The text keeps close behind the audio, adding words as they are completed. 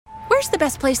the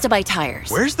best place to buy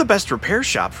tires? Where's the best repair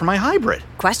shop for my hybrid?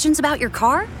 Questions about your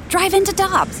car? Drive into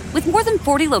Dobbs. With more than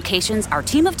 40 locations, our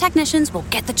team of technicians will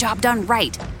get the job done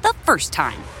right the first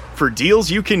time. For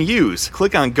deals you can use,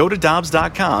 click on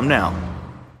gotodobbs.com now.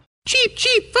 Cheap,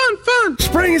 cheap, fun, fun.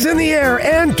 Spring is in the air,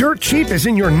 and Dirt Cheap is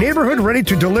in your neighborhood ready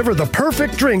to deliver the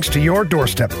perfect drinks to your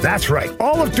doorstep. That's right.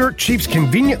 All of Dirt Cheap's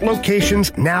convenient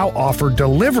locations now offer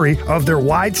delivery of their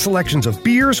wide selections of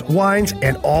beers, wines,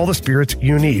 and all the spirits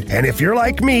you need. And if you're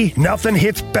like me, nothing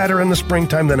hits better in the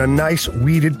springtime than a nice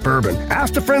weeded bourbon.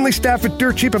 Ask the friendly staff at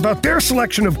Dirt Cheap about their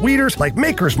selection of weeders like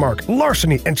Maker's Mark,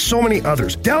 Larceny, and so many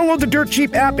others. Download the Dirt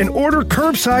Cheap app and order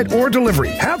curbside or delivery.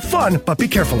 Have fun, but be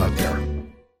careful out there.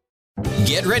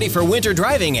 Get ready for winter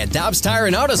driving at Dobbs Tire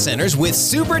and Auto Centers with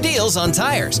super deals on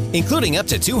tires, including up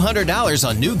to $200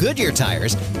 on new Goodyear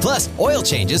tires, plus oil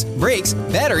changes, brakes,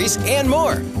 batteries, and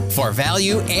more. For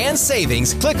value and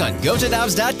savings, click on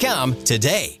gotodobbs.com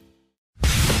today.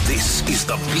 This is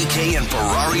the BK and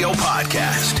Ferrario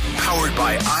podcast, powered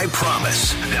by I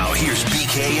Promise. Now here's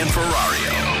BK and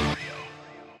Ferrario.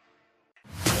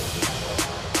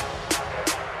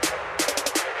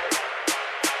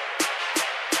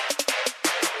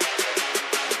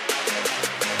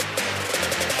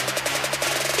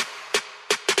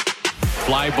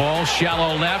 Fly ball,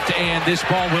 shallow left, and this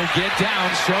ball will get down.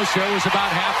 Sosa was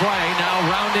about halfway. Now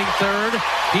rounding third.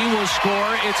 He will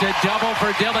score. It's a double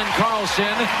for Dylan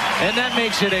Carlson, and that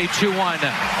makes it a 2-1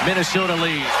 Minnesota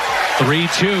lead.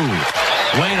 3-2.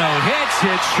 Waino hits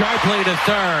it sharply to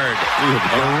third.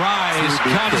 Arise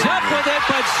comes up with it,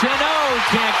 but Sano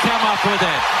can't come up with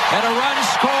it. And a run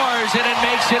scores, and it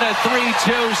makes it a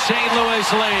 3-2 St. Louis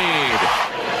lead.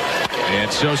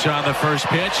 And Sosa on the first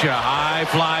pitch, a high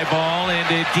fly ball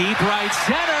into deep right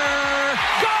center.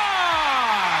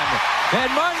 Gone!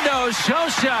 Edmundo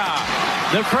Sosa,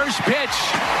 the first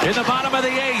pitch in the bottom of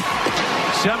the eighth.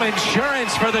 Some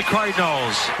insurance for the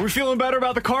Cardinals. We're feeling better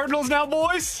about the Cardinals now,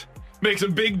 boys? Make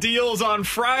some big deals on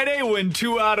Friday, win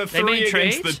 2 out of 3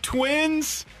 against the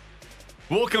Twins.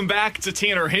 Welcome back to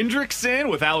Tanner Hendrickson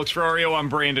with Alex Ferrario. I'm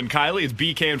Brandon Kiley. It's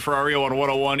BK and Ferrario on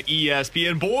 101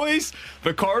 ESPN. Boys,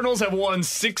 the Cardinals have won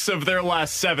 6 of their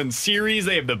last 7 series.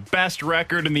 They have the best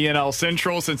record in the NL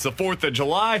Central since the 4th of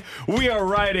July. We are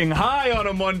riding high on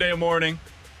a Monday morning.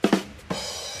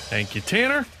 Thank you,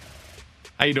 Tanner.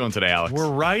 How you doing today, Alex? We're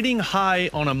riding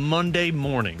high on a Monday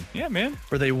morning. Yeah, man.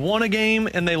 Where they won a game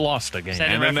and they lost a game.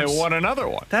 And then they won another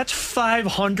one. That's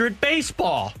 500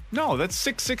 baseball. No, that's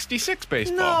 666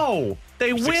 baseball. No.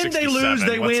 They win, they lose,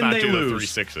 they win, they lose. Let's not do the 3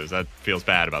 sixes. That feels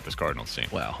bad about this Cardinals team.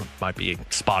 Well, it might be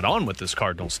spot on with this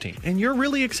Cardinals team. And you're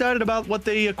really excited about what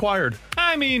they acquired.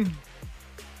 I mean,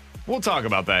 we'll talk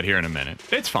about that here in a minute.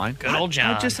 It's fine. Good old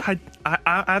John.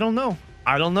 I don't know.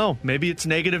 I don't know. Maybe it's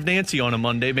negative Nancy on a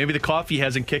Monday. Maybe the coffee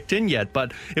hasn't kicked in yet.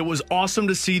 But it was awesome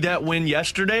to see that win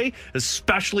yesterday,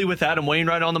 especially with Adam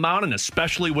Wainwright on the mound and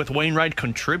especially with Wainwright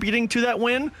contributing to that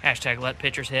win. Hashtag let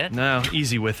pitchers hit. No,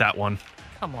 easy with that one.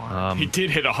 Come on. He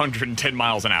did hit 110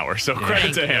 miles an hour, so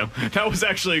credit to him. That was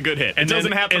actually a good hit. It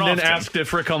doesn't happen often. And then asked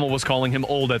if Rick Hummel was calling him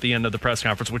old at the end of the press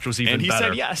conference, which was even better. And he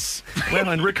said yes. Well,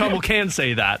 and Rick Hummel can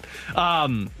say that.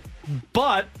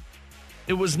 But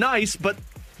it was nice, but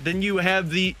then you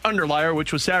have the underlier,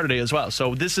 which was Saturday as well.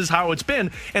 So this is how it's been.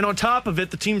 And on top of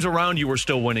it, the teams around you were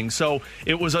still winning. So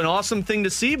it was an awesome thing to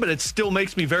see, but it still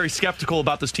makes me very skeptical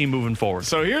about this team moving forward.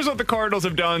 So here's what the Cardinals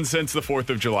have done since the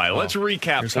 4th of July. Let's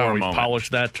recap for a moment. Polish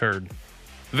that turd.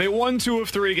 They won 2 of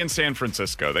 3 against San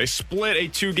Francisco. They split a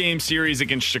 2-game series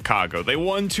against Chicago. They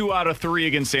won 2 out of 3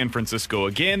 against San Francisco.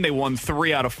 Again, they won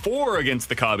 3 out of 4 against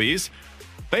the Cubbies.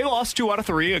 They lost 2 out of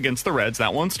 3 against the Reds.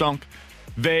 That one stunk.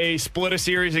 They split a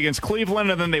series against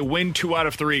Cleveland, and then they win 2 out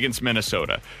of 3 against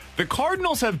Minnesota. The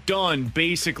Cardinals have done,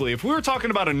 basically, if we were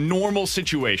talking about a normal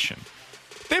situation,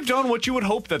 they've done what you would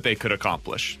hope that they could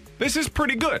accomplish. This is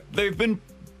pretty good. They've been,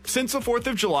 since the 4th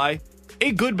of July,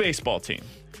 a good baseball team.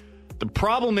 The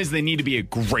problem is they need to be a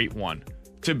great one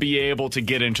to be able to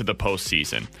get into the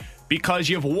postseason, because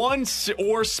you've won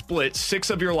or split 6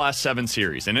 of your last 7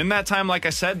 series. And in that time, like I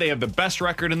said, they have the best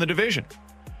record in the division.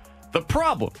 The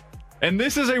problem, and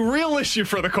this is a real issue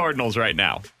for the Cardinals right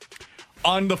now.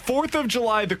 On the 4th of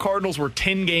July, the Cardinals were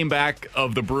 10 games back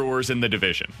of the Brewers in the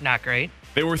division. Not great.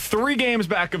 They were 3 games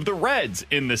back of the Reds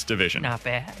in this division. Not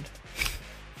bad.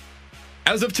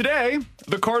 As of today,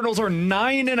 the Cardinals are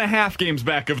 9.5 games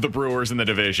back of the Brewers in the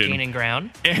division. Gaining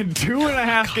ground. And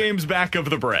 2.5 games back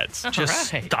of the Reds. Just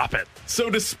stop it.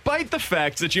 So despite the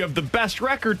fact that you have the best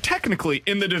record technically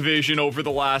in the division over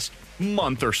the last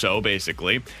month or so,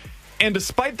 basically, and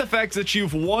despite the fact that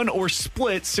you've won or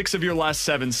split 6 of your last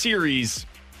 7 series,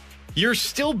 you're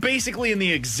still basically in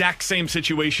the exact same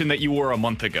situation that you were a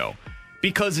month ago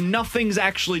because nothing's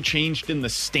actually changed in the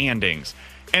standings.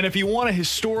 And if you want a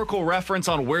historical reference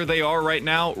on where they are right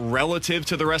now relative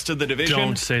to the rest of the division...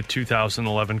 Don't say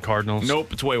 2011 Cardinals.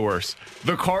 Nope, it's way worse.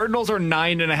 The Cardinals are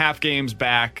 9.5 games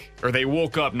back, or they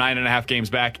woke up 9.5 games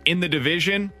back in the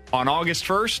division on August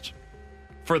 1st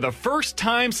for the first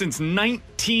time since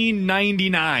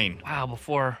 1999. Wow,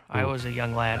 before I was a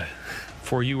young lad.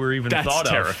 Before you were even That's thought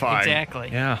of. terrifying. Exactly.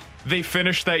 Yeah. They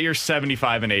finished that year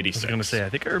 75 and 86. I was going to say, I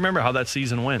think I remember how that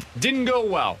season went. Didn't go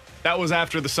well. That was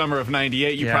after the summer of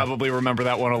 98. You probably remember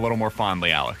that one a little more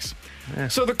fondly, Alex.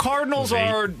 So the Cardinals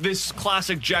are this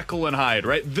classic Jekyll and Hyde,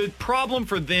 right? The problem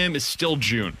for them is still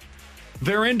June.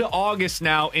 They're into August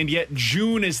now, and yet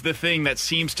June is the thing that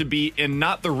seems to be in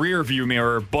not the rear view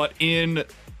mirror, but in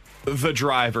the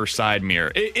driver's side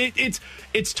mirror.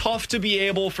 It's tough to be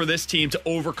able for this team to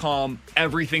overcome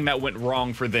everything that went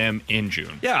wrong for them in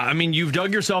June. Yeah, I mean, you've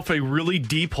dug yourself a really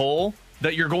deep hole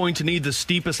that you're going to need the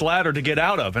steepest ladder to get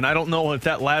out of. And I don't know if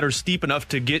that ladder's steep enough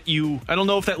to get you... I don't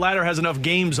know if that ladder has enough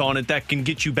games on it that can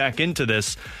get you back into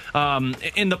this.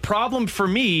 And the problem for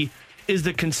me is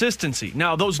the consistency.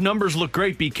 Now, those numbers look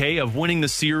great, BK, of winning the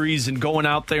series and going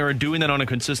out there and doing that on a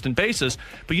consistent basis.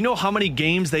 But you know how many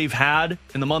games they've had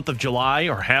in the month of July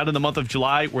or had in the month of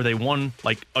July where they won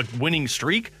like a winning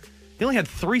streak? They only had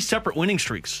 3 separate winning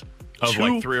streaks. Of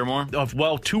like 3 or more? Of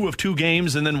 2 of 2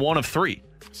 games and then 1 of 3.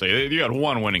 So you got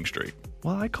 1 winning streak.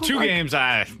 Well, I call 2 games.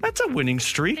 That's a winning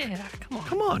streak. Yeah, come on.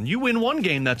 Come on. You win 1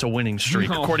 game, that's a winning streak,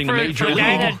 according to Major the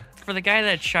League. for the guy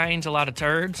that shines a lot of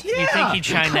turds, you think he'd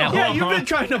shine that Yeah, one? you've been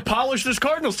trying to polish this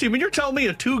Cardinals team, and you're telling me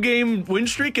a 2-game win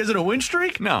streak isn't a win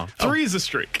streak? No, 3 is a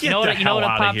streak. You know what it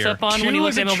pops up on when you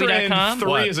look at MLB.com?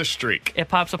 3 is a streak. It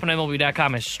pops up on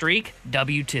MLB.com as streak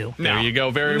W2. There you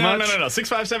go. Very much. No.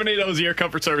 65780 is your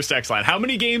comfort service text line. How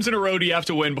many games in a row do you have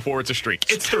to win before it's a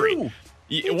streak? It's 3.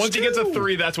 Once you get to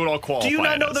 3, that's what I'll qualify. Do you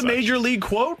not know the Major League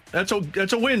quote? That's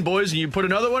a win, boys. And you put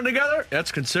another one together,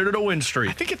 that's considered a win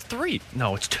streak. I think it's 3.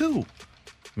 No, it's 2.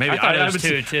 Maybe I thought it was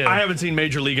 2 too. I haven't seen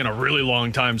Major League in a really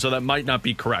long time, so that might not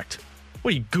be correct.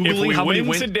 What are you Googling? If we how many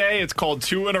win today, it's called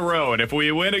 2 in a row. And if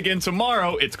we win again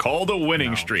tomorrow, it's called a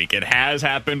winning streak. It has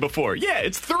happened before. Yeah,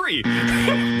 it's 3.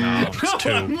 No, it's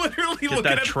 2. I'm literally Get looking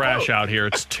that at trash out here.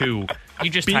 It's 2. You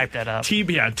just typed that up.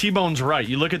 T-Bone's right.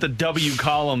 You look at the W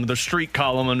column, the streak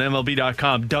column on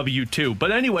MLB.com, W2.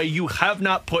 But anyway, you have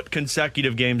not put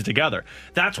consecutive games together.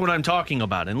 That's what I'm talking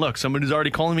about. And look, somebody's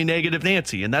already calling me Negative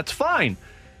Nancy, and that's fine.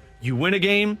 You win a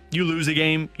game, you lose a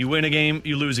game, you win a game,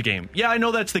 you lose a game. Yeah, I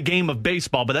know that's the game of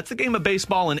baseball, but that's the game of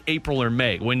baseball in April or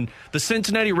May, when the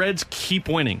Cincinnati Reds keep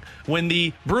winning, when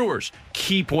the Brewers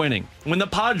keep winning, when the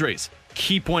Padres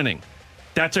keep winning.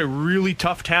 That's a really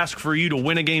tough task for you to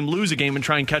win a game, lose a game, and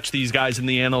try and catch these guys in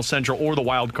the NL Central or the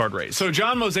wild card race. So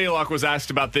John Mozeliak was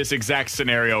asked about this exact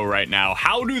scenario right now.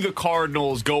 How do the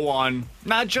Cardinals go on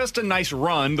not just a nice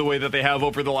run the way that they have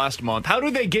over the last month? How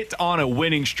do they get on a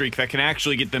winning streak that can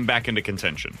actually get them back into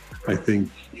contention? I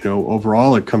think,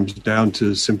 overall it comes down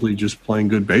to simply just playing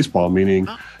good baseball, meaning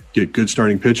get good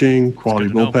starting pitching, quality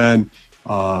bullpen,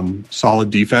 solid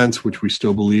defense, which we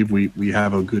still believe we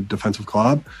have a good defensive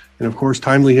club, and of course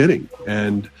timely hitting.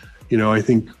 And I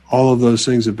think all of those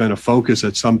things have been a focus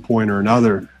at some point or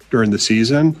another during the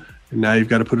season, and now you've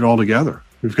got to put it all together.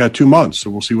 We've got 2 months,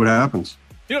 so we'll see what happens.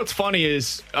 What's funny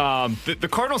is the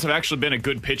Cardinals have actually been a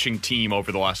good pitching team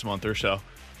over the last month or so.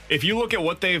 If you look at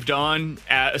what they've done,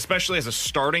 especially as a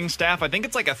starting staff, I think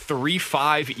it's like a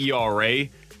 3.5 ERA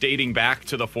dating back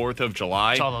to the 4th of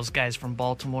July. It's all those guys from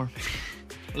Baltimore.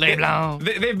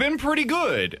 They've been pretty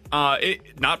good.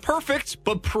 Not perfect,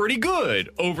 but pretty good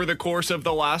over the course of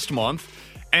the last month.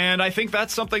 And I think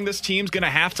that's something this team's going to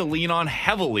have to lean on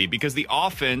heavily because the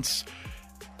offense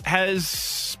has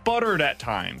sputtered at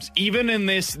times. Even in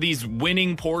these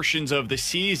winning portions of the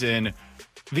season,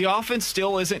 the offense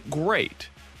still isn't great.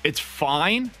 It's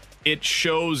fine. It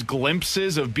shows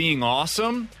glimpses of being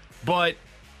awesome, but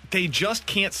they just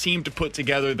can't seem to put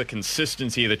together the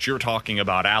consistency that you're talking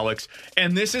about, Alex.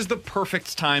 And this is the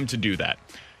perfect time to do that.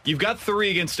 You've got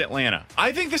 3 against Atlanta.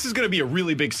 I think this is going to be a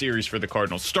really big series for the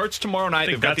Cardinals. Starts tomorrow night.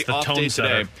 They've got the off day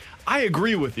today. I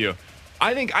agree with you.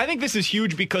 I think this is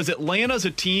huge because Atlanta's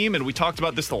a team, and we talked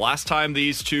about this the last time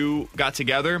these two got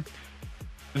together.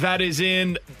 that is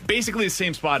in basically the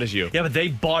same spot as you. Yeah, but they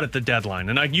bought at the deadline,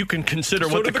 and you can consider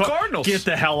So what did the Cardinals. Get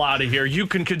the hell out of here. You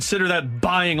can consider that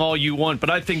buying all you want, but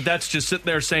I think that's just sitting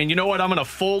there saying, you know what, I'm going to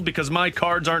fold because my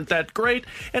cards aren't that great,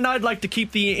 and I'd like to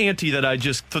keep the ante that I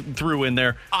just threw in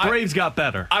there. Braves got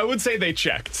better. I would say they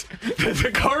checked.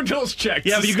 The Cardinals checked.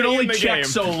 Yeah, but you can only check game.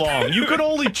 so long. You can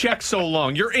only check so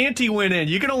long. Your ante went in.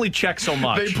 You can only check so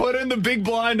much. They put in the big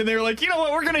blind, and they were like, you know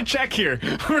what, we're going to check here.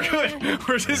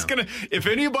 We're just going to, if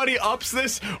anybody ups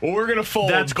this, we're going to fold.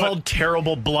 That's called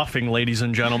terrible bluffing, ladies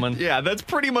and gentlemen. Yeah, that's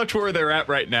pretty much where they're at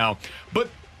right now. But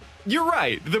you're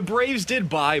right. The Braves did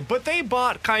buy, but they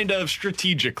bought kind of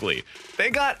strategically. They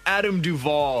got Adam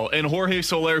Duvall and Jorge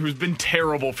Soler, who's been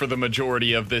terrible for the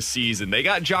majority of this season. They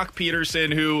got Jock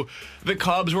Peterson, who the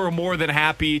Cubs were more than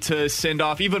happy to send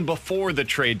off even before the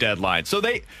trade deadline. So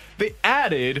they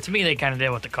added. To me, they kind of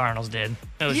did what the Cardinals did.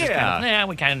 It was just kind of,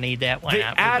 we kind of need that. Why they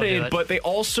not? added, but they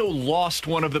also lost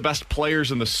one of the best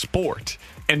players in the sport.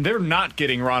 And they're not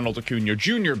getting Ronald Acuna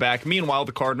Jr. back. Meanwhile,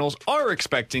 the Cardinals are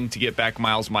expecting to get back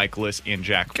Miles Michaelis and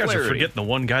Jack Flaherty. You guys are forgetting the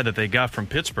one guy that they got from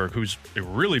Pittsburgh who's a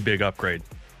really big upgrade.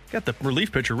 Got the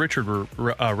relief pitcher, Richard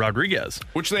Rodriguez.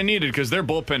 Which they needed because their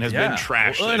bullpen has been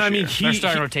trashed. Well, and I mean, their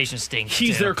starting rotation stinks.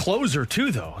 He's their closer,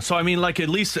 too, though. So, I mean, at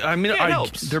least,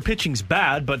 their pitching's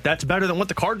bad, but that's better than what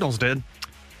the Cardinals did.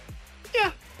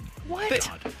 Yeah. What?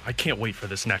 I can't wait for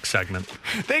this next segment.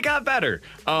 They got better,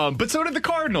 but so did the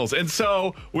Cardinals. And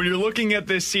so when you're looking at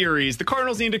this series, the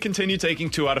Cardinals need to continue taking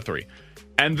 2 out of 3.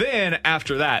 And then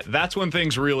after that, that's when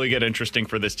things really get interesting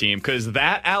for this team. Because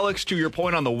that, Alex, to your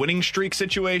point on the winning streak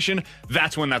situation,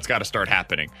 that's when that's got to start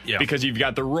happening. Yeah. Because you've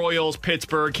got the Royals,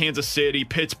 Pittsburgh, Kansas City,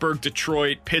 Pittsburgh,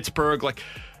 Detroit, Pittsburgh.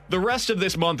 The rest of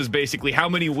this month is basically how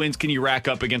many wins can you rack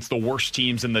up against the worst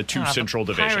teams in the 2 central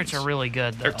divisions. Pirates are really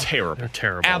good, though. They're terrible. They're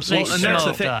terrible. Absolutely. And that's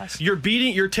the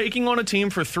thing. You're taking on a team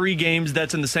for 3 games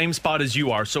that's in the same spot as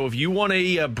you are. So if you want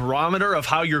a barometer of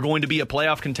how you're going to be a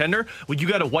playoff contender, well, you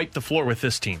got to wipe the floor with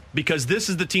this team. Because this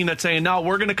is the team that's saying, no,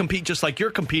 we're going to compete just like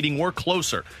you're competing. We're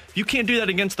closer. If you can't do that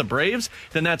against the Braves,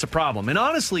 then that's a problem. And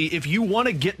honestly, if you want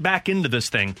to get back into this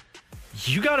thing,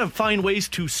 you got to find ways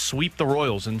to sweep the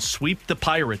Royals and sweep the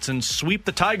Pirates and sweep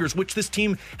the Tigers, which this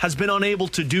team has been unable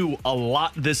to do a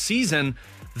lot this season.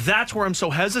 That's where I'm so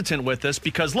hesitant with this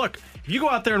because, look, if you go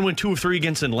out there and win 2 of 3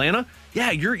 against Atlanta,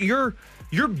 yeah, you're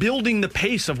building the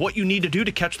pace of what you need to do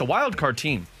to catch the wild card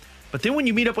team. But then when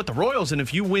you meet up with the Royals and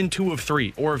if you win 2 of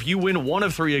 3 or if you win 1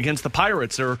 of 3 against the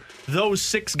Pirates or those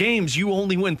 6 games, you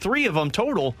only win 3 of them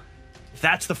total,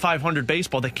 that's the 500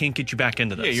 baseball that can't get you back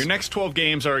into this. Yeah, your next 12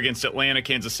 games are against Atlanta,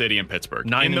 Kansas City, and Pittsburgh.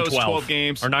 9 in and those 12. 12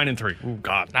 games. Or 9 and 3. Oh,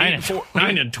 God. 9 and 4.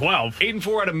 9 and 12. 8 and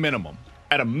 4 at a minimum.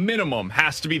 At a minimum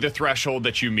has to be the threshold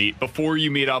that you meet before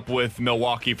you meet up with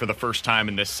Milwaukee for the first time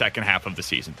in this second half of the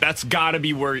season. That's got to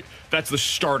be that's the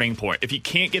starting point. If you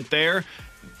can't get there,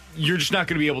 you're just not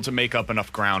going to be able to make up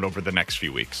enough ground over the next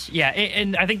few weeks. Yeah,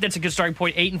 and I think that's a good starting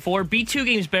point. 8 and 4, be 2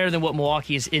 games better than what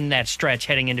Milwaukee is in that stretch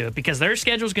heading into it because their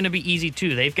schedule is going to be easy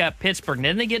too. They've got Pittsburgh, and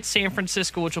then they get San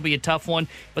Francisco, which will be a tough one,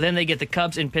 but then they get the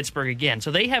Cubs in Pittsburgh again. So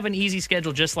they have an easy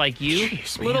schedule just like you.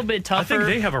 A little bit tougher. I think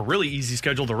they have a really easy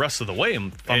schedule the rest of the way,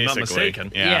 if I'm not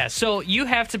mistaken. Yeah, so you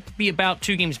have to be about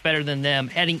 2 games better than them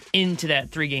heading into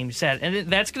that 3-game set,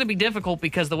 and that's going to be difficult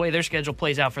because the way their schedule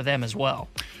plays out for them as well.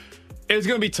 It's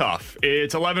going to be tough.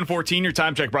 It's 11:14. Your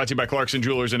time check brought to you by Clarkson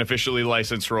Jewelers, an officially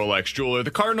licensed Rolex jeweler.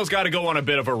 The Cardinals got to go on a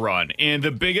bit of a run, and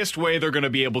the biggest way they're going to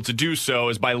be able to do so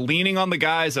is by leaning on the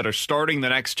guys that are starting the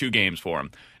next 2 games for them.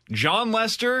 John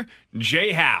Lester,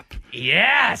 Jay Happ.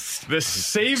 Yes! The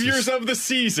saviors of the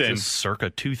season.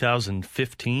 Circa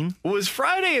 2015. Was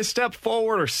Friday a step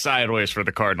forward or sideways for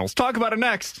the Cardinals? Talk about it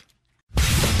next.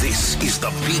 This is the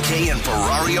BK and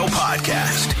Ferrario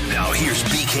podcast. Now here's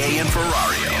BK and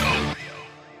Ferrario.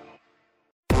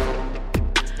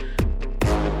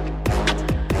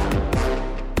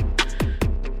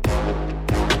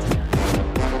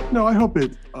 No, I hope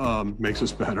it makes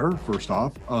us better, first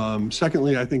off.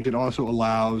 Secondly, I think it also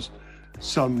allows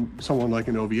someone like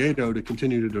an Oviedo to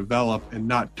continue to develop and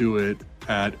not do it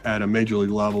at a major league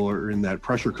level or in that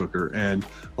pressure cooker and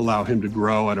allow him to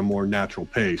grow at a more natural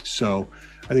pace. So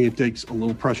I think it takes a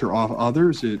little pressure off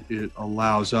others. It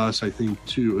allows us, I think,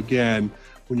 to, again,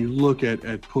 when you look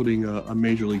at putting a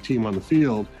major league team on the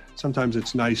field, sometimes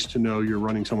it's nice to know you're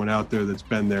running someone out there that's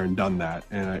been there and done that.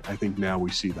 And I think now we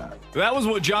see that. That was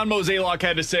what John Mozeliak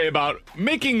had to say about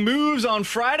making moves on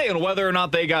Friday and whether or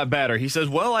not they got better. He says,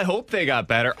 well, I hope they got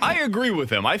better. I agree with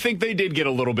him. I think they did get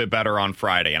a little bit better on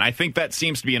Friday, and I think that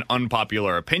seems to be an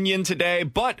unpopular opinion today,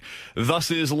 but thus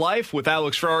is life. With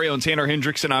Alex Ferrario and Tanner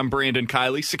Hendrickson, I'm Brandon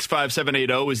Kiley.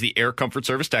 65780 is the Air Comfort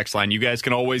Service text line. You guys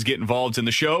can always get involved in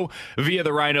the show via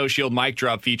the Rhino Shield mic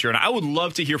drop feature, and I would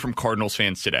love to hear from Cardinals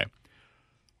fans today.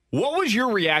 What was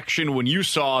your reaction when you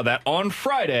saw that on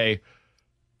Friday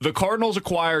the Cardinals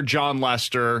acquired John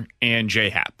Lester and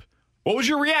J-Happ? What was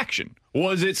your reaction?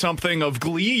 Was it something of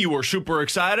glee? You were super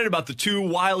excited about the two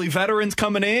wily veterans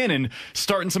coming in and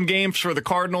starting some games for the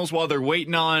Cardinals while they're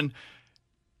waiting on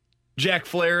Jack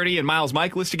Flaherty and Miles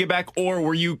Mikolas to get back? Or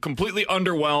were you completely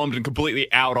underwhelmed and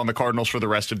completely out on the Cardinals for the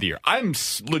rest of the year? I'm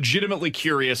legitimately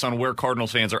curious on where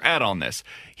Cardinals fans are at on this.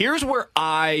 Here's where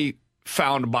I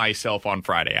found myself on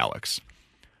Friday, Alex.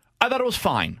 I thought it was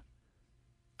fine.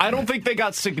 I don't think they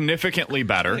got significantly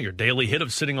better. Your daily hit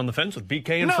of sitting on the fence with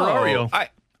BK and Ferrario.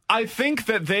 I think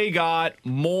that they got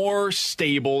more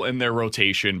stable in their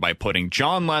rotation by putting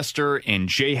John Lester and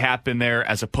J-Happ in there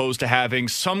as opposed to having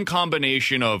some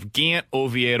combination of Gant,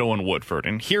 Oviedo, and Woodford.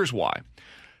 And here's why.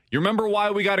 You remember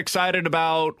why we got excited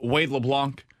about Wade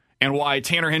LeBlanc and why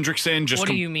Tanner Hendrickson just... What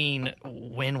do you mean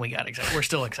when we got excited? We're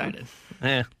still excited.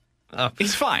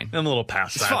 He's fine. I'm a little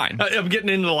past that. He's fine. I'm getting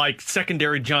into like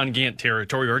secondary John Gant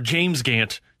territory or James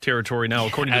Gant territory now,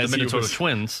 according to the Minnesota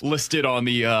Twins. Listed on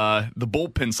the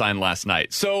bullpen sign last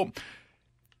night. So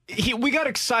we got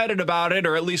excited about it,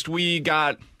 or at least we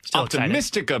got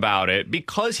optimistic about it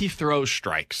because he throws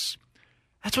strikes.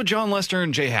 That's what John Lester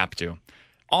and J-Happ do.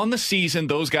 On the season,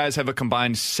 those guys have a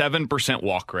combined 7%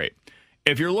 walk rate.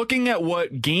 If you're looking at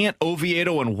what Gant,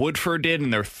 Oviedo, and Woodford did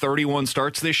in their 31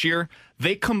 starts this year,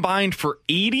 they combined for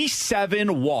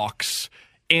 87 walks,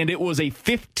 and it was a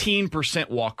 15%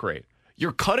 walk rate.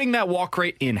 You're cutting that walk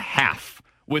rate in half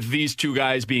with these two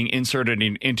guys being inserted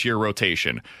into your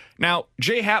rotation. Now,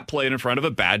 J-Happ played in front of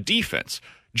a bad defense.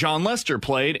 John Lester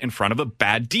played in front of a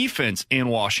bad defense in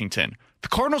Washington. The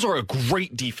Cardinals are a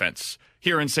great defense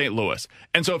here in St. Louis.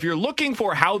 And so if you're looking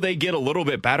for how they get a little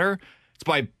bit better, it's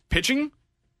by pitching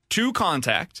to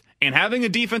contact and having a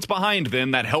defense behind them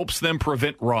that helps them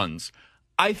prevent runs.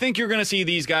 I think you're going to see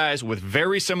these guys with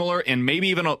very similar and maybe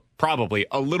even probably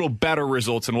a little better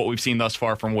results than what we've seen thus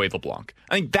far from Wade LeBlanc.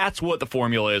 I think that's what the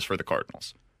formula is for the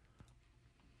Cardinals.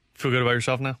 Feel good about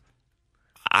yourself now?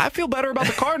 I feel better about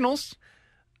the Cardinals.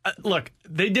 Look,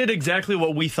 they did exactly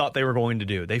what we thought they were going to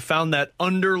do. They found that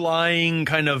underlying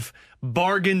kind of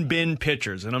bargain bin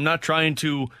pitchers, and I'm not trying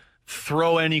to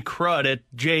throw any crud at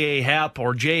J-Happ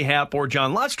or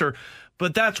John Lester,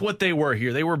 but that's what they were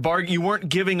here. They were you weren't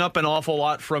giving up an awful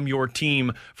lot from your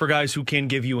team for guys who can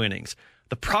give you innings.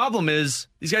 The problem is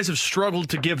these guys have struggled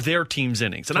to give their teams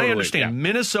innings. And I understand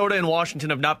Minnesota and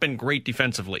Washington have not been great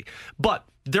defensively, but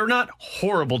they're not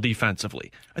horrible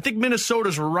defensively. I think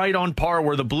Minnesota's right on par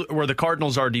where the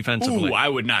Cardinals are defensively. Ooh, I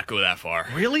would not go that far.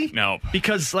 Really? No.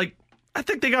 Because I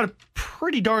think they got a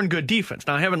pretty darn good defense.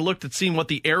 Now, I haven't looked at seeing what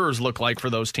the errors look like for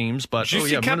those teams, but did you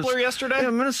see Kepler yesterday?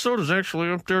 Yeah, Minnesota's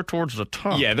actually up there towards the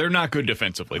top. Yeah, they're not good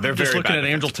defensively. They're just very looking bad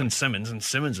at Andrelton Simmons, and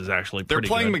Simmons is actually they're pretty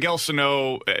playing good. Miguel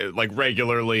Sano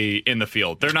regularly in the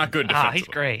field. They're not good defensively. He's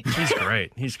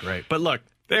great. He's great. But look,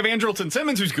 they have Andrelton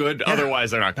Simmons, who's good. Yeah,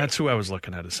 otherwise, they're not good. That's who I was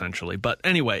looking at, essentially. But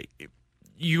anyway,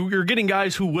 you're getting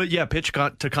guys who would, pitch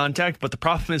to contact, but the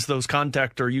problem is those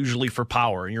contact are usually for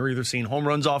power. And you're either seeing home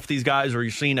runs off these guys or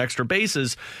you're seeing extra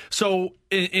bases. So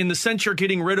in the sense, you're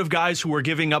getting rid of guys who are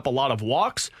giving up a lot of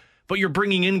walks, but you're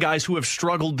bringing in guys who have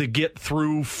struggled to get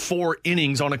through 4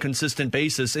 innings on a consistent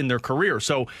basis in their career.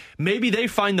 So maybe they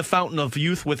find the fountain of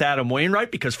youth with Adam Wainwright,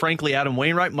 because frankly, Adam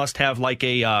Wainwright must have like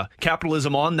a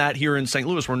capitalism on that here in St.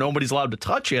 Louis where nobody's allowed to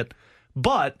touch it.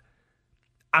 But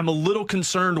I'm a little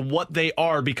concerned what they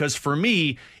are, because for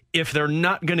me, if they're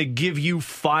not going to give you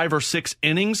 5 or 6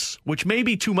 innings, which may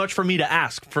be too much for me to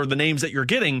ask for the names that you're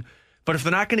getting, but if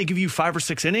they're not going to give you 5 or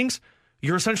 6 innings,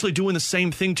 you're essentially doing the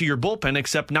same thing to your bullpen,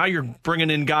 except now you're bringing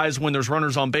in guys when there's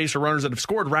runners on base or runners that have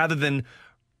scored rather than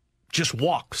just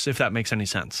walks, if that makes any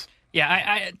sense.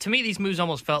 Yeah, to me, these moves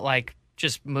almost felt like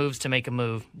just moves to make a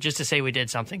move, just to say we did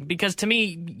something. Because to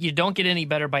me, you don't get any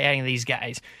better by adding these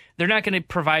guys. They're not going to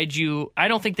provide you, I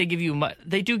don't think they give you much.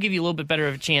 They do give you a little bit better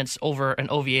of a chance over an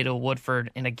Oviedo,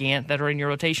 Woodford, and a Gant that are in your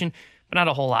rotation, but not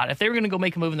a whole lot. If they were going to go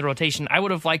make a move in the rotation, I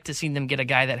would have liked to seen them get a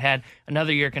guy that had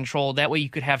another year control. That way you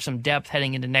could have some depth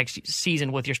heading into next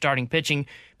season with your starting pitching,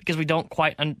 because we don't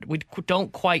quite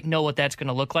know what that's going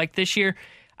to look like this year.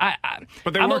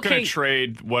 But they weren't going to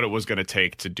trade what it was going to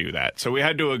take to do that. So we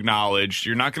had to acknowledge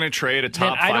you're not going to trade a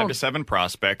top 5 to 7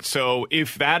 prospect. So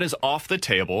if that is off the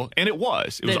table, and it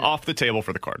was off the table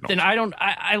for the Cardinals. Then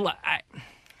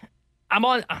I'm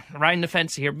on riding the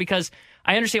fence here because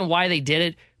I understand why they did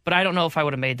it, but I don't know if I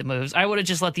would have made the moves. I would have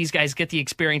just let these guys get the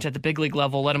experience at the big league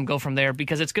level, let them go from there,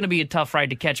 because it's going to be a tough ride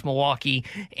to catch Milwaukee.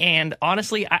 And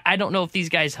honestly, I don't know if these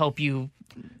guys help you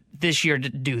this year to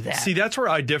do that. See, that's where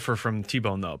I differ from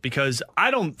T-Bone, though, because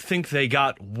I don't think they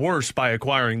got worse by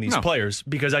acquiring these players,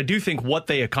 because I do think what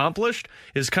they accomplished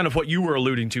is kind of what you were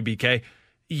alluding to, BK.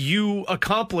 You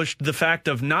accomplished the fact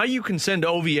of now you can send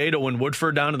Oviedo and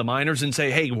Woodford down to the minors and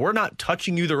say, hey, we're not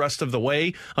touching you the rest of the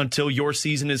way until your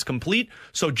season is complete,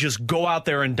 so just go out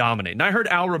there and dominate. And I heard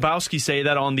Al Rabowski say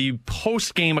that on the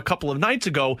post game a couple of nights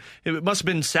ago. It must have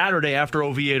been Saturday after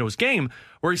Oviedo's game,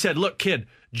 where he said, look, kid,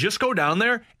 just go down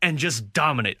there and just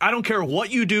dominate. I don't care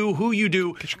what you do, who you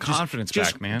do. Get your confidence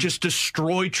back, man. Just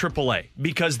destroy AAA,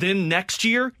 because then next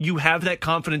year you have that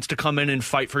confidence to come in and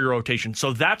fight for your rotation.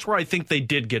 So that's where I think they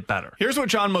did get better. Here's what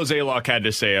John Mozeliak had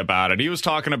to say about it. He was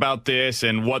talking about this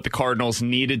and what the Cardinals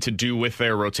needed to do with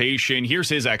their rotation. Here's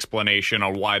his explanation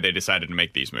on why they decided to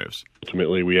make these moves.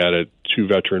 Ultimately, we added 2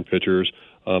 veteran pitchers.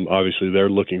 Obviously, they're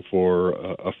looking for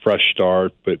a fresh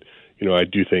start, but I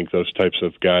do think those types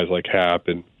of guys like Happ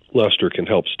and Lester can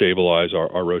help stabilize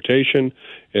our rotation.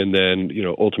 And then,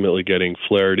 ultimately getting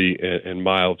Flaherty and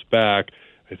Miles back,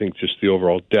 I think just the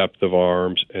overall depth of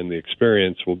arms and the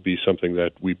experience will be something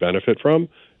that we benefit from.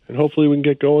 And hopefully we can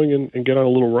get going and get on a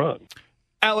little run.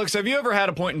 Alex, have you ever had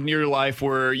a point in your life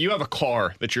where you have a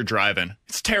car that you're driving?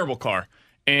 It's a terrible car.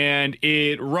 And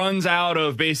it runs out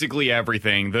of basically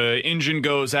everything. The engine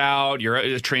goes out,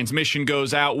 your transmission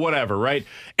goes out, whatever, right?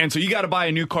 And so you got to buy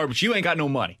a new car, but you ain't got no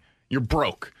money. You're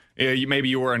broke. Maybe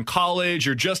you were in college,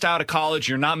 you're just out of college,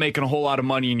 you're not making a whole lot of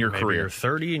money in your career. You're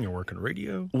 30 and you're working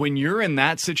radio. When you're in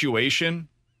that situation,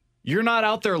 you're not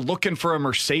out there looking for a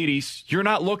Mercedes. You're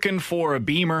not looking for a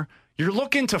Beamer. You're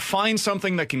looking to find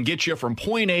something that can get you from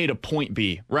point A to point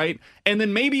B, right? And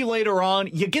then maybe later on,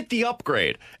 you get the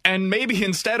upgrade. And maybe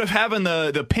instead of having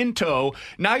the Pinto,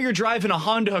 now you're driving a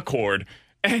Honda Accord.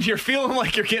 And you're feeling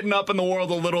like you're getting up in the world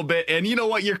a little bit. And you know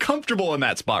what? You're comfortable in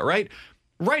that spot, right?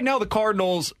 Right now, the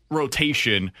Cardinals'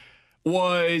 rotation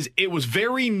was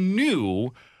very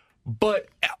new, but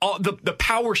the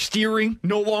power steering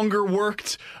no longer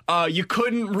worked. You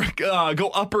couldn't go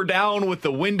up or down with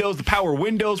the windows. The power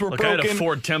windows were broken. I had a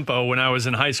Ford Tempo when I was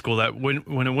in high school that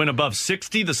when it went above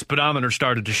 60, the speedometer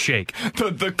started to shake.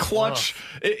 The clutch,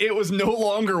 it was no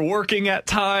longer working at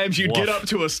times. You'd get up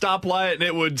to a stoplight and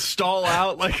it would stall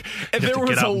out. And there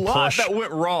was a lot that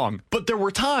went wrong. But there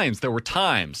were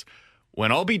times when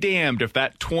I'll be damned if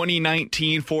that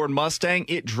 2019 Ford Mustang,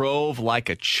 it drove like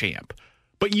a champ.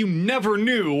 But you never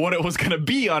knew what it was going to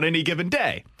be on any given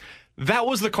day. That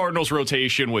was the Cardinals'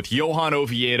 rotation with Johan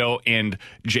Oviedo and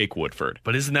Jake Woodford.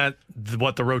 But isn't that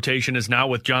what the rotation is now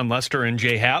with John Lester and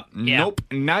Jay Happ? Yeah. Nope.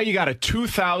 Now you got a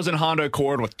 2000 Honda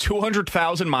Accord with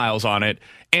 200,000 miles on it,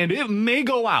 and it may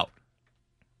go out,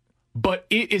 but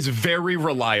it is very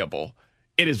reliable.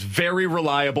 It is very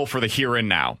reliable for the here and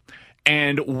now.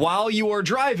 And while you are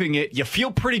driving it, you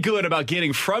feel pretty good about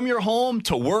getting from your home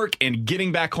to work and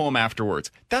getting back home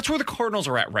afterwards. That's where the Cardinals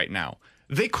are at right now.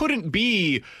 They couldn't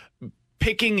be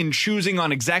picking and choosing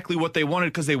on exactly what they wanted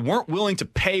because they weren't willing to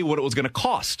pay what it was going to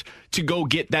cost to go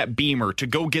get that Beamer, to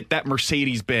go get that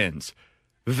Mercedes-Benz.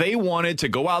 They wanted to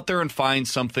go out there and find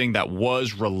something that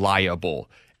was reliable.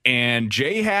 And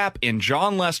Jay Happ and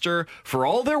John Lester, for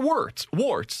all their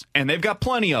warts, and they've got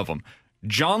plenty of them,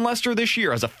 John Lester this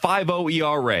year has a 5.0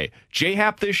 ERA. Jay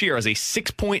Happ this year has a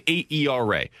 6.8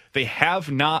 ERA. They have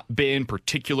not been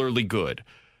particularly good.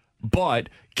 But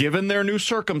given their new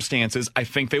circumstances, I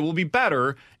think they will be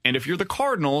better. And if you're the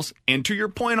Cardinals, and to your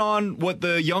point on what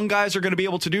the young guys are going to be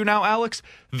able to do now, Alex,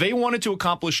 they wanted to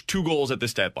accomplish 2 goals at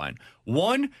this deadline.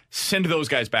 1, send those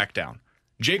guys back down.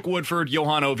 Jake Woodford,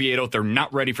 Johan Oviedo, they're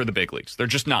not ready for the big leagues. They're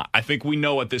just not. I think we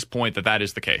know at this point that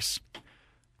is the case.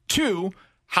 2,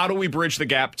 how do we bridge the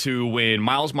gap to when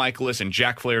Miles Mikolas and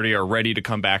Jack Flaherty are ready to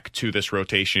come back to this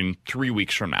rotation 3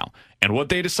 weeks from now? And what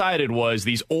they decided was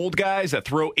these old guys that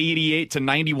throw 88 to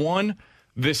 91,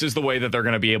 this is the way that they're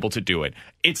going to be able to do it.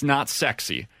 It's not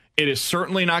sexy. It is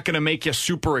certainly not going to make you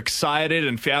super excited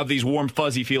and have these warm,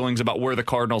 fuzzy feelings about where the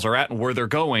Cardinals are at and where they're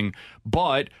going.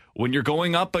 But when you're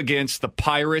going up against the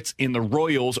Pirates and the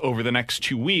Royals over the next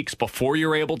 2 weeks before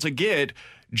you're able to get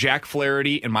Jack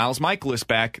Flaherty and Miles Mikolas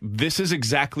back, this is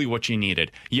exactly what you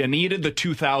needed. You needed the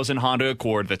 2000 Honda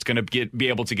Accord that's going to be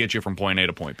able to get you from point A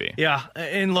to point B. Yeah,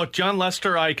 and look, John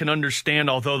Lester I can understand,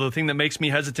 although the thing that makes me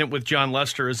hesitant with John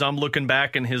Lester is I'm looking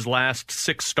back in his last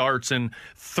 6 starts, and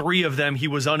 3 of them he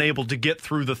was unable to get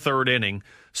through the 3rd inning.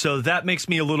 So that makes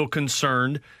me a little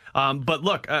concerned. But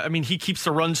look, I mean, he keeps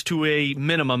the runs to a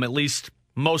minimum, at least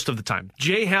most of the time.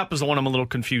 J. Happ is the one I'm a little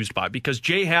confused by, because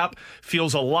J. Happ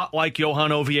feels a lot like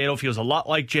Johan Oviedo, feels a lot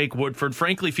like Jake Woodford,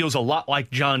 frankly feels a lot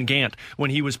like John Gant when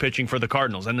he was pitching for the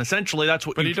Cardinals. And essentially that's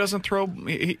what... But he doesn't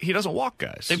walk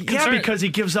guys. Yeah, because he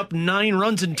gives up 9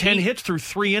 runs and 10 hits through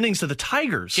 3 innings to the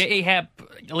Tigers. J. Happ,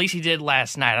 at least he did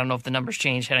last night. I don't know if the numbers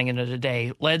changed heading into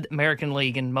today. Led American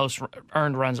League in most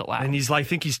earned runs allowed. And I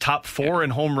think he's top 4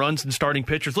 in home runs and starting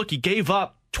pitchers. Look, he gave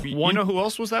up 20... You know who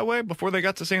else was that way before they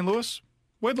got to St. Louis?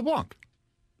 Wade LeBlanc.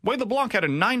 Wade LeBlanc had a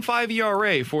 9.5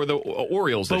 ERA for the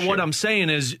Orioles this year. But what I'm saying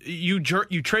is you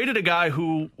traded a guy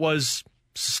who was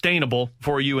sustainable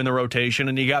for you in the rotation,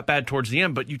 and he got bad towards the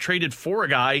end, but you traded for a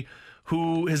guy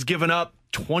who has given up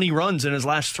 20 runs in his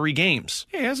last 3 games.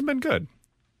 Yeah, he hasn't been good.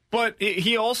 But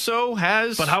he also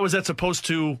has... But how is that supposed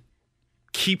to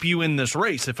keep you in this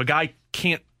race if a guy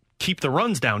can't keep the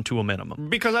runs down to a minimum?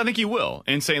 Because I think he will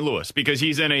in St. Louis, because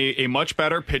he's in a much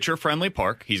better pitcher-friendly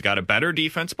park. He's got a better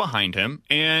defense behind him,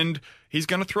 and he's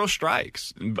going to throw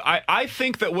strikes. I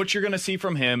think that what you're going to see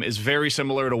from him is very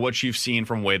similar to what you've seen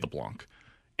from Wade LeBlanc.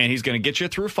 And he's going to get you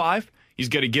through 5. He's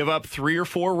going to give up 3 or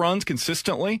 4 runs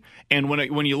consistently. And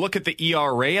when you look at the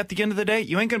ERA at the end of the day,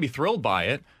 you ain't going to be thrilled by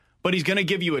it. But he's going to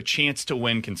give you a chance to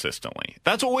win consistently.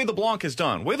 That's what Wade LeBlanc has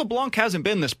done. Wade LeBlanc hasn't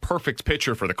been this perfect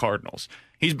pitcher for the Cardinals.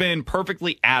 He's been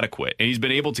perfectly adequate, and he's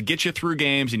been able to get you through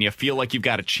games, and you feel like you've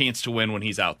got a chance to win when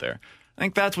he's out there. I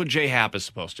think that's what J. Happ is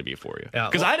supposed to be for you.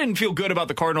 Because I didn't feel good about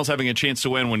the Cardinals having a chance to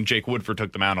win when Jake Woodford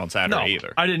took them out on Saturday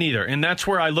either. I didn't either. And that's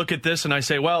where I look at this and I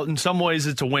say, well, in some ways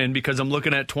it's a win because I'm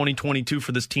looking at 2022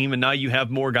 for this team, and now you have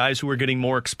more guys who are getting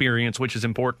more experience, which is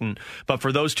important. But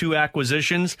for those 2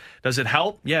 acquisitions, does it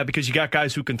help? Yeah, because you got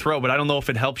guys who can throw, but I don't know if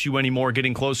it helps you anymore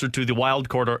getting closer to the wild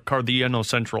card or Cardino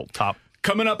Central top.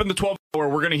 Coming up in the 12th hour,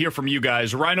 we're going to hear from you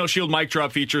guys. Rhino Shield Mic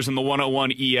Drop features in the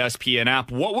 101 ESPN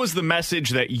app. What was the message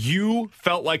that you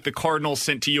felt like the Cardinals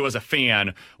sent to you as a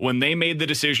fan when they made the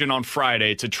decision on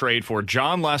Friday to trade for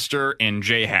John Lester and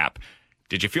J. Happ?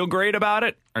 Did you feel great about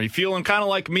it? Are you feeling kind of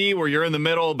like me where you're in the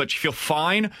middle but you feel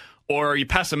fine? Or are you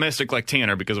pessimistic like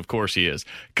Tanner? Because, of course, he is.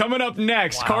 Coming up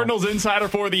next, Cardinals insider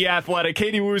for The Athletic,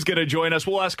 Katie Woo is going to join us.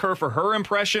 We'll ask her for her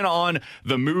impression on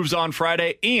the moves on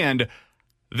Friday and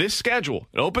this schedule.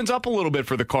 It opens up a little bit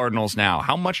for the Cardinals now.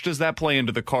 How much does that play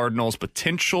into the Cardinals'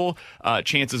 potential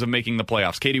chances of making the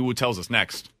playoffs? Katie Woo tells us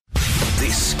next.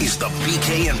 This is the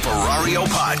BK and Ferrario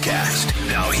podcast.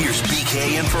 Now here's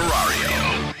BK and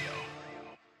Ferrario.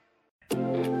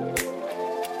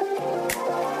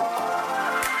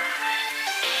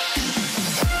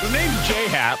 The name's J.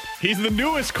 Happ. He's the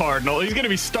newest Cardinal. He's going to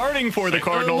be starting for the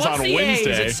Cardinals on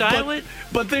Wednesday. Is it silent?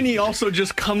 But then he also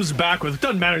just comes back with,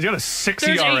 doesn't matter, he's got a 6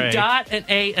 ERA. There's a dot and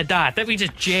a dot. That means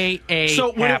it's J-A.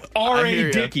 So when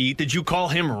R.A. Dickey, did you call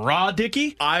him Raw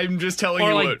Dickey? I'm just telling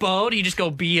you what. Or like Bo, do you just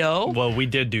go B-O? Well, we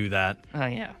did do that. Oh,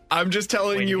 yeah. I'm just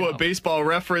telling you what Baseball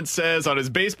Reference says. On his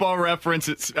Baseball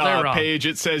Reference page,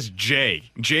 it says J.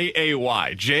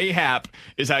 J-A-Y. J. Happ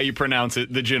is how you pronounce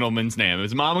it, the gentleman's name.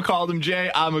 His mama called him Jay.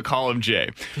 I'm going to call him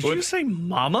Jay. Did you say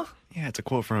mama? Yeah, it's a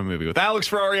quote from a movie. With Alex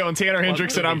Ferrario and Tanner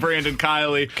Hendrickson, I'm Brandon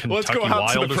Kiley. Let's go out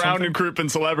to the Crown and Crouppen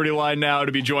Celebrity Line now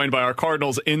to be joined by our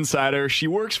Cardinals insider. She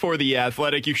works for The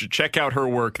Athletic. You should check out her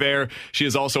work there. She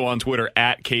is also on Twitter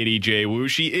at Katie J. Woo.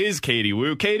 She is Katie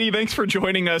Woo. Katie, thanks for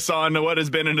joining us on what has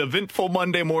been an eventful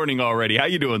Monday morning already. How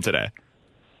you doing today?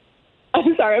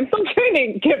 I'm sorry, I'm still trying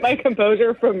to get my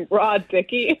composure from Rod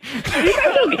Dickey. Are you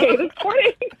guys okay this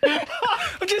morning?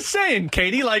 I'm just saying,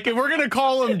 Katie, like, if we're going to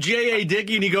call him J.A.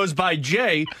 Dickey and he goes by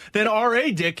J, then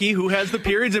R.A. Dickey, who has the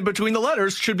periods in between the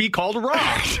letters, should be called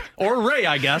Rod. Or Ray,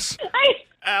 I guess.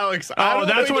 Alex,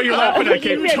 that's what you're laughing at,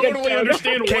 Katie. I totally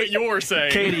understand what you're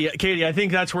saying. Katie, I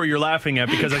think that's where you're laughing at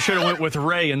because I should have went with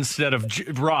Ray instead of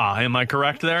Ra. Am I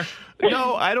correct there?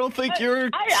 No, I don't think you're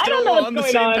still on the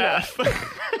same path.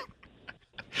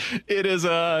 It is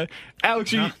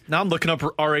Alex. Now I'm looking up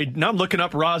Now I'm looking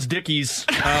up Roz Dickey's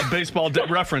baseball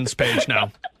reference page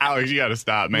now. Alex, you got to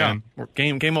stop, man. No,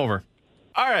 game over.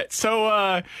 All right,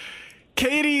 so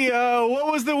Katie,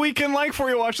 what was the weekend like for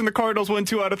you watching the Cardinals win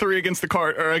 2 out of 3 against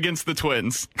the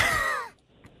Twins?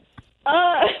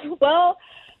 Well,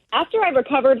 after I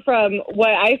recovered from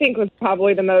what I think was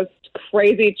probably the most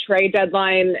crazy trade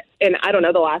deadline in, I don't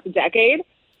know, the last decade,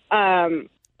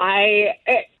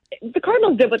 the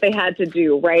Cardinals did what they had to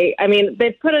do, right? I mean,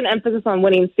 they've put an emphasis on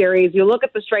winning series. You look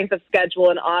at the strength of schedule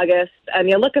in August, and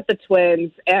you look at the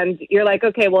Twins, and you're like,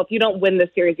 okay, well, if you don't win the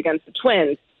series against the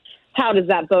Twins, how does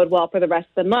that bode well for the rest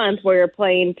of the month where you're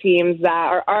playing teams that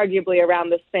are arguably around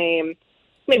the same,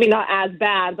 maybe not as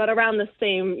bad, but around the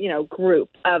same, group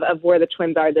of where the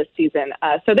Twins are this season.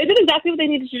 So they did exactly what they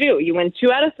needed to do. You win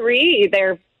 2 out of 3.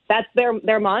 That's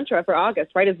their mantra for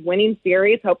August, right, is winning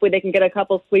series. Hopefully they can get a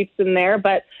couple sweeps in there,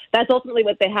 but that's ultimately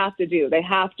what they have to do. They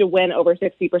have to win over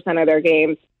 60% of their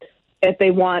games if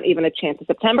they want even a chance in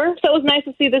September. So it was nice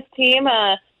to see this team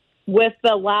with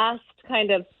the last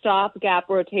kind of stopgap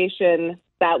rotation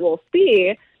that we'll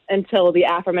see until the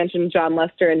aforementioned John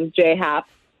Lester and Jay Happ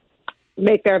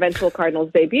make their eventual Cardinals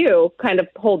debut, kind of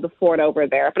hold the fort over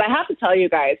there. But I have to tell you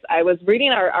guys, I was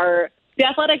reading The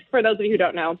Athletic, for those of you who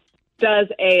don't know, does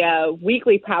a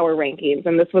weekly power rankings,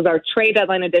 and this was our trade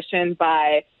deadline edition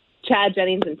by Chad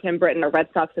Jennings and Tim Britton, a Red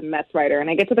Sox and Mets writer. And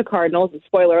I get to the Cardinals, and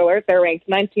spoiler alert, they're ranked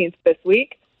 19th this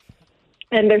week.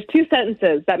 And there's 2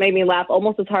 sentences that made me laugh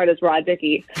almost as hard as Rod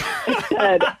Dickey. It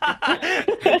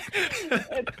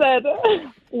said,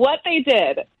 what they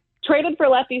did, traded for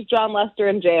lefties John Lester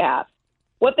and Jay Happ.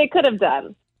 What they could have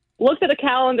done, looked at a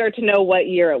calendar to know what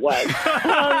year it was.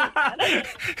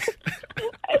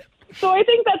 So I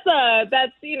think that's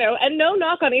and no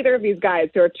knock on either of these guys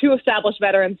who are 2 established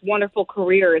veterans, wonderful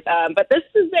careers. But this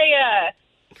is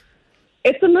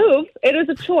it's a move. It is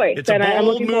a choice, I'm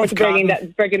looking forward to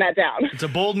breaking that down. It's a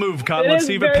bold move, Cotton. Let's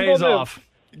see if it pays off.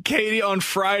 Katie, on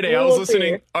Friday, I was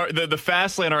listening. The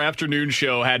Fastlane, our afternoon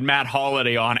show, had Matt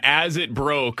Holliday on as it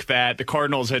broke that the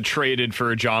Cardinals had traded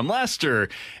for John Lester.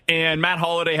 And Matt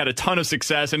Holliday had a ton of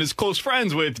success and is close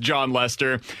friends with John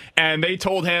Lester. And they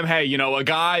told him, hey, a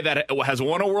guy that has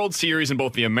won a World Series in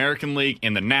both the American League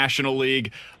and the National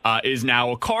League is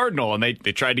now a Cardinal. And they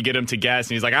tried to get him to guess.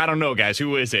 And he's like, I don't know, guys.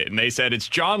 Who is it? And they said, it's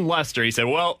John Lester. He said,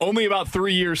 well, only about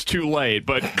 3 years too late,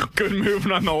 but good move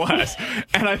nonetheless.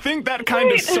 And I think that kind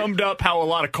of summed up how a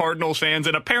lot of Cardinals fans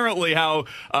and apparently how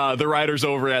the writers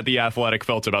over at The Athletic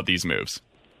felt about these moves.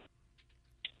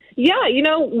 Yeah,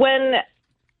 when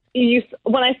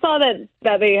I saw that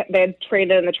they had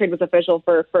traded and the trade was official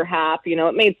for Happ,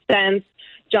 it made sense.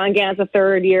 John Gant's a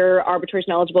third-year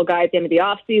arbitration-eligible guy at the end of the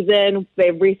offseason.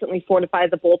 They've recently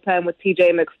fortified the bullpen with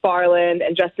P.J. McFarland,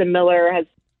 and Justin Miller has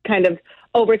kind of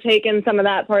overtaken some of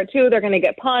that part, too. They're going to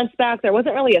get Ponce back. There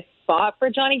wasn't really a spot for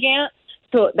Johnny Gant,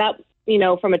 so that,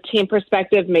 from a team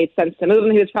perspective, made sense to move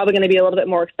him. He was probably going to be a little bit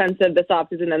more expensive this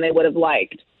offseason than they would have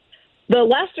liked. The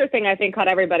Lester thing, I think, caught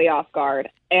everybody off guard.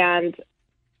 And,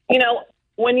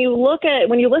 when you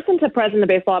listen to President of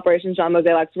Baseball Operations John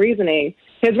Mozeliak's reasoning,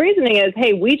 his reasoning is,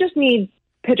 hey, we just need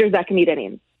pitchers that can eat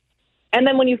innings. And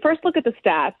then when you first look at the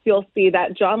stats, you'll see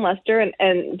that John Lester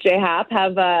and Jay Happ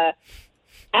have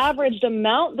averaged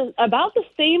about the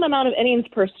same amount of innings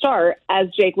per start as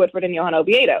Jake Woodford and Johan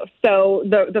Oviedo. So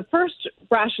the first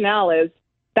rationale is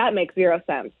that makes 0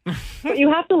 sense. But you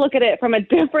have to look at it from a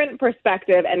different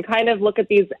perspective and kind of look at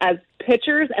these as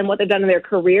pitchers and what they've done in their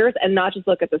careers and not just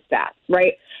look at the stats,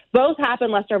 right? Both Happ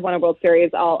and Lester have won a World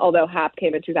Series, although Happ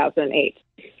came in 2008.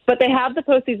 But they have the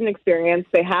postseason experience.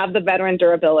 They have the veteran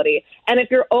durability. And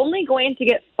if you're only going to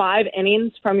get 5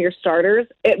 innings from your starters,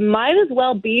 it might as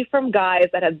well be from guys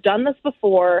that have done this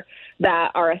before,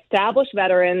 that are established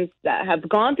veterans, that have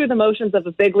gone through the motions of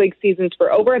a big league seasons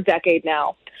for over a decade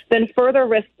now, then further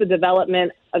risk the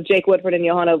development of Jake Woodford and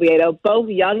Johan Oviedo, both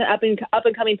young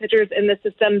up-and-coming pitchers in the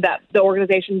system that the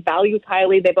organization values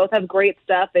highly. They both have great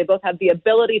stuff. They both have the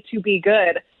ability to be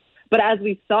good. But as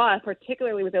we saw,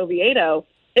 particularly with Oviedo,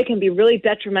 it can be really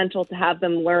detrimental to have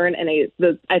them learn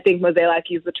I think Mozeliak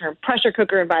used the term pressure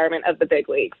cooker environment of the big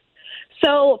leagues.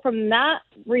 So from that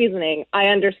reasoning, I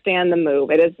understand the move.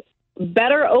 It is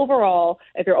better overall,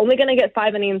 if you're only going to get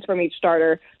 5 innings from each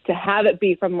starter, to have it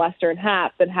be from Lester and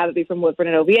Happ than have it be from Woodford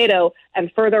and Oviedo and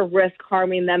further risk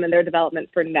harming them in their development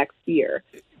for next year.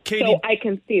 Katie, so I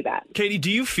can see that. Katie,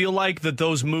 do you feel like that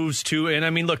those moves too, and I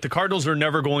mean, look, the Cardinals are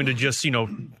never going to just,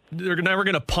 they're never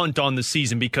going to punt on the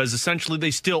season because essentially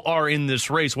they still are in this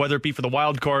race, whether it be for the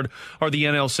wild card or the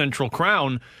NL Central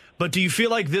crown. But do you feel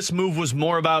like this move was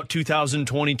more about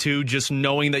 2022, just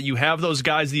knowing that you have those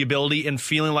guys, the ability, and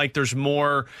feeling like there's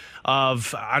more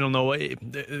of, I don't know,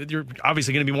 you're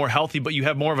obviously going to be more healthy, but you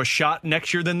have more of a shot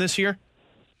next year than this year?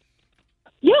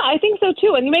 Yeah, I think so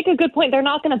too. And you make a good point. They're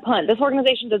not going to punt. This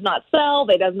organization does not sell.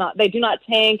 They do not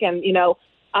tank. And,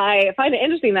 I find it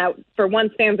interesting that for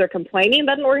once fans are complaining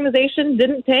that an organization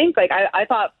didn't tank. Like I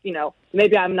thought,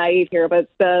 maybe I'm naive here, but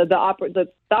the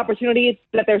opportunity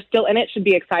that they're still in it should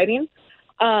be exciting.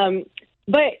 The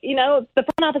But, the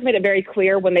front office made it very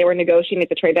clear when they were negotiating at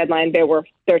the trade deadline,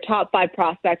 their top 5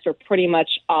 prospects are pretty much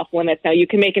off limits. Now, you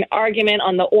can make an argument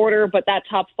on the order, but that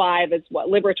top 5 is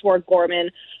Liberatore,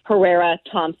 Gorman, Herrera,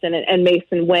 Thompson, and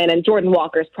Mason Wynn, and Jordan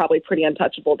Walker's probably pretty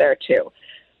untouchable there, too.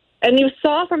 And you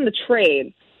saw from the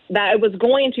trade that it was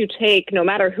going to take, no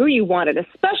matter who you wanted,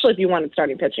 especially if you wanted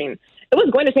starting pitching, it was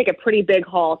going to take a pretty big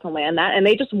haul to land that, and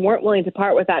they just weren't willing to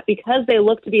part with that because they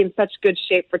look to be in such good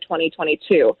shape for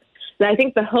 2022. And I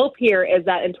think the hope here is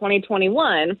that in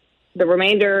 2021, the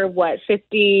remainder,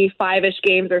 55-ish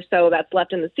games or so that's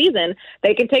left in the season,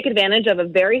 they can take advantage of a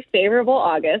very favorable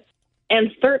August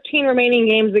and 13 remaining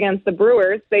games against the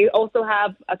Brewers. They also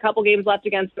have a couple games left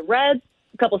against the Reds,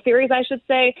 a couple series, I should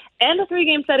say, and a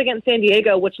 3-game set against San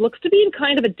Diego, which looks to be in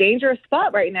kind of a dangerous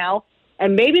spot right now,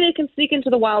 and maybe they can sneak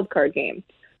into the wild card game.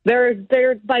 They're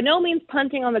by no means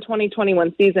punting on the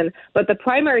 2021 season, but the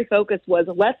primary focus was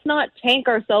let's not tank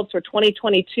ourselves for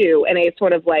 2022 in a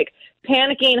sort of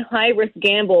panicking high-risk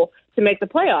gamble to make the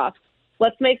playoffs.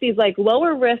 Let's make these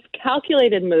lower-risk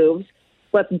calculated moves.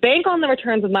 Let's bank on the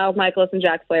returns of Miles Mikolas and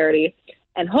Jack Flaherty,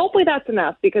 and hopefully that's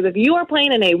enough, because if you are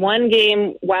playing in a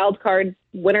one-game wild card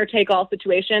winner-take-all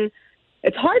situation,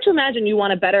 it's hard to imagine you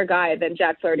want a better guy than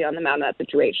Jack Flaherty on the mound in that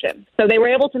situation. So they were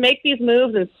able to make these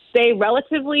moves and stay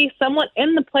relatively somewhat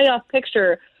in the playoff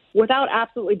picture without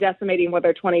absolutely decimating what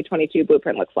their 2022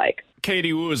 blueprint looks like.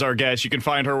 Katie Woo is our guest. You can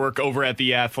find her work over at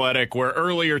The Athletic, where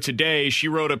earlier today she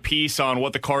wrote a piece on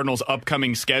what the Cardinals'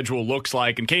 upcoming schedule looks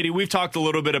like. And Katie, we've talked a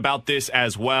little bit about this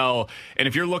as well. And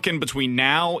if you're looking between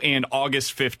now and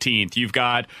August 15th, you've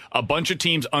got a bunch of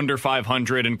teams under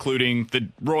 500, including the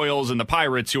Royals and the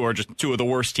Pirates, who are just 2 of the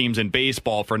worst teams in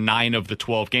baseball for 9 of the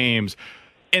 12 games.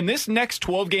 In this next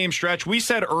 12-game stretch, we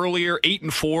said earlier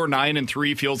 8-4,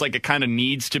 9-3 feels like it kind of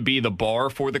needs to be the bar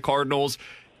for the Cardinals.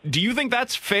 Do you think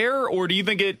that's fair, or do you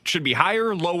think it should be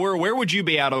higher, lower? Where would you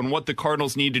be at on what the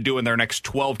Cardinals need to do in their next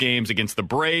 12 games against the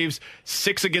Braves,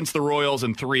 6 against the Royals,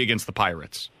 and 3 against the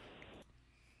Pirates?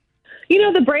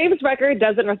 The Braves record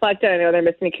doesn't reflect it. I know they're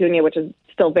missing Acuna, which is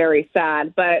still very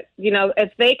sad. But,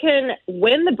 if they can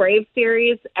win the Braves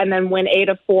series and then win 8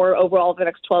 of 4 overall for the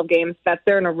next 12 games,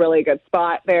 they're in a really good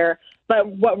spot there. But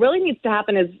what really needs to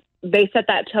happen is they set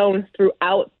that tone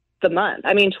throughout the month.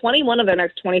 21 of their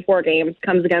next 24 games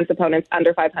comes against opponents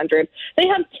under 500. They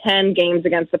have 10 games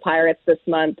against the Pirates this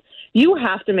month. You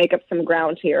have to make up some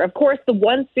ground here. Of course, the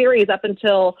one series up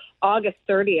until August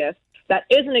 30th that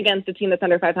isn't against a team that's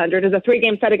under 500 is a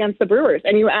 3-game set against the Brewers,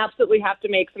 and you absolutely have to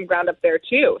make some ground up there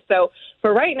too. So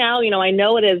for right now, I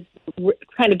know it is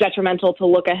kind of detrimental to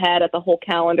look ahead at the whole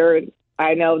calendar.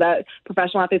 I know that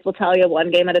professional athletes will tell you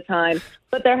 1 game at a time,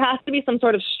 but there has to be some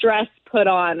sort of stress put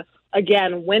on,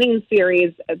 again, winning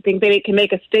series. I think they can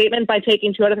make a statement by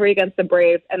taking 2 out of 3 against the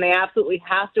Braves, and they absolutely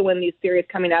have to win these series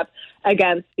coming up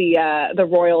against the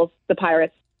Royals, the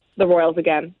Pirates, the Royals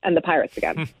again, and the Pirates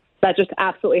again. That just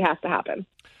absolutely has to happen.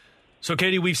 So,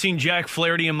 Katie, we've seen Jack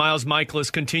Flaherty and Miles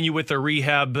Mikolas continue with their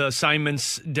rehab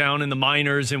assignments down in the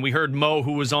minors, and we heard Mo,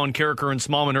 who was on Carricker and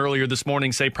Smallman earlier this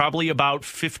morning, say probably about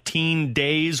 15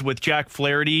 days with Jack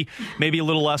Flaherty, maybe a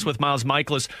little less with Miles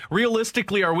Mikolas.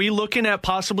 Realistically, are we looking at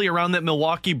possibly around that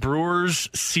Milwaukee Brewers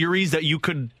series that you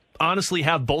could honestly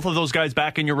have both of those guys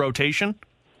back in your rotation?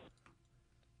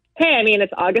 Hey,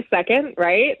 it's August 2nd,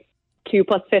 right? 2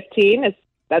 plus 15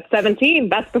 that's 17.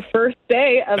 That's the first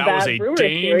day of that Brewers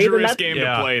series. That was a dangerous game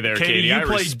to play there, Katie. I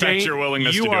respect your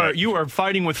willingness to do it. You are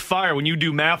fighting with fire when you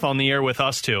do math on the air with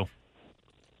us, too.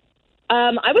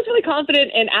 I was really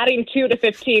confident in adding 2 to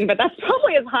 15, but that's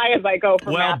probably as high as I go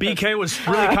for math. BK was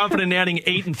really confident in adding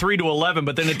 8 and 3 to 11,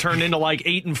 but then it turned into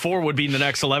 8 and 4 would be in the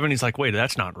next 11. He's like, wait,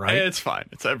 that's not right. It's fine.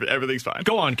 Everything's fine.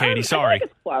 Go on, Katie. Sorry.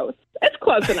 It's close. It's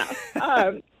close enough.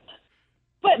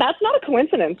 But that's not a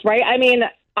coincidence, right?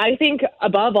 I think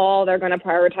above all, they're going to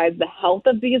prioritize the health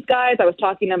of these guys. I was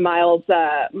talking to Miles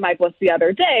Mikolas the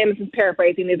other day, and this is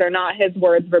paraphrasing. These are not his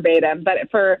words verbatim.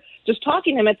 But for just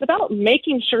talking to him, it's about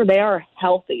making sure they are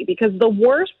healthy, because the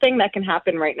worst thing that can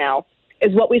happen right now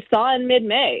is what we saw in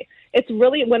mid-May. It's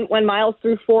really when Miles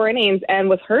threw 4 innings and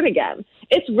was hurt again.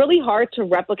 It's really hard to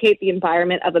replicate the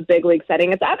environment of a big league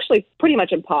setting. It's actually pretty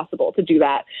much impossible to do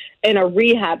that in a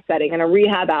rehab setting, in a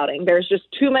rehab outing. There's just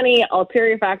too many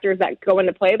ulterior factors that go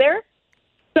into play there.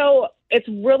 So it's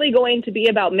really going to be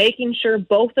about making sure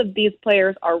both of these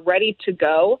players are ready to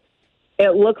go.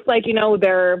 It looks like,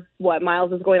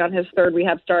 Miles is going on his 3rd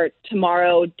rehab start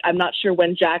tomorrow. I'm not sure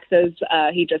when Jack says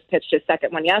he just pitched his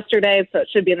 2nd one yesterday, so it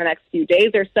should be in the next few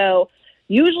days or so.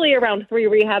 Usually around 3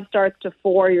 rehab starts to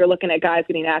 4, you're looking at guys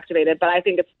getting activated, but I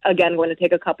think it's, again, going to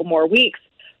take a couple more weeks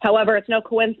However, it's no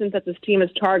coincidence that this team is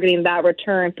targeting that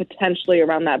return potentially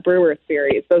around that Brewers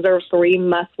series. Those are 3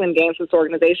 must-win games for this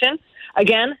organization.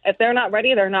 Again, if they're not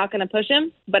ready, they're not going to push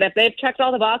him. But if they've checked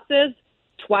all the boxes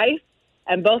twice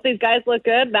and both these guys look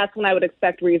good, that's when I would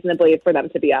expect reasonably for them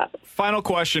to be up. Final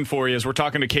question for you as we're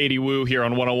talking to Katie Woo here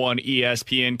on 101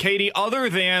 ESPN. Katie, other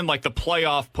than like the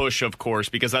playoff push, of course,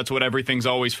 because that's what everything's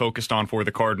always focused on for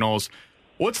the Cardinals,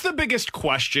 what's the biggest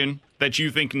question that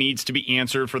you think needs to be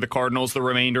answered for the Cardinals the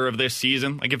remainder of this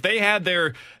season? Like if they had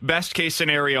their best case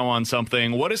scenario on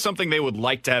something, what is something they would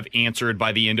like to have answered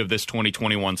by the end of this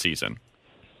 2021 season?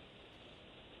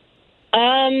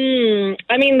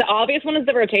 I mean, the obvious one is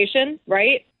the rotation,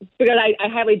 right? Because I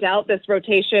highly doubt this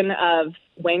rotation of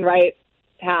Wainwright,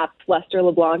 Happ, Lester,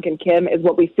 LeBlanc, and Kim is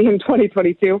what we see in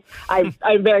 2022. I'm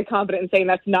very confident in saying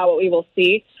that's not what we will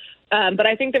see. But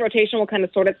I think the rotation will kind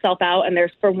of sort itself out, and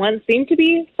there's, for one, seem to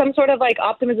be some sort of like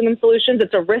optimism in solutions.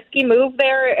 It's a risky move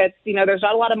there. It's, there's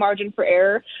not a lot of margin for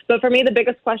error. But for me, the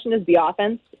biggest question is the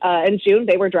offense. In June,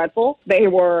 they were dreadful. They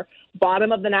were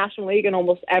bottom of the National League in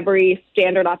almost every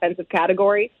standard offensive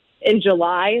category. In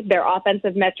July, their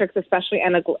offensive metrics, especially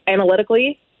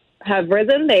analytically, have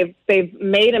risen. They've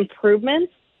made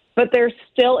improvements, but they're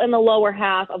still in the lower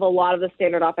half of a lot of the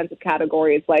standard offensive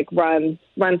categories like runs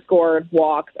scored,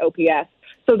 walks, OPS.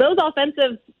 So those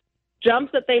offensive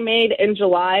jumps that they made in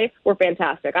July were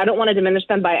fantastic. I don't want to diminish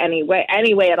them by any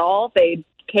way at all. They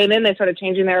came in, they started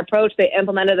changing their approach. They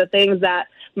implemented the things that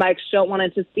Mike Schilt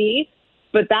wanted to see.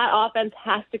 But that offense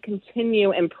has to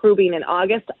continue improving in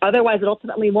August. Otherwise, it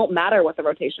ultimately won't matter what the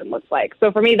rotation looks like.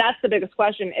 So for me, that's the biggest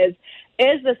question is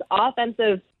this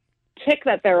offensive tick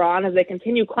that they're on as they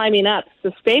continue climbing up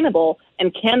sustainable,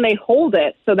 and can they hold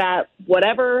it so that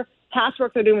whatever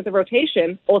patchwork they're doing with the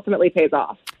rotation ultimately pays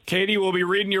off? Katie, we'll be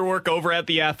reading your work over at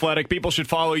The Athletic. People should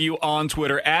follow you on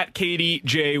Twitter at Katie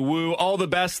J. Woo. All the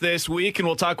best this week, and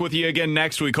we'll talk with you again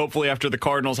next week, hopefully after the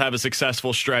Cardinals have a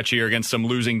successful stretch here against some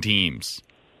losing teams.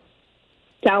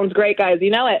 Sounds great, guys. You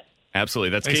know it. Absolutely.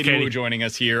 That's Thanks, Katie Woo joining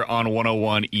us here on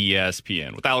 101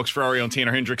 ESPN. With Alex Ferrario and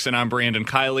Tanner Hendrickson, I'm Brandon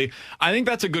Kiley. I think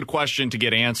that's a good question to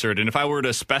get answered. And if I were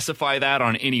to specify that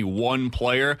on any one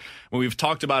player, we've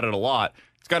talked about it a lot,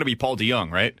 it's got to be Paul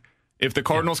DeJong, right? If the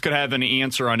Cardinals could have an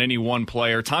answer on any one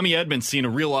player, Tommy Edman's seen a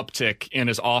real uptick in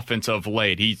his offense of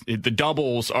late. The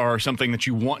doubles are something that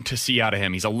you want to see out of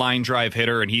him. He's a line drive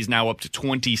hitter, and he's now up to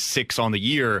 26 on the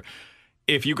year.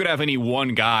 If you could have any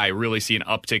one guy really see an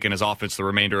uptick in his offense the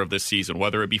remainder of this season,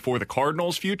 whether it be for the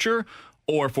Cardinals' future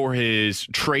or for his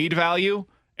trade value,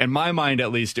 in my mind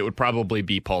at least, it would probably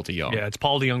be Paul DeJong. Yeah, it's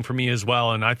Paul DeJong for me as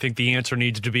well, and I think the answer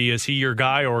needs to be, is he your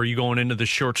guy or are you going into the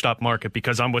shortstop market?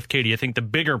 Because I'm with Katie. I think the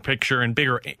bigger picture and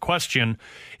bigger question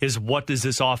is, what is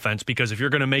this offense? Because if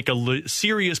you're going to make a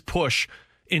serious push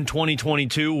in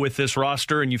 2022 with this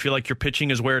roster and you feel like your pitching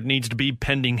is where it needs to be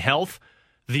pending health,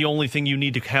 the only thing you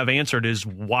need to have answered is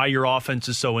why your offense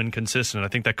is so inconsistent. I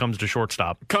think that comes to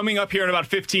shortstop. Coming up here in about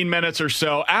 15 minutes or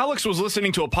so, Alex was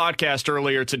listening to a podcast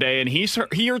earlier today, and he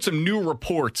heard some new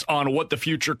reports on what the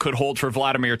future could hold for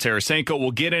Vladimir Tarasenko.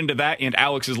 We'll get into that and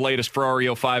Alex's latest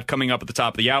Ferrario 5 coming up at the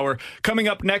top of the hour. Coming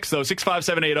up next, though,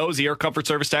 65780 is the Air Comfort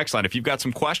Service text line. If you've got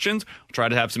some questions, we'll try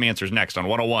to have some answers next on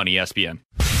 101 ESPN.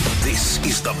 This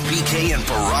is the BK and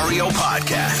Ferrario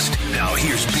podcast. Now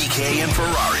here's BK and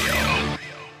Ferrario.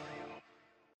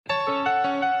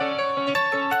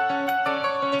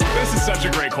 This is such a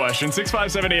great question.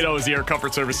 65780 is the Air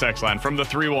Comfort Service text line from the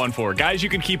 314. Guys, you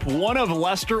can keep one of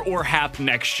Lester or Happ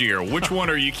next year. Which one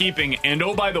are you keeping? And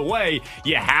oh, by the way,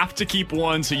 you have to keep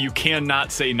one, so you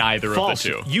cannot say neither False.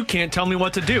 of the two. You can't tell me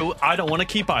what to do. I don't want to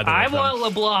keep either I of them. want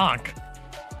LeBlanc.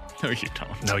 No, you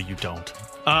don't. No, you don't.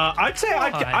 I'd say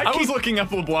I was looking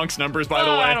up LeBlanc's numbers, by the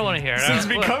way. I don't want to hear it. Since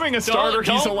becoming a starter,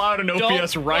 he's allowed an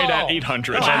OPS right at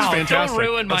 800. Wow, That's fantastic. Don't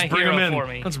ruin my hero for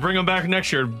me. Let's bring him back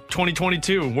next year,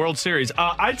 2022 World Series.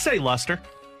 I'd say Lester.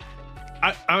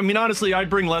 I mean, honestly, I'd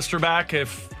bring Lester back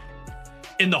if,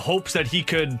 in the hopes that he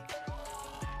could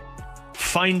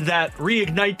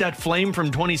reignite that flame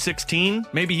from 2016.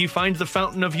 Maybe he finds the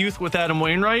fountain of youth with Adam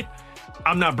Wainwright.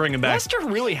 I'm not bringing back. Lester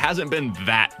really hasn't been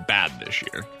that bad this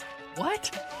year.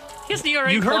 What? He has the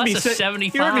ERA plus of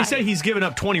 75. You heard me say he's given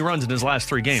up 20 runs in his last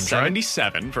 3 games,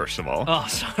 77, right? First of all. Oh,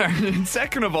 sorry. And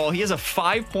second of all, he has a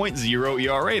 5.0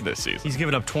 ERA this season. He's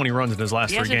given up 20 runs in his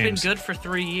last 3 games. He hasn't been good for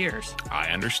 3 years.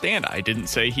 I understand. I didn't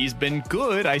say he's been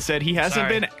good. I said he hasn't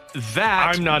been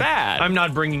that bad. I'm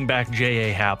not bringing back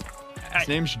J.A. Happ. His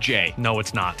name's Jay. No,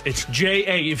 it's not. It's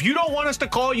J.A. If you don't want us to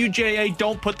call you J.A.,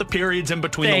 don't put the periods in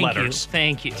between the letters.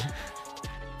 Thank you.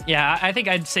 Yeah, I think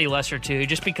I'd say Lester, too,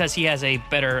 just because he has a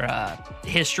better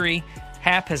history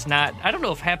Hap has not. I don't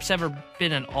know if Hap's ever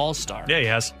been an all-star. Yeah, he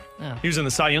has. Oh. He was in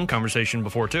the Cy Young conversation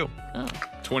before, too. Oh.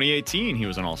 2018, he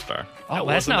was an all-star. Oh,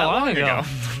 that's not long ago.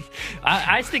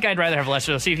 I think I'd rather have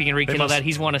Lester. See if he can rekindle that.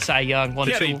 He's won a Cy Young.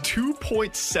 He had a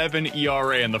 2.7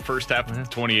 ERA in the first half of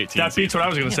 2018. That beats what I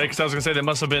was going to say, because I was going to say they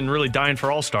must have been really dying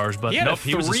for all-stars, but he had nope,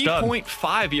 he was a stud.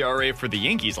 3.5 ERA for the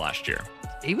Yankees last year.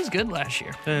 He was good last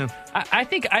year. Yeah. I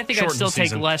think I'd still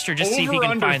take Lester, just see if he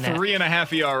can find that.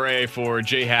 3.5 ERA for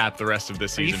J Happ the rest of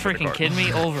this season. Are you freaking kidding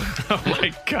me? Over. Oh,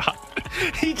 my God.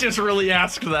 He just really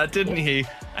asked that, didn't he?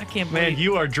 I can't believe. Man,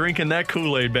 you are drinking that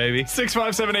Kool-Aid, baby.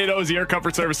 65780 is the Air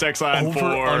Comfort Service text line over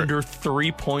for under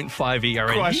 3.5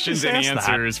 ERA. Questions and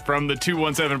answers from the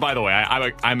 217. By the way,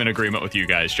 I'm in agreement with you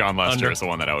guys. John Lester is the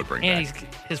one that I would bring back.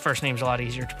 His first name's a lot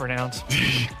easier to pronounce.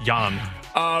 Jan.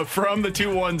 From the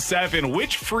 217,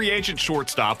 which free agent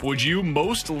shortstop would you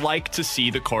most like to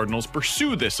see the Cardinals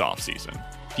pursue this offseason?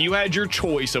 If you had your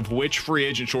choice of which free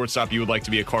agent shortstop you would like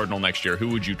to be a Cardinal next year, who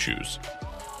would you choose?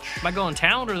 Am I going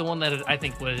talent or the one that I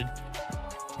think would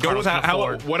go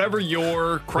with whatever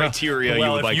your criteria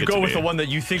you would like it to be? You go with the one that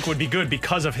you think would be good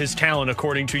because of his talent,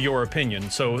 according to your opinion.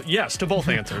 So, yes, to both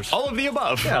answers. All of the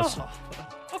above. Yes. Oh,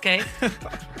 okay.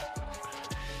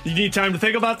 You need time to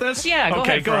think about this? Yeah, go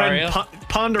ahead, and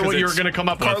ponder what you're going to come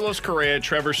up with. Carlos Correa,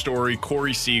 Trevor Story,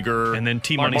 Corey Seager, and then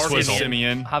T-Money Swizzle.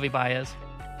 Simeon. Javi Baez.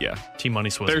 Yeah. T-Money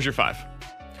Swizzle. There's your 5.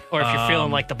 Or if you're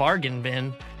feeling like the bargain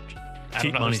bin.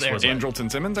 T-Money Swizzle.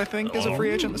 Andrelton Simmons, I think, is a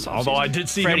free agent this offseason. Although I did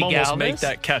see him almost Galvis? make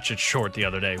that catch at short the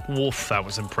other day. Woof, that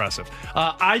was impressive.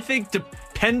 I think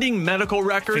pending medical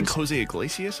records. I think Jose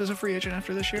Iglesias is a free agent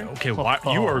after this year. Okay,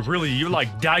 you're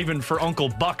like diving for Uncle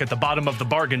Buck at the bottom of the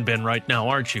bargain bin right now,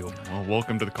 aren't you? Well,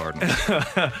 welcome to the Cardinals.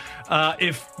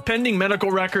 If pending medical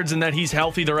records and that he's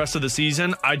healthy the rest of the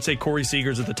season, I'd say Corey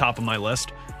Seager's at the top of my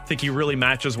list. I think he really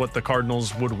matches what the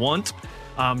Cardinals would want.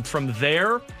 From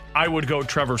there, I would go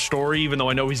Trevor Story, even though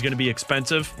I know he's going to be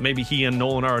expensive. Maybe he and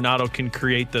Nolan Arenado can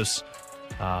create this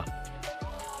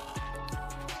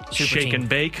shake and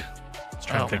bake. I was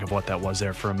trying to think of what that was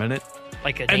there for a minute.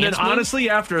 And then honestly,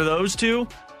 after those two,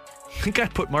 I think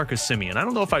I'd put Marcus Simeon. I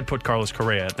don't know if I'd put Carlos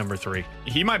Correa at number 3.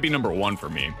 He might be number 1 for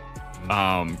me.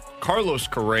 Carlos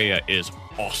Correa is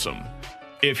awesome.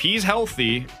 If he's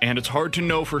healthy, and it's hard to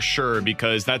know for sure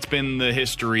because that's been the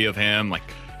history of him, like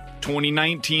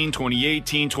 2019,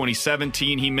 2018,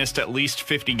 2017, he missed at least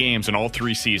 50 games in all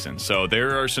 3 seasons. So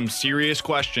there are some serious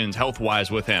questions health-wise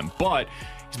with him. But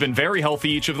he's been very healthy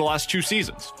each of the last 2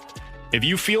 seasons. If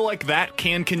you feel like that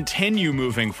can continue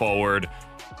moving forward,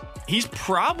 he's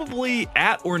probably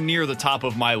at or near the top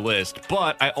of my list,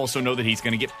 but I also know that he's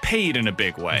going to get paid in a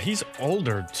big way. He's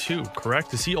older too,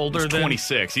 correct? Is he older than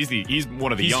 26? He's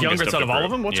one of the youngest. He's youngest out of all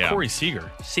of them. What's yeah. Corey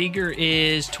Seager? Seager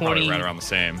is 20, right around the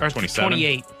same. 27,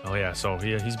 28. Oh yeah, so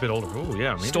he's a bit older. Oh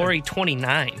yeah, maybe. Story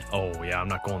 29. Oh yeah, I'm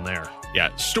not going there.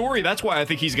 Yeah, Story. That's why I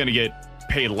think he's going to get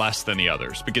paid less than the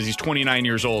others because he's 29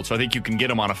 years old. So I think you can get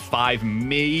him on a 5.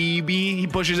 Maybe he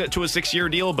pushes it to a 6-year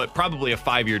deal, but probably a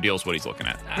 5-year deal is what he's looking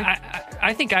at.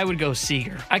 I think I would go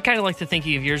Seager. I kind of like the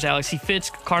thinking of yours, Alex. He fits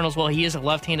Cardinals well. He is a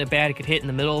left-handed bat. He could hit in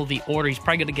the middle of the order. He's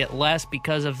probably going to get less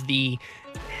because of the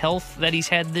health that he's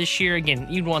had this year. Again,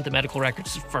 you'd want the medical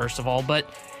records first of all, but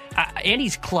and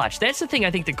he's clutch. That's the thing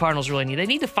I think the Cardinals really need. They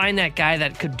need to find that guy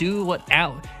that could do what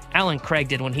Alan Craig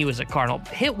did when he was a Cardinal.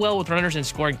 Hit well with runners in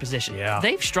scoring position. Yeah.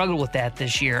 They've struggled with that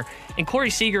this year. And Corey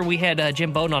Seager, we had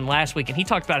Jim Bowden on last week, and he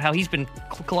talked about how he's been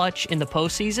clutch in the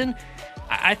postseason.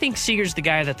 I think Seager's the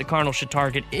guy that the Cardinals should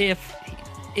target if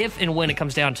and when it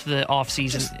comes down to the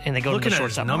offseason and they go to the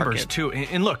shortstop market. Looking at his numbers,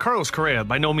 too. And look, Carlos Correa,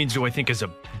 by no means do I think is a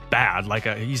bad.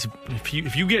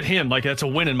 If you get him, that's a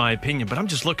win in my opinion. But I'm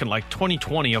just looking like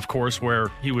 2020, of course,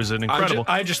 where he was an incredible.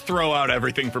 I just throw out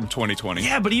everything from 2020.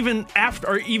 Yeah, but even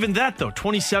that though,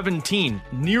 2017,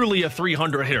 nearly a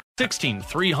 300 hitter. 16,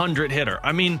 300 hitter.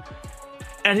 I mean,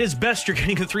 at his best, you're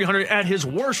getting a 300. At his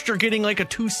worst, you're getting like a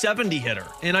 270 hitter.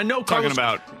 And I know talking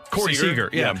about Corey Seager,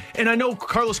 yeah. And I know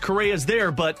Carlos Correa's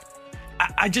there, but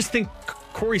I just think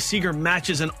Corey Seager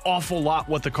matches an awful lot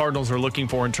what the Cardinals are looking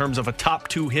for in terms of a top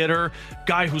 2 hitter,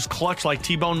 guy who's clutch, like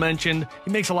T-Bone mentioned.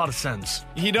 He makes a lot of sense.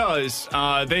 He does.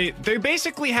 They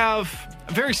basically have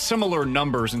very similar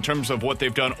numbers in terms of what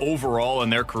they've done overall in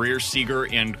their career, Seager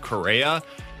and Correa.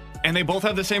 And they both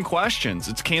have the same questions.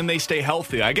 It's can they stay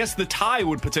healthy? I guess the tie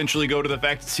would potentially go to the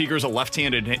fact that Seager's a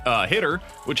left-handed hitter,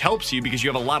 which helps you because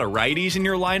you have a lot of righties in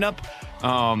your lineup.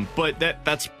 But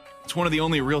that's one of the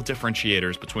only real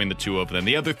differentiators between the two of them.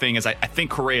 The other thing is I think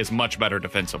Correa is much better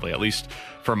defensively, at least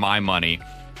for my money.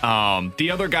 The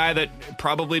other guy that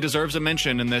probably deserves a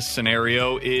mention in this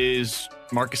scenario is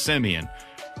Marcus Simeon.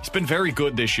 He's been very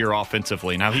good this year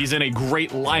offensively. Now, he's in a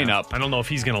great lineup. I don't know if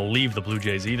he's going to leave the Blue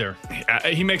Jays either.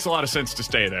 He makes a lot of sense to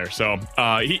stay there. So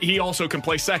he also can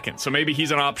play second. So maybe he's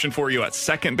an option for you at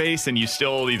second base, and you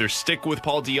still either stick with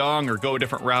Paul DeJong or go a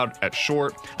different route at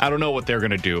short. I don't know what they're going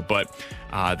to do, but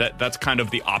that's kind of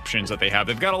the options that they have.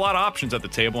 They've got a lot of options at the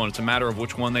table, and it's a matter of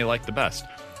which one they like the best.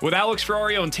 With Alex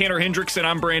Ferrario and Tanner Hendrickson,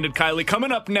 I'm Brandon Kiley.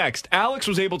 Coming up next, Alex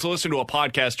was able to listen to a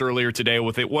podcast earlier today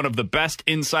with one of the best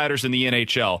insiders in the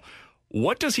NHL.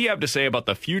 What does he have to say about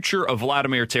the future of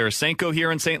Vladimir Tarasenko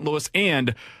here in St. Louis?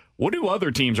 And what do other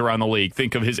teams around the league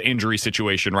think of his injury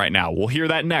situation right now? We'll hear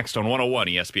that next on 101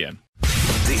 ESPN.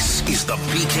 This is the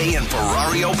BK and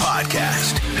Ferrario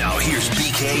podcast. Now here's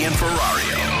BK and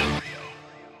Ferrario.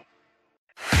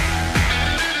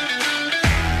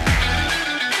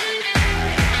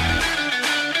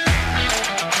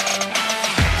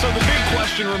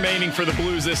 Remaining for the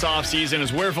Blues this offseason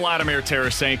is where Vladimir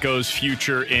Tarasenko's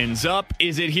future ends up.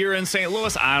 Is it here in St.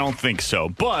 Louis? I don't think so.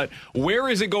 But where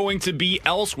is it going to be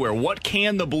elsewhere? What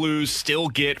can the Blues still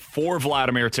get for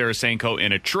Vladimir Tarasenko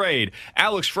in a trade?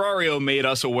 Alex Ferrario made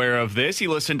us aware of this. He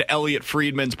listened to Elliot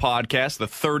Friedman's podcast, The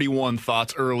 31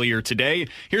 Thoughts, earlier today.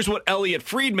 Here's what Elliot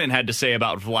Friedman had to say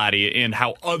about Vladdy and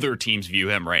how other teams view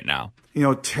him right now. You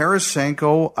know,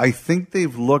 Tarasenko, I think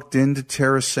they've looked into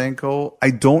Tarasenko.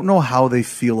 I don't know how they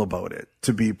feel about it,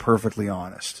 to be perfectly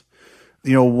honest.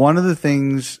 You know, one of the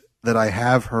things that I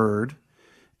have heard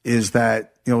is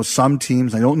that, you know, some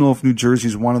teams, I don't know if New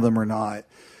Jersey's one of them or not,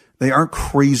 they aren't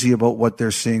crazy about what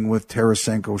they're seeing with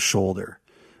Tarasenko's shoulder.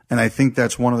 And I think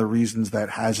that's one of the reasons that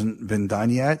hasn't been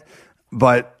done yet.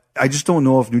 But I just don't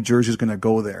know if New Jersey's going to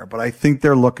go there, but I think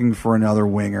they're looking for another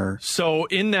winger. So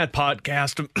in that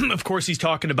podcast, of course, he's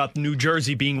talking about New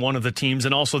Jersey being one of the teams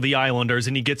and also the Islanders,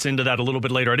 and he gets into that a little bit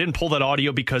later. I didn't pull that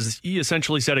audio because he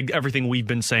essentially said everything we've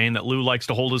been saying, that Lou likes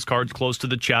to hold his cards close to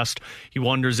the chest. He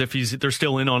wonders if they're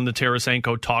still in on the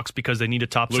Tarasenko talks because they need a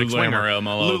top six winger.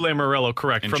 Lou Lamoriello,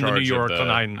 correct, from the New York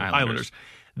Islanders.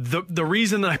 The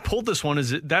reason that I pulled this one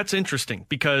is that's interesting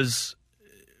because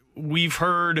we've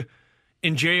heard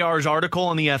in JR's article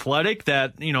on The Athletic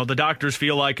that, you know, the doctors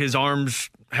feel like his arm's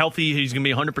healthy. He's going to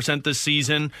be 100% this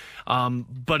season.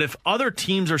 But if other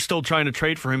teams are still trying to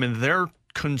trade for him and they're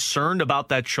concerned about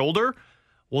that shoulder,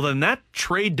 well, then that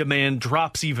trade demand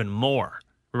drops even more,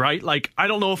 right? Like, I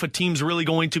don't know if a team's really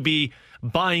going to be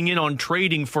buying in on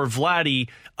trading for Vladdy,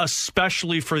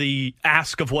 especially for the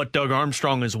ask of what Doug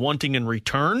Armstrong is wanting in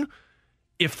return,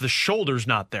 if the shoulder's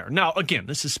not there. Now, again,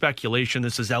 this is speculation.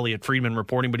 This is Elliot Friedman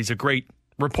reporting, but he's a great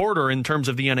reporter in terms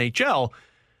of the NHL.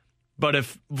 But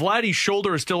if Vladdy's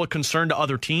shoulder is still a concern to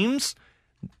other teams,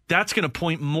 that's going to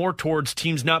point more towards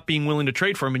teams not being willing to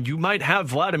trade for him. And you might have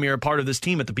Vladimir a part of this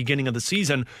team at the beginning of the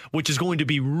season, which is going to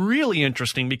be really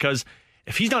interesting because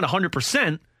if he's not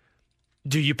 100%,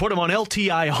 do you put him on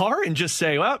LTIR and just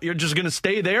say, well, you're just going to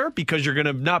stay there because you're going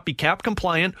to not be cap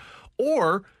compliant?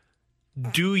 Or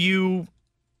do you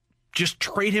just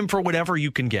trade him for whatever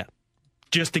you can get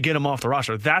just to get him off the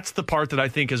roster? That's the part that I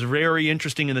think is very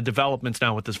interesting in the developments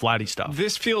now with this Vladdy stuff.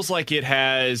 This feels like it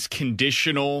has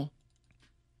conditional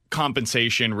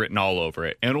compensation written all over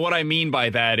it. And what I mean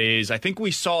by that is I think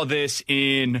we saw this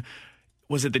in,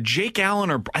 was it the Jake Allen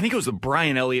or I think it was the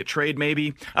Brian Elliott trade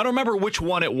maybe? I don't remember which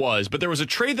one it was, but there was a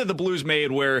trade that the Blues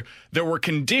made where there were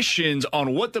conditions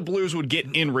on what the Blues would get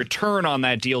in return on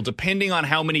that deal depending on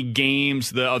how many games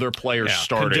the other players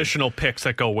started. Conditional picks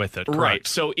that go with it. Correct. Right.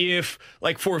 So if,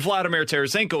 like for Vladimir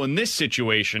Tarasenko in this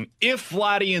situation, if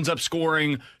Vladdy ends up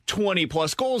scoring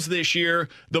 20-plus goals this year,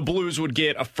 the Blues would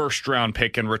get a first-round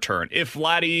pick in return. If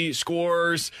Vladdy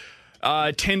scores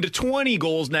 10 to 20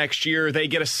 goals next year, they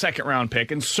get a second-round pick,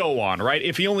 and so on, right?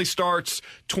 If he only starts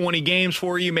 20 games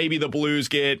for you, maybe the Blues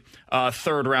get a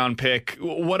third-round pick.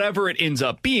 Whatever it ends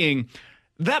up being,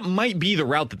 that might be the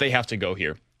route that they have to go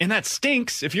here. And that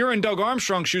stinks. If you're in Doug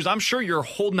Armstrong's shoes, I'm sure you're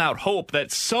holding out hope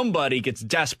that somebody gets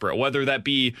desperate, whether that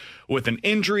be with an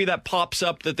injury that pops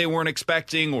up that they weren't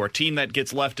expecting or a team that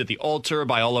gets left at the altar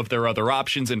by all of their other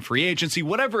options in free agency,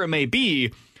 whatever it may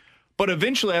be. But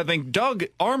eventually, I think Doug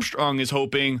Armstrong is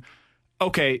hoping,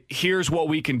 okay, here's what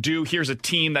we can do. Here's a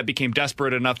team that became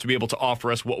desperate enough to be able to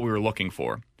offer us what we were looking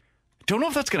for. Don't know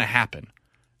if that's going to happen,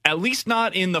 at least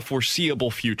not in the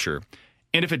foreseeable future.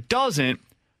 And if it doesn't,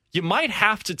 you might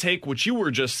have to take what you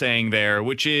were just saying there,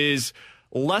 which is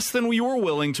less than we were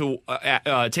willing to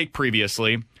take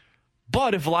previously.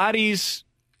 But if Vladdy's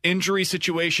injury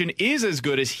situation is as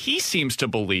good as he seems to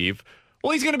believe,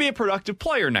 well, he's going to be a productive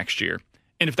player next year.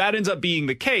 And if that ends up being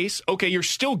the case, okay, you're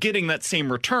still getting that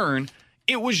same return.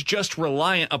 It was just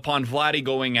reliant upon Vladdy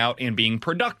going out and being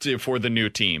productive for the new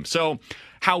team. So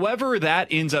However that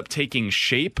ends up taking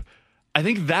shape, I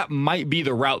think that might be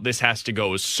the route this has to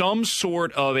go, is some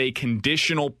sort of a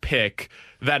conditional pick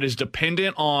that is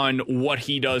dependent on what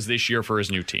he does this year for his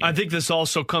new team. I think this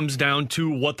also comes down to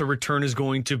what the return is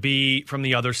going to be from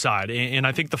the other side. And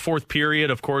I think the fourth period,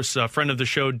 of course, a friend of the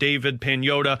show, David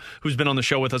Pagnotta, who's been on the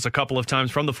show with us a couple of times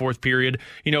from the fourth period,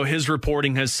 his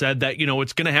reporting has said that,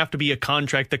 it's going to have to be a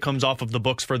contract that comes off of the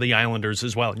books for the Islanders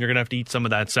as well. And you're going to have to eat some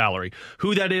of that salary.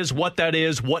 Who that is, what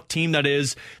team that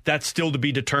is, that's still to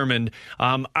be determined.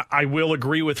 I will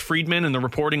agree with Friedman and the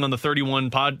reporting on the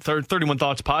 31 Thoughts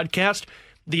podcast.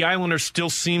 The Islanders still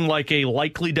seem like a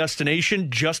likely destination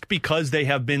just because they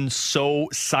have been so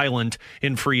silent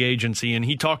in free agency. And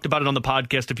he talked about it on the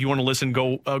podcast. If you want to listen,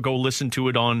 go listen to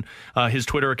it on his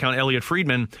Twitter account, Elliot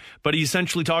Friedman. But he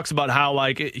essentially talks about how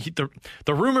the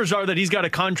rumors are that he's got a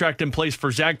contract in place for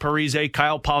Zach Parise,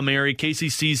 Kyle Palmieri, Casey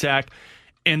Cisak,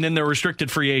 and then they're restricted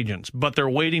free agents, but they're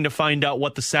waiting to find out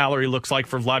what the salary looks like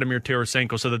for Vladimir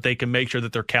Tarasenko so that they can make sure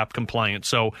that they're cap compliant.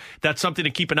 So that's something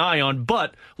to keep an eye on,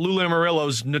 but Lou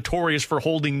Lamoriello's notorious for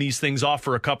holding these things off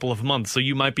for a couple of months, so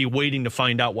you might be waiting to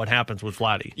find out what happens with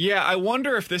Vladdy. Yeah, I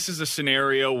wonder if this is a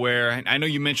scenario where, I know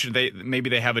you mentioned maybe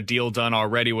they have a deal done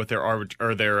already with their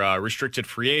restricted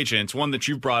free agents. One that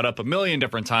you've brought up a million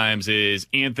different times is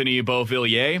Anthony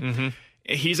Beauvillier. Mm-hmm.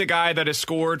 He's a guy that has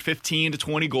scored 15 to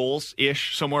 20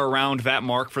 goals-ish, somewhere around that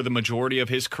mark for the majority of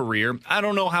his career. I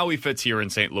don't know how he fits here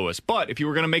in St. Louis, but if you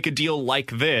were going to make a deal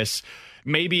like this,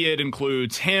 maybe it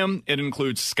includes him, it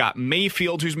includes Scott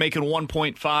Mayfield, who's making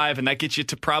 1.5, and that gets you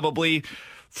to probably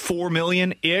 $4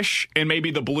 million-ish, and maybe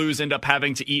the Blues end up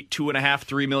having to eat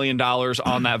 $2.5–3 million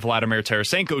on that Vladimir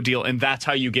Tarasenko deal, and that's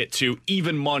how you get to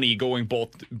even money going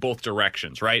both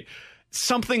directions, right?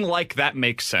 Something like that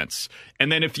makes sense. And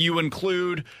then if you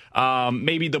include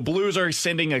maybe the Blues are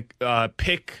sending a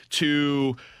pick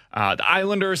to the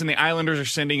Islanders, and the Islanders are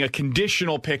sending a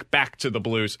conditional pick back to the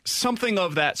Blues, something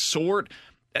of that sort,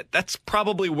 that's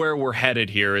probably where we're headed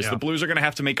here, is the Blues are going to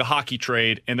have to make a hockey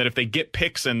trade, and that if they get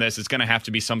picks in this, it's going to have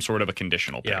to be some sort of a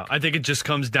conditional pick. Yeah, I think it just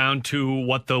comes down to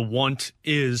what the want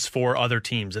is for other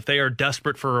teams. If they are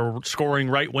desperate for a scoring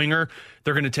right winger,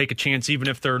 they're going to take a chance even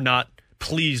if they're not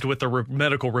pleased with the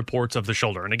medical reports of the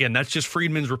shoulder. And again, that's just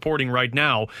Friedman's reporting right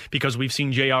now, because we've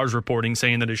seen JR's reporting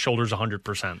saying that his shoulder's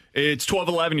 100%. It's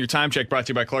 12:11, your time check brought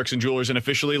to you by Clarkson Jewelers, an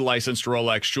officially licensed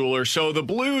Rolex jeweler. So the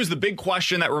Blues, the big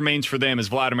question that remains for them is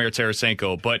Vladimir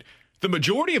Tarasenko, but the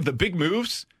majority of the big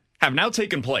moves have now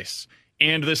taken place.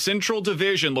 And the Central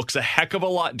Division looks a heck of a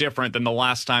lot different than the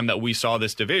last time that we saw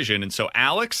this division. And so,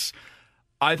 Alex,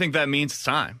 I think that means it's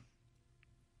time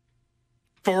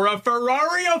for a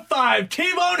Ferrario 5.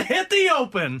 T-Bone hit the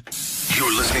open.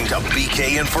 You're listening to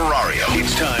BK and Ferrario.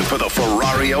 It's time for the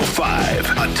Ferrario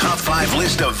 5, a top 5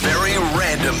 list of very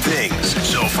random things.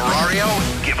 So,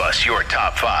 Ferrario, give us your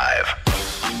top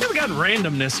 5. We haven't gotten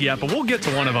randomness yet, but we'll get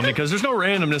to one of them because there's no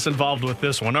randomness involved with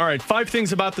this one. All right, 5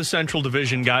 things about the Central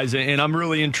Division, guys, and I'm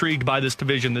really intrigued by this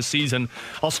division this season.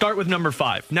 I'll start with number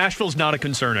 5. Nashville's not a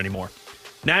concern anymore.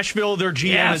 Nashville, their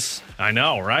GM is... I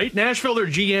know, right? Nashville, their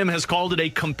GM has called it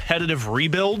a competitive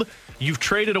rebuild. You've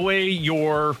traded away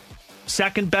your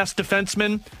second-best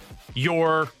defenseman,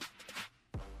 your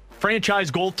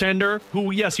franchise goaltender,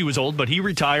 who, yes, he was old, but he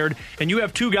retired, and you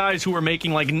have 2 guys who are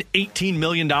making like $18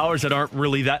 million that aren't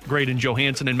really that great in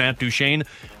Johansson and Matt Duchene.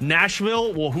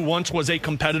 Nashville, well, who once was a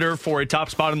competitor for a top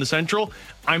spot in the Central,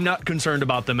 I'm not concerned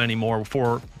about them anymore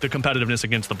for the competitiveness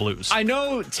against the Blues. I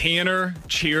know Tanner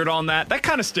cheered on that. That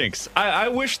kind of stinks. I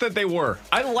wish that they were.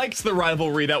 I liked the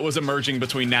rivalry that was emerging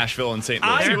between Nashville and St.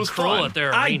 Louis. It was fun. At their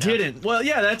arena. I didn't. Well,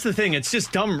 yeah, that's the thing. It's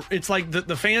just dumb. It's like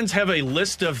the fans have a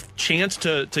list of chants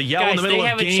to yell in the middle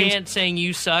of games. They have a chant saying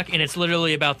you suck, and it's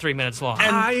literally about 3 minutes long.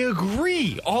 And I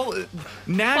agree.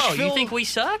 Nashville. Oh, you think we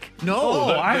suck?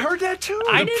 No. I heard that too.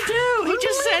 I did too. He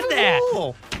just said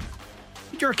that.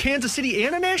 You're a Kansas City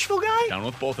and a Nashville guy? Down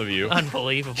with both of you.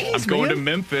 Unbelievable. Jeez, I'm going to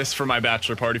Memphis for my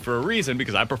bachelor party for a reason,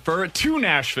 because I prefer it to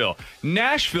Nashville.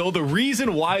 Nashville, the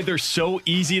reason why they're so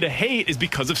easy to hate is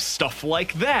because of stuff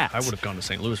like that. I would have gone to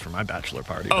St. Louis for my bachelor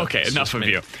party. Okay, enough of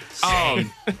you.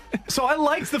 So I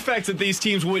liked the fact that these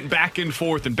teams went back and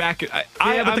forth and back.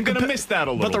 I'm going to miss that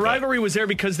a little bit. But the rivalry was there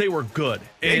because they were good.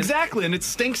 Exactly, and it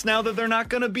stinks now that they're not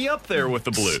going to be up there with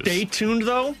the Blues. Stay tuned,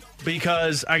 though,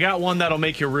 because I got one that'll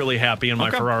make you really happy in my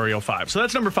Ferrario 5. So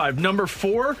that's number 5. Number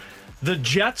 4, the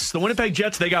Jets, the Winnipeg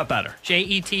Jets, they got better.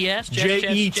 Jets?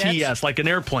 Jets, like an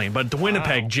airplane, but the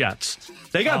Winnipeg Jets.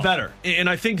 They got better, and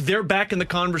I think they're back in the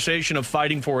conversation of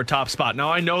fighting for a top spot.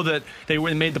 Now, I know that they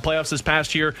made the playoffs this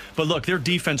past year, but look, their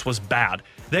defense was bad.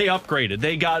 They upgraded.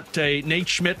 They got Nate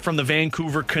Schmidt from the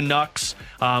Vancouver Canucks.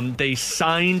 They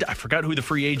signed, I forgot who the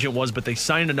free agent was, but they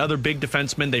signed another big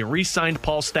defenseman. They re-signed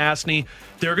Paul Stastny.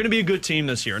 They're going to be a good team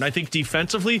this year. And I think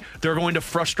defensively, they're going to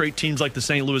frustrate teams like the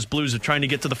St. Louis Blues of trying to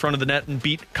get to the front of the net and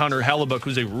beat Connor Hellebuyck,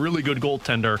 who's a really good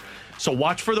goaltender. So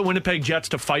watch for the Winnipeg Jets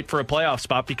to fight for a playoff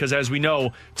spot because, as we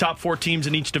know, top 4 teams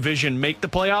in each division make the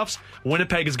playoffs.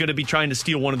 Winnipeg is going to be trying to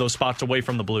steal one of those spots away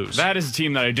from the Blues. That is a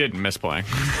team that I didn't miss playing.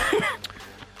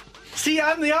 See,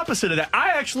 I'm the opposite of that.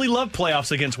 I actually love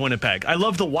playoffs against Winnipeg. I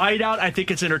love the whiteout. I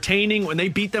think it's entertaining when they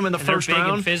beat them in the first round. They're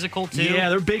big and physical, too. Yeah,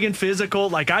 they're big and physical.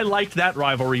 Like, I liked that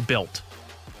rivalry built.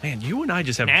 Man, you and I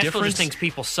just have Nashville different... just thinks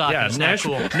people suck. Yeah, it's not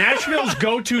cool. Nashville's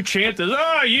go-to chant is,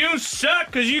 "Oh, you suck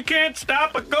because you can't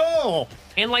stop a goal."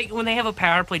 And, like, when they have a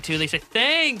power play, too, they say,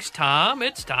 "Thanks, Tom.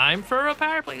 It's time for a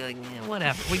power play." Like, yeah,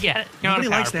 whatever. We get it. Nobody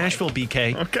likes Nashville,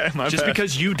 BK. Okay, my Just bad.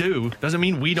 because you do doesn't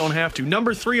mean we don't have to.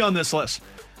 Number 3 on this list.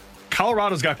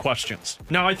 Colorado's got questions.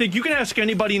 Now, I think you can ask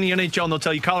anybody in the NHL and they'll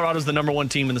tell you Colorado's the number 1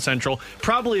 team in the Central.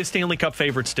 Probably a Stanley Cup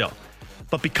favorite still.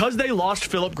 But because they lost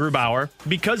Philip Grubauer,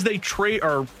 because they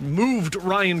moved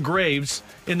Ryan Graves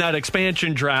in that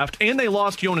expansion draft, and they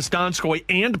lost Jonas Donskoy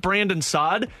and Brandon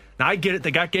Saad, now I get it.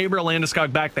 They got Gabriel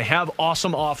Landeskog back. They have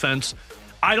awesome offense.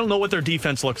 I don't know what their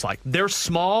defense looks like. They're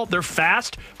small, they're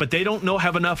fast, but they don't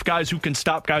have enough guys who can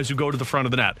stop guys who go to the front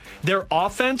of the net. Their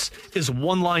offense is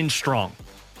one line strong.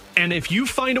 And if you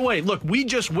find a way, look, we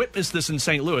just witnessed this in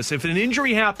St. Louis. If an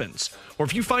injury happens, or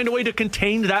if you find a way to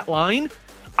contain that line,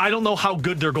 I don't know how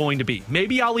good they're going to be.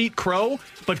 Maybe I'll eat crow,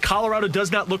 but Colorado does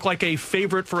not look like a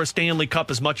favorite for a Stanley Cup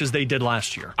as much as they did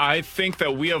last year. I think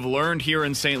that we have learned here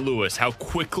in St. Louis how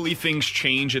quickly things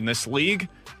change in this league.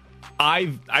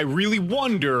 I really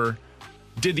wonder,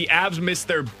 did the Avs miss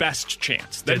their best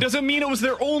chance? That doesn't mean it was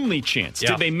their only chance. Yeah.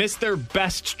 Did they miss their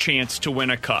best chance to win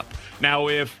a cup? Now,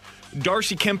 if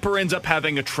Darcy Kemper ends up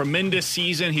having a tremendous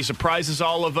season, he surprises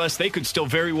all of us, they could still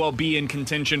very well be in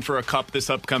contention for a cup this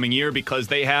upcoming year because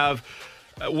they have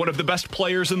one of the best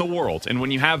players in the world. And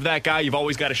when you have that guy, you've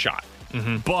always got a shot.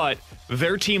 Mm-hmm. But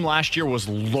their team last year was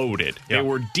loaded. Yeah. They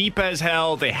were deep as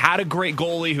hell. They had a great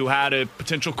goalie who had a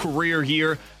potential career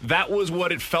year. That was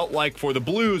what it felt like for the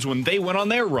Blues when they went on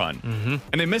their run. Mm-hmm.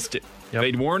 And they missed it. Yep.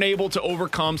 They weren't able to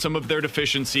overcome some of their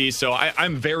deficiencies, so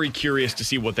I'm very curious to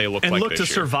see what they look like this year. And look, to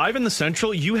survive in the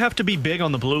Central, you have to be big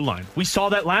on the blue line. We saw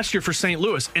that last year for St.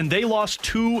 Louis, and they lost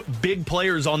 2 big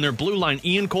players on their blue line.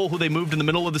 Ian Cole, who they moved in the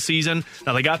middle of the season.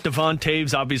 Now, they got Devon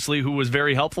Taves, obviously, who was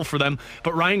very helpful for them,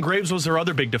 but Ryan Graves was their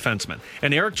other big defenseman.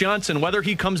 And Eric Johnson, whether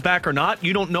he comes back or not,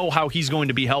 you don't know how he's going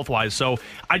to be health-wise. So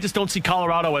I just don't see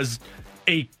Colorado as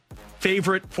a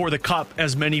favorite for the cup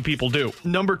as many people do.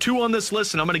 Number 2 on this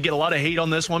list, and I'm going to get a lot of hate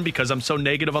on this one because I'm so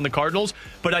negative on the Cardinals,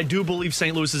 but I do believe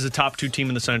St. Louis is a top 2 team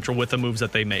in the Central with the moves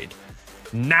that they made.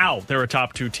 Now they're a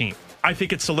top 2 team. I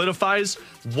think it solidifies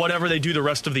whatever they do the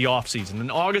rest of the offseason.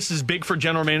 And August is big for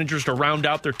general managers to round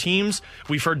out their teams.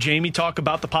 We've heard Jamie talk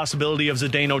about the possibility of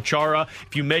Zdeno Chara.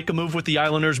 If you make a move with the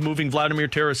Islanders moving Vladimir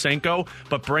Tarasenko,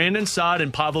 but Brandon Saad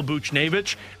and Pavel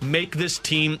Buchnevich make this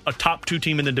team a top 2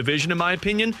 team in the division, in my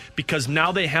opinion, because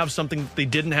now they have something they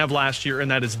didn't have last year,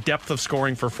 and that is depth of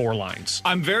scoring for 4 lines.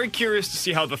 I'm very curious to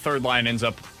see how the third line ends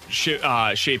up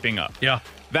shaping up. Yeah.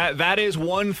 That is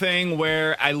one thing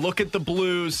where I look at the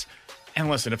Blues. And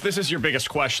listen, if this is your biggest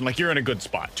question, like, you're in a good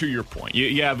spot, to your point.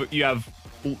 You have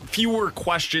fewer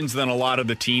questions than a lot of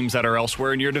the teams that are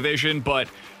elsewhere in your division, but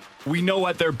we know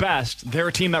at their best, they're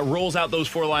a team that rolls out those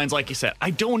 4 lines, like you said.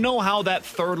 I don't know how that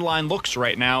third line looks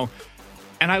right now,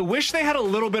 and I wish they had a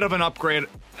little bit of an upgrade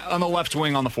on the left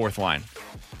wing on the 4th line.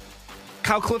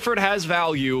 Kyle Clifford has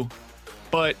value,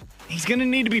 but he's going to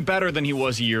need to be better than he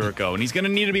was a year ago, and he's going to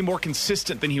need to be more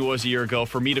consistent than he was a year ago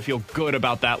for me to feel good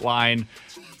about that line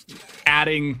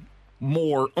adding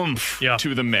more oomph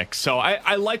to the mix. So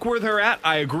I like where they're at.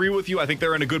 I agree with you. I think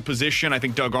they're in a good position. I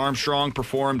think Doug Armstrong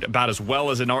performed about as well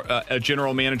as a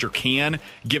general manager can,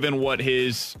 given what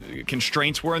his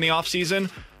constraints were in the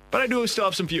offseason. But I do still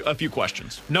have a few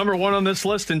questions. Number 1 on this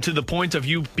list, and to the point of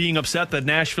you being upset that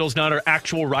Nashville's not our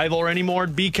actual rival anymore,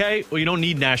 BK, well, you don't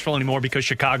need Nashville anymore because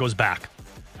Chicago's back.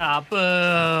 Boo.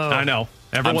 I know.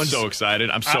 I'm so excited.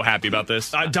 I'm so happy about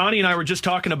this. Donnie and I were just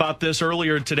talking about this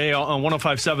earlier today on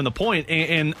 105.7 The Point,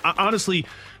 and honestly,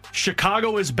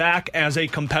 Chicago is back as a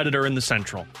competitor in the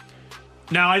Central.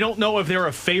 Now, I don't know if they're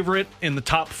a favorite in the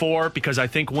top 4 because I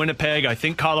think Winnipeg, I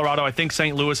think Colorado, I think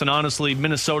St. Louis, and honestly,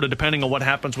 Minnesota, depending on what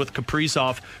happens with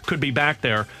Kaprizov, could be back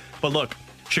there. But look,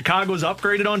 Chicago's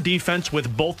upgraded on defense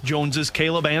with both Joneses,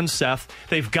 Caleb and Seth.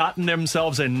 They've gotten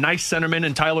themselves a nice centerman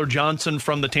in Tyler Johnson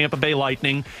from the Tampa Bay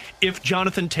Lightning. If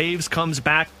Jonathan Taves comes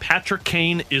back, Patrick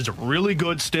Kane is really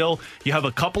good still. You have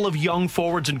a couple of young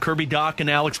forwards in Kirby Dach and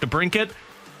Alex DeBrincat.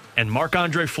 And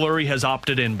Marc-Andre Fleury has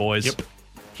opted in, boys. Yep.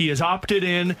 He has opted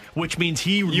in, which means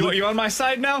he... You on my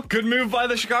side now? Good move by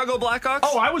the Chicago Blackhawks?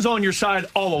 Oh, I was on your side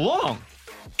all along.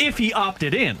 If he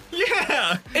opted in.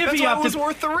 Yeah. That's why it was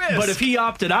worth the risk. But if he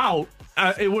opted out,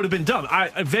 it would have been dumb.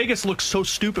 Vegas looks so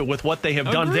stupid with what they have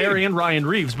done there and Ryan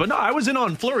Reeves. But no, I was in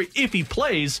on Fleury. If he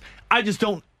plays, I just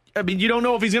don't. I mean, you don't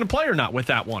know if he's going to play or not with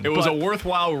that one. It was a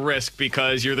worthwhile risk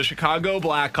because you're the Chicago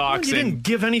Blackhawks. Well, you didn't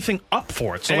give anything up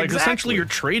for it. So, essentially, you're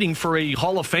trading for a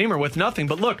Hall of Famer with nothing.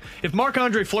 But look, if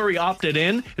Marc-Andre Fleury opted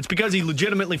in, it's because he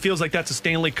legitimately feels like that's a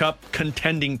Stanley Cup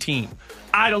contending team.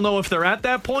 I don't know if they're at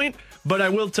that point, but I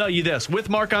will tell you this. With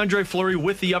Marc-Andre Fleury,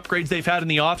 with the upgrades they've had in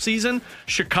the offseason,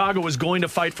 Chicago is going to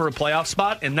fight for a playoff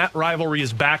spot, and that rivalry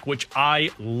is back, which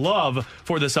I love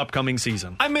for this upcoming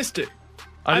season. I missed it.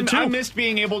 I missed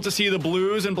being able to see the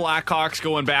Blues and Blackhawks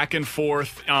going back and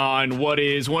forth on what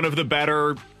is one of the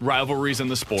better rivalries in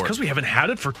the sport. Because we haven't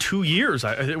had it for 2 years.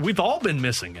 We've all been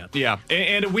missing it. Yeah,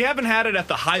 and we haven't had it at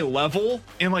the high level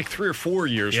in like 3 or 4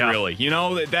 years, really. You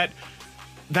know,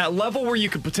 that level where you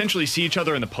could potentially see each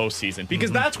other in the postseason,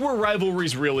 because that's where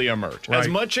rivalries really emerge. Right. As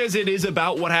much as it is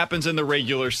about what happens in the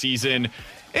regular season,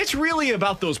 it's really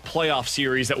about those playoff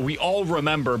series that we all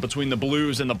remember between the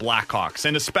Blues and the Blackhawks,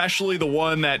 and especially the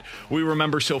one that we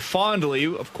remember so fondly,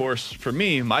 of course, for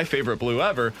me, my favorite Blue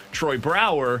ever, Troy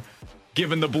Brouwer,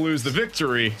 giving the Blues the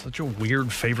victory. Such a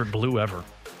weird favorite Blue ever.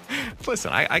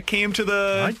 Listen, I came to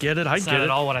the... I get it. That's not at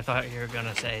all what I thought you were going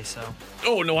to say, so...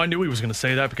 Oh, no, I knew he was going to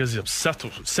say that because he's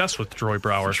obsessed with Troy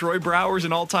Brouwer. Troy Brouwer's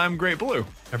an all-time great Blue.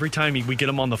 Every time we get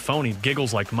him on the phone, he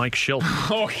giggles like Mike Schilt.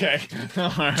 Okay.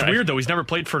 It's weird, though. He's never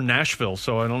played for Nashville,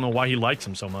 so I don't know why he likes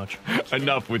him so much.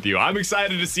 Enough with you. I'm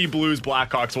excited to see Blues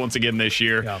Blackhawks once again this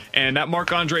year. Yeah. And that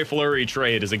Marc-Andre Fleury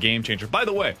trade is a game changer. By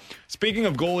the way, speaking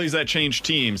of goalies that change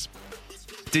teams,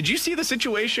 did you see the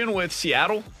situation with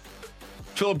Seattle?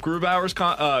 Philip Grubauer's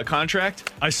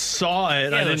contract. I saw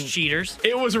it. Yeah, those cheaters.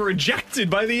 It was rejected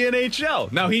by the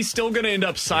NHL. Now, he's still going to end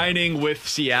up signing with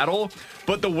Seattle,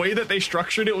 but the way that they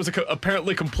structured it was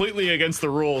apparently completely against the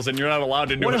rules, and you're not allowed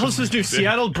to do it. What else does do?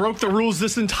 Seattle broke the rules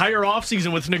this entire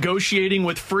offseason with negotiating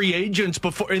with free agents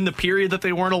before in the period that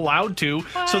they weren't allowed to,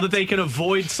 so that they can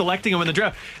avoid selecting them in the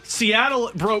draft.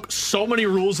 Seattle broke so many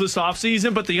rules this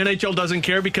offseason, but the NHL doesn't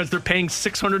care because they're paying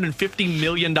 $650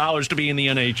 million to be in the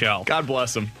NHL. God bless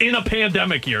them. In a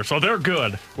pandemic year, so they're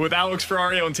good. With Alex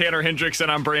Ferrario and Tanner Hendrickson,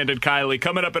 I'm Brandon Kiley.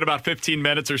 Coming up in about 15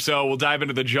 minutes or so, we'll dive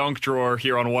into the junk drawer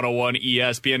here on 101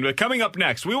 ESPN. But coming up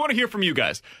next, we want to hear from you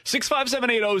guys.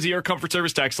 65780 is the Air Comfort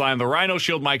Service text line. The Rhino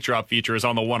Shield mic drop feature is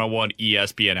on the 101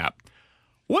 ESPN app.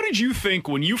 What did you think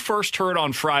when you first heard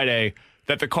on Friday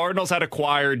that the Cardinals had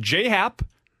acquired Jay Happ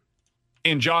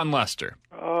and John Lester?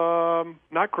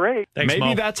 Not great. Thanks, Maybe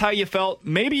Mo. That's how you felt.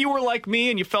 Maybe you were like me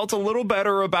and you felt a little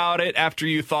better about it after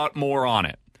you thought more on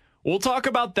it. We'll talk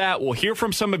about that. We'll hear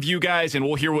from some of you guys, and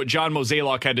we'll hear what John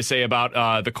Mozeliak had to say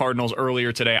about the Cardinals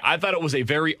earlier today. I thought it was a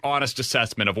very honest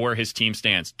assessment of where his team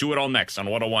stands. Do it all next on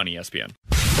 101 ESPN.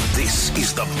 This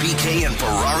is the BK and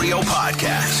Ferrario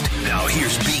podcast. Now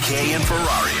here's BK and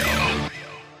Ferrario.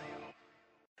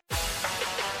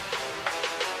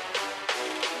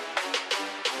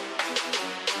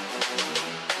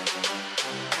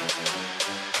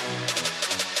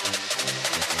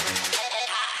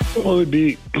 Well, it would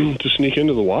be to sneak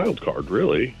into the wild card,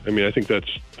 really. I mean, I think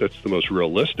that's the most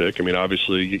realistic. I mean,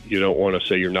 obviously, you don't want to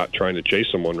say you're not trying to chase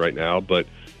someone right now, but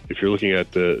if you're looking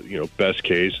at the best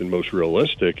case and most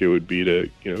realistic, it would be to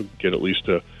get at least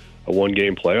a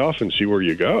one-game playoff and see where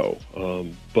you go.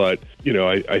 But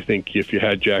I think if you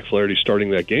had Jack Flaherty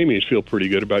starting that game, you'd feel pretty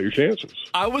good about your chances.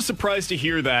 I was surprised to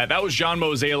hear that. That was John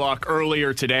Mozeliak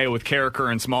earlier today with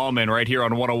Carricker and Smallman right here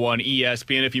on 101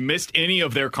 ESPN. If you missed any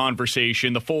of their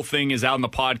conversation, the full thing is out on the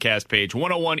podcast page,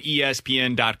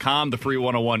 101ESPN.com, the free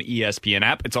 101 ESPN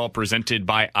app. It's all presented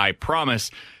by I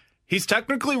Promise. He's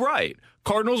technically right.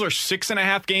 Cardinals are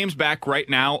 6.5 games back right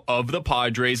now of the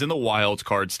Padres in the wild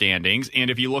card standings.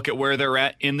 And if you look at where they're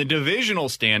at in the divisional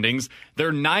standings,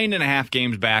 they're 9.5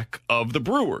 games back of the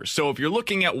Brewers. So if you're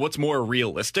looking at what's more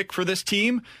realistic for this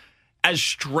team, as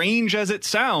strange as it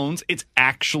sounds, it's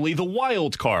actually the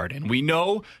wild card. And we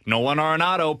know Nolan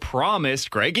Arenado promised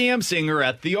Greg Amsinger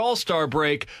at the All-Star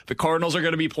break the Cardinals are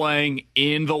going to be playing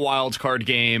in the wild card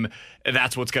game.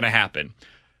 That's what's going to happen.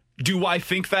 Do I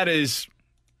think that is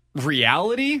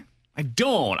reality? I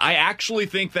don't. I actually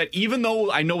think that even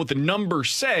though I know what the numbers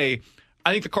say,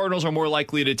 I think the Cardinals are more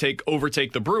likely to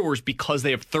overtake the Brewers because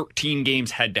they have 13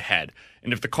 games head-to-head.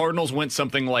 And if the Cardinals went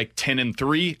something like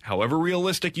 10-3, however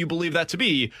realistic you believe that to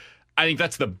be, I think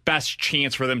that's the best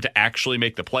chance for them to actually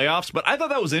make the playoffs. But I thought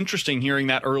that was interesting hearing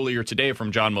that earlier today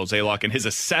from John Mozeliak and his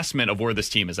assessment of where this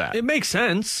team is at. It makes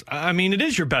sense. I mean, it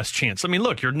is your best chance. I mean,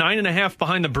 look, you're 9.5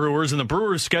 behind the Brewers, and the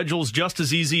Brewers' schedule's just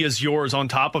as easy as yours on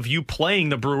top of you playing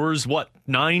the Brewers,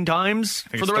 9 times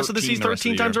for the rest of the season?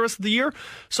 13 times the rest of the year?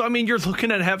 So, I mean, you're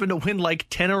looking at having to win like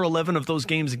 10 or 11 of those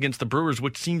games against the Brewers,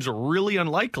 which seems really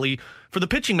unlikely for the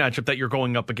pitching matchup that you're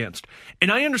going up against.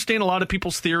 And I understand a lot of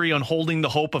people's theory on holding the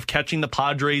hope of catching the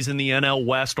Padres in the NL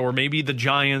West, or maybe the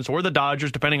Giants or the Dodgers,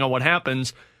 depending on what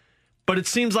happens. But it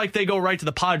seems like they go right to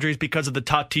the Padres because of the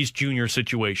Tatis Jr.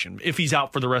 situation, if he's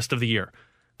out for the rest of the year.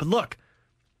 But look,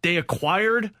 they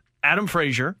acquired Adam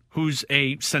Frazier, who's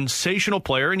a sensational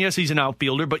player, and yes, he's an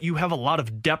outfielder, but you have a lot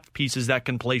of depth pieces that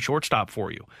can play shortstop for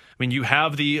you. I mean, you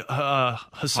have the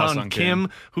Hassan Kim,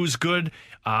 who's good.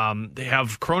 They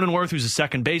have Cronenworth, who's a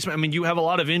second baseman. I mean, you have a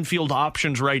lot of infield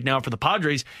options right now for the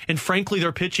Padres, and frankly,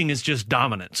 their pitching is just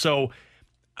dominant. So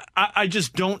I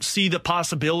just don't see the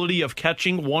possibility of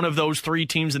catching one of those 3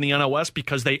 teams in the NL West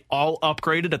because they all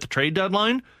upgraded at the trade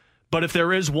deadline. But if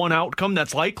there is one outcome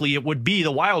that's likely, it would be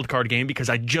the wild card game because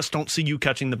I just don't see you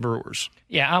catching the Brewers.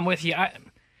 Yeah, I'm with you.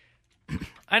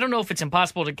 I don't know if it's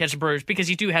impossible to catch the Brewers because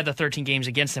you do have the 13 games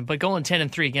against them, but going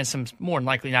 10-3 against them is more than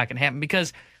likely not going to happen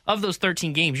because of those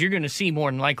 13 games, you're going to see more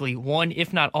than likely one,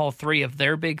 if not all 3 of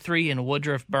their big 3 in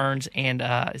Woodruff, Burns, and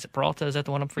is it Peralta? Is that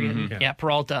the one I'm forgetting? Mm-hmm. Yeah,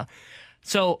 Peralta.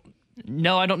 So,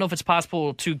 no, I don't know if it's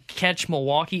possible to catch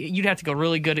Milwaukee. You'd have to go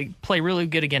play really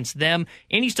good against them,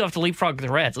 and you still have to leapfrog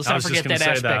the Reds. Let's not forget that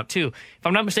aspect, too. If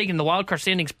I'm not mistaken, the wild card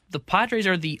standings, the Padres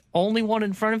are the only one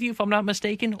in front of you, if I'm not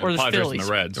mistaken, or the Phillies. And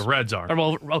the Reds. The Reds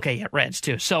are. Reds,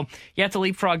 too. So you have to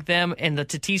leapfrog them, and the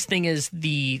Tatis thing is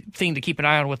the thing to keep an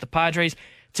eye on with the Padres.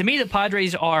 To me, the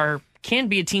Padres can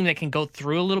be a team that can go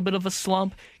through a little bit of a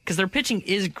slump because their pitching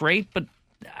is great, but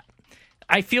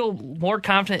I feel more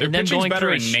confident in them going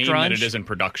through a stretch. Their pitching's better in name than it is in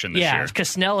production this year. Yeah, because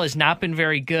Snell has not been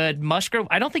very good. Musgrove,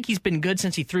 I don't think he's been good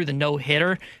since he threw the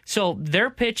no-hitter. So their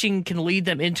pitching can lead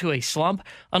them into a slump,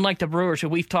 unlike the Brewers, who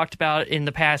we've talked about in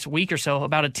the past week or so,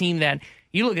 about a team that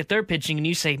you look at their pitching and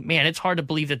you say, man, it's hard to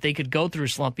believe that they could go through a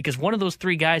slump because one of those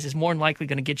 3 guys is more than likely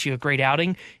going to get you a great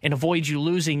outing and avoid you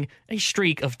losing a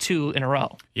streak of 2 in a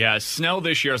row. Yeah, Snell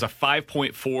this year has a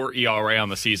 5.4 ERA on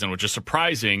the season, which is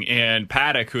surprising. And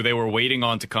Paddock, who they were waiting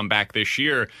on to come back this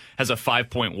year, has a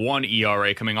 5.1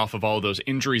 ERA coming off of all of those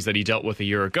injuries that he dealt with a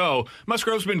year ago.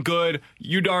 Musgrove's been good.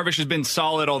 Yu Darvish has been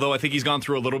solid, although I think he's gone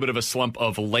through a little bit of a slump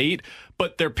of late.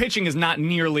 But their pitching is not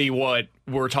nearly what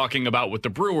we're talking about with the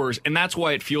Brewers, and that's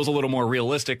why it feels a little more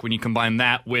realistic when you combine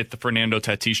that with the Fernando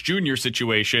Tatis Jr.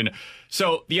 situation.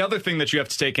 So the other thing that you have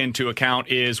to take into account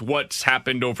is what's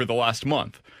happened over the last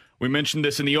month. We mentioned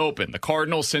this in the open. The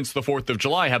Cardinals, since the 4th of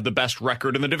July, have the best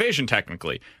record in the division,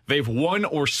 technically. They've won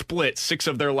or split 6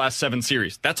 of their last 7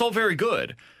 series. That's all very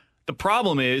good. The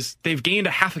problem is they've gained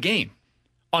a half a game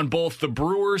on both the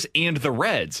Brewers and the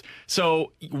Reds.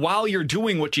 So while you're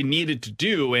doing what you needed to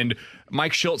do, and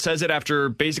Mike Shildt says it after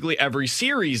basically every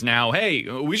series now, hey,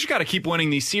 we just got to keep winning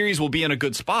these series. We'll be in a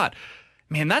good spot.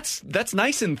 Man, that's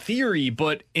nice in theory,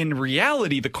 but in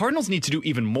reality, the Cardinals need to do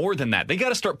even more than that. They got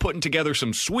to start putting together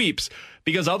some sweeps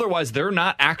because otherwise they're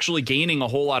not actually gaining a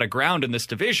whole lot of ground in this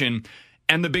division.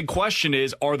 And the big question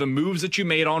is, are the moves that you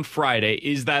made on Friday,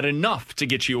 is that enough to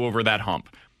get you over that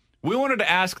hump? We wanted to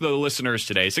ask the listeners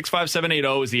today.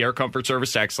 65780 is the Air Comfort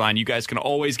Service text line. You guys can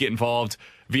always get involved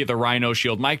via the Rhino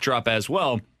Shield mic drop as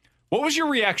well. What was your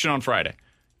reaction on Friday?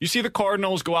 You see the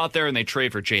Cardinals go out there and they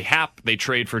trade for J. Happ. They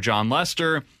trade for John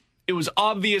Lester. It was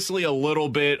obviously a little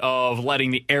bit of letting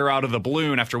the air out of the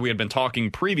balloon after we had been talking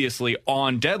previously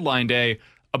on deadline day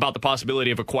about the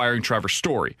possibility of acquiring Trevor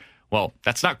Story. Well,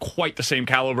 that's not quite the same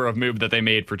caliber of move that they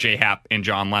made for J. Happ and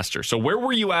John Lester. So where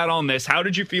were you at on this? How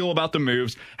did you feel about the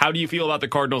moves? How do you feel about the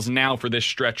Cardinals now for this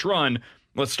stretch run?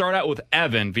 Let's start out with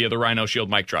Evan via the Rhino Shield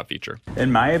mic drop feature.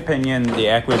 In my opinion, the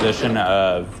acquisition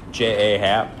of J.A.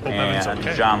 Happ and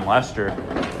John Lester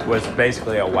was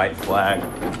basically a white flag.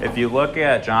 If you look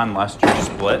at John Lester's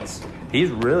splits, he's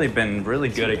really been really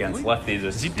good against lefties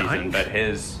this season, but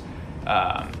his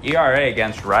ERA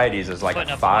against righties is like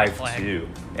a 5.2,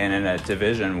 and in a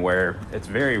division where it's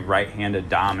very right-handed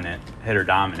dominant, hitter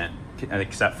dominant,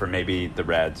 except for maybe the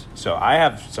Reds. So I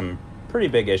have some pretty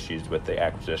big issues with the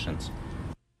acquisitions.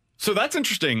 So that's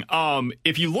interesting.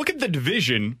 If you look at the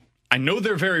division, I know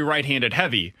they're very right-handed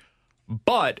heavy,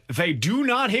 but they do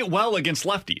not hit well against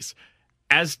lefties.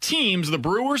 As teams, the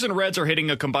Brewers and Reds are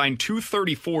hitting a combined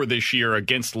 .234 this year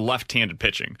against left-handed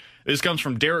pitching. This comes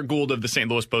from Derek Gould of the St.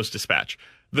 Louis Post-Dispatch.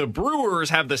 The Brewers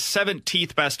have the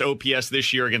 17th best OPS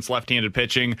this year against left-handed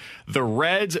pitching. The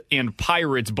Reds and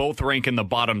Pirates both rank in the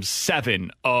bottom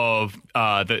 7 of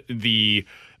the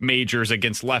majors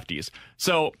against lefties.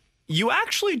 So you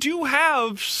actually do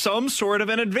have some sort of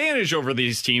an advantage over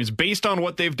these teams based on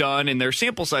what they've done in their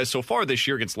sample size so far this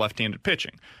year against left-handed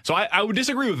pitching. So I would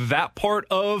disagree with that part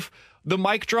of the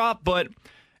mic drop, but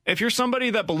if you're somebody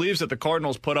that believes that the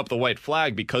Cardinals put up the white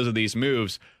flag because of these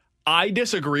moves, I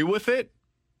disagree with it.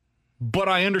 But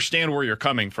I understand where you're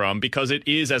coming from because it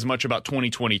is as much about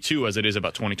 2022 as it is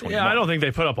about 2021. Yeah, I don't think they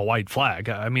put up a white flag.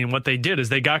 I mean, what they did is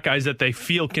they got guys that they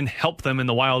feel can help them in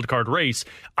the wild card race.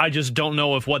 I just don't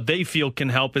know if what they feel can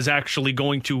help is actually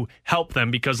going to help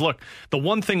them because, look, the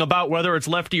one thing about whether it's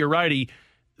lefty or righty,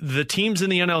 the teams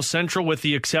in the NL Central, with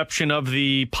the exception of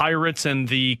the Pirates and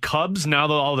the Cubs, now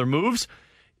that all their moves,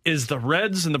 is the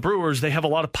Reds and the Brewers, they have a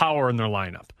lot of power in their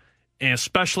lineup. And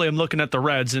especially I'm looking at the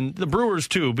Reds and the Brewers,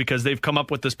 too, because they've come up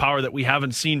with this power that we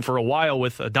haven't seen for a while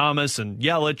with Adames and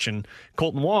Yelich and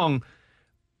Colton Wong.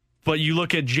 But you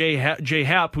look at J.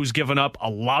 Happ, who's given up a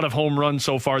lot of home runs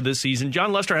so far this season.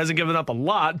 John Lester hasn't given up a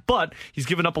lot, but he's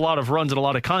given up a lot of runs and a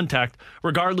lot of contact.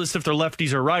 Regardless if they're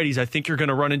lefties or righties, I think you're going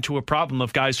to run into a problem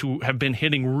of guys who have been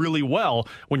hitting really well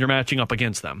when you're matching up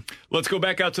against them. Let's go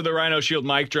back out to the Rhino Shield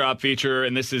mic drop feature,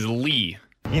 and this is Lee.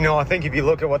 You know, I think if you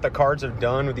look at what the Cards have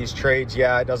done with these trades,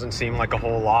 yeah, it doesn't seem like a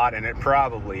whole lot, and it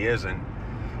probably isn't.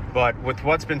 But with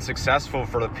what's been successful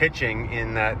for the pitching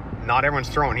in that not everyone's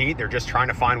throwing heat, they're just trying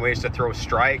to find ways to throw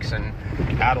strikes and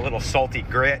add a little salty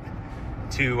grit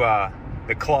to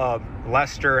the club.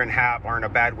 Lester and Happ aren't a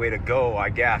bad way to go, I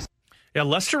guess. Yeah,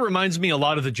 Lester reminds me a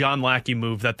lot of the John Lackey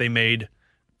move that they made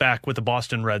back with the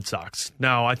Boston Red Sox.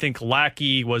 Now, I think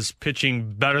Lackey was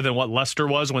pitching better than what Lester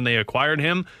was when they acquired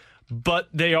him, but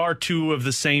they are two of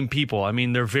the same people. I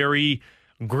mean, they're very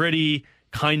gritty,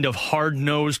 kind of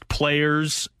hard-nosed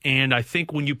players, and I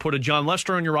think when you put a John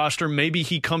Lester on your roster, maybe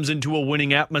he comes into a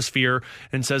winning atmosphere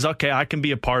and says, okay, I can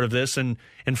be a part of this and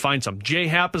find some. J.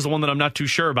 Happ is the one that I'm not too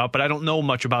sure about, but I don't know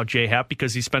much about J. Happ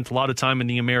because he spent a lot of time in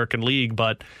the American League,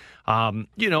 but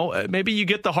maybe you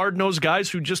get the hard-nosed guys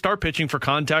who just are pitching for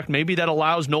contact. Maybe that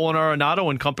allows Nolan Arenado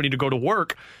and company to go to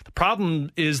work. The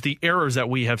problem is the errors that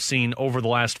we have seen over the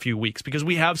last few weeks, because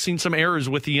we have seen some errors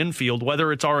with the infield,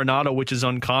 whether it's Arenado, which is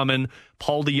uncommon,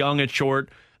 Paul DeJong at short.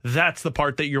 That's the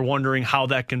part that you're wondering how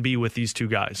that can be with these two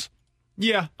guys.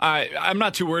 Yeah, I'm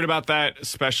not too worried about that,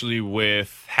 especially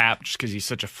with Happ, just because he's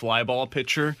such a fly ball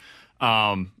pitcher.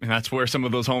 And that's where some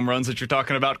of those home runs that you're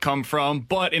talking about come from.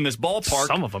 But in this ballpark...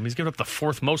 Some of them. He's given up the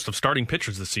fourth most of starting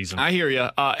pitchers this season. I hear you.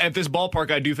 At this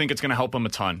ballpark, I do think it's going to help him a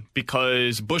ton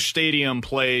because Busch Stadium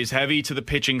plays heavy to the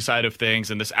pitching side of things,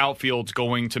 and this outfield's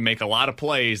going to make a lot of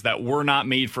plays that were not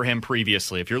made for him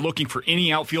previously. If you're looking for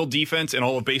any outfield defense in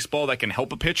all of baseball that can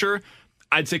help a pitcher,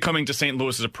 I'd say coming to St.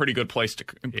 Louis is a pretty good place to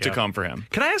come for him.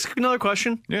 Can I ask another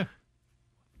question? Yeah.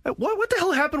 What the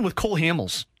hell happened with Cole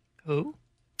Hamels? Who?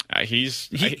 He's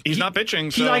not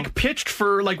pitching. So. He pitched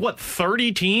for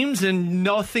 30 teams and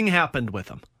nothing happened with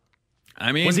him.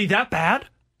 I mean, was he that bad?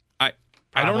 I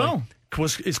don't know.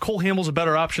 Is Cole Hamels a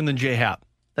better option than J. Happ?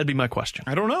 That'd be my question.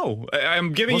 I don't know.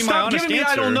 I'm giving you my honest answer.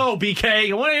 I don't know,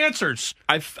 BK. I want answers.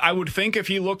 I would think if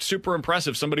he looked super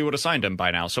impressive, somebody would have signed him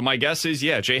by now. So my guess is,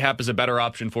 yeah, J. Happ is a better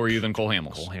option for you than Cole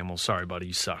Hamels. Cole Hamels, sorry, buddy,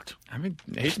 you sucked. I mean,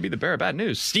 I hate to be the bearer of bad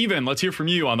news. Steven, let's hear from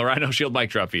you on the Rhino Shield mic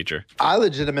drop feature. I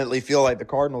legitimately feel like the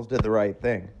Cardinals did the right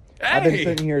thing. Hey! I've been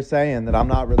sitting here saying that I'm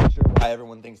not really sure why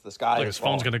everyone thinks the sky is his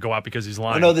phone's going to go out because he's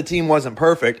lying. I know the team wasn't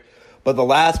perfect, but the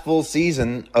last full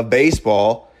season of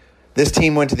baseball, this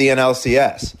team went to the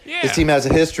NLCS. Yeah. This team has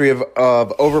a history of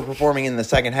overperforming in the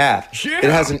second half. Yeah. It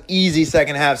has an easy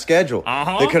second half schedule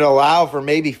that could allow for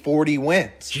maybe 40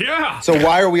 wins. Yeah. So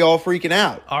why are we all freaking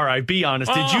out? All right, be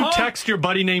honest. Did you text your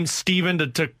buddy named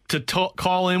Steven to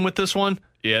call in with this one?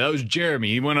 Yeah, that was Jeremy.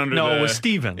 He went under it was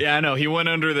Steven. Yeah, I know. He went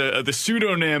under the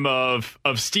pseudonym of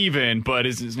Steven, but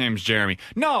his name's Jeremy.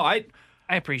 No, I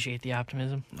appreciate the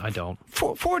optimism. I don't.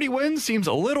 40 wins seems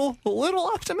a little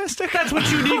optimistic. That's what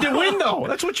you need to win, though.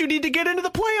 That's what you need to get into the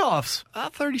playoffs.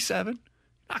 37.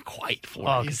 Not quite 40.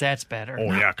 Oh, because that's better.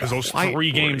 Oh, yeah, because those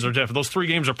three games are different. Those 3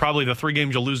 games are probably the 3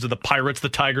 games you'll lose to the Pirates, the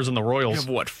Tigers, and the Royals.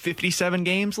 You have, 57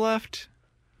 games left?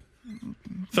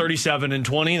 37 and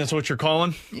 20, that's what you're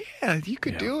calling? Yeah, you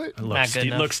could do it.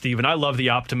 Look, Steven, I love the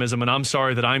optimism, and I'm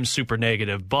sorry that I'm super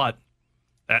negative, but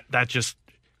that just...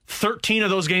 13 of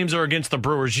those games are against the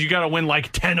Brewers. You got to win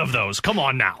 10 of those. Come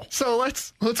on now. So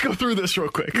let's go through this real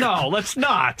quick. No, let's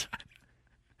not.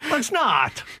 Let's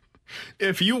not.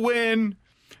 If you win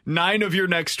 9 of your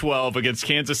next 12 against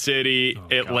Kansas City,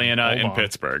 Atlanta, and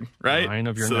Pittsburgh, right? 9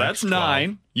 of your so next that's 12.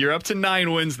 9. You're up to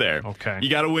 9 wins there. Okay. You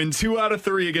got to win 2 out of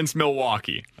 3 against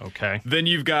Milwaukee. Okay. Then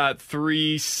you've got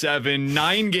 3, 7,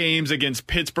 9 games against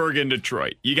Pittsburgh and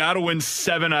Detroit. You got to win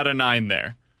 7 out of 9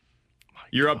 there.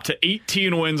 You're up to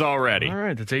 18 wins already. All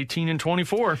right, that's 18 and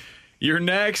 24. Your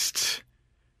next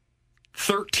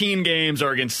 13 games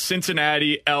are against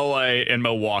Cincinnati, LA, and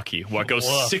Milwaukee. What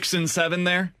goes 6 and 7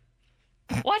 there?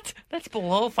 What? That's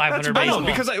below 500 That's baseball.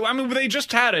 because I mean they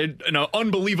just had an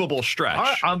unbelievable stretch.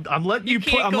 All right, I'm letting you put.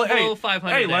 can't go below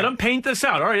 500 hey, let there. them paint this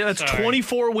out. All right, that's Sorry.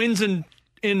 24 wins in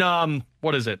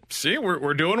what is it? See,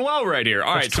 we're doing well right here.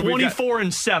 All right, That's so we've got 24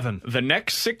 and 7. the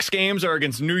next 6 games are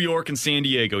against New York and San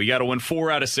Diego. You got to win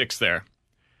 4 out of 6 there.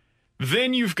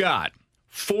 Then you've got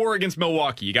 4 against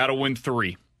Milwaukee. You got to win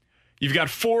 3. You've got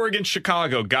 4 against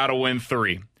Chicago. Got to win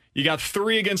 3. You got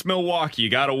 3 against Milwaukee. You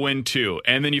got to win 2.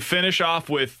 And then you finish off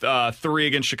with 3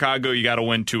 against Chicago. You got to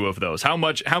win 2 of those. How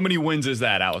many wins is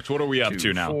that, Alex? What are we up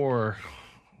to now? 4.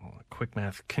 Quick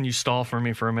math. Can you stall for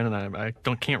me for a minute? I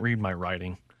can't read my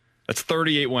writing. That's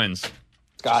 38 wins.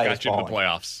 Sky Just got you to the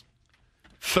playoffs.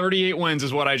 38 wins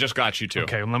is what I just got you to.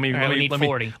 Okay, let me need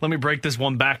 40. let me break this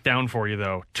one back down for you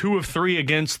though. 2 of 3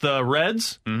 against the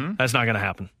Reds. Mm-hmm. That's not going to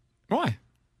happen. Why?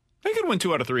 They could win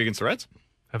 2 out of 3 against the Reds.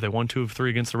 Have they won 2 of 3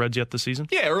 against the Reds yet this season?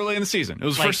 Yeah, early in the season. It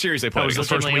was the first series they played. That was the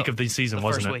against. first week of the season,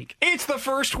 wasn't it? Week. It's the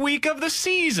first week of the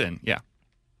season. Yeah,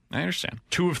 I understand.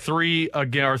 2 of 3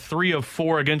 or 3 of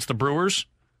 4 against the Brewers.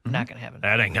 Not going to happen.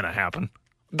 That ain't going to happen.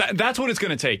 That's what it's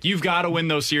going to take. You've got to win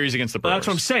those series against the Brewers. That's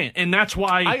what I'm saying, and that's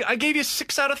why I gave you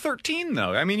 6 out of 13,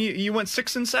 though. I mean, you went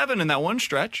 6 and 7 in that one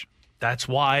stretch. That's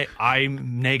why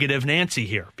I'm negative Nancy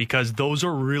here, because those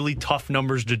are really tough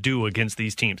numbers to do against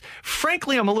these teams.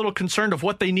 Frankly, I'm a little concerned of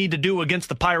what they need to do against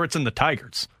the Pirates and the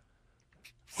Tigers.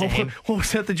 What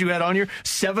was that you had on here?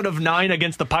 7 of 9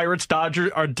 against the Pirates,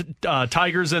 Tigers,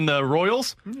 and the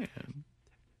Royals? Yeah.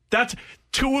 That's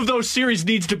 2 of those series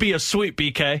needs to be a sweep,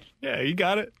 BK. Yeah, you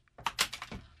got it.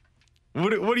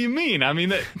 What do you mean? I mean,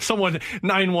 that someone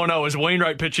 9-1-0 is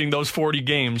Wainwright pitching those 40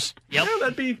 games. Yep.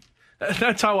 Yeah,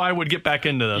 that's how I would get back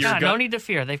into this. No need to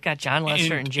fear. They've got John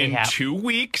Lester and J. Happ.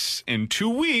 In 2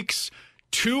 weeks,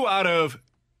 2 out of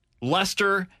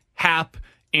Lester, Happ,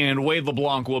 and Wade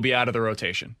LeBlanc will be out of the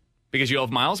rotation because you'll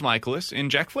have Miles Michaelis and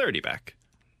Jack Flaherty back.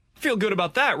 Feel good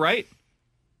about that, right?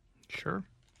 Sure.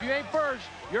 You ain't first,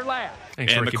 you're last.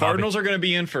 Thanks, and Ricky the Cardinals are going to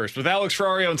be in first. With Alex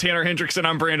Ferrario and Tanner Hendrickson,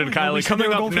 I'm Brandon Kiley.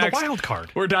 Coming up next, the wild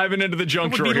card. We're diving into the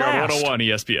junk drawer here on 101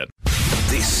 ESPN.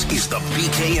 This is the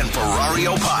BK and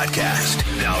Ferrario podcast.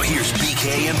 Now here's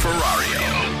BK and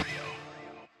Ferrario.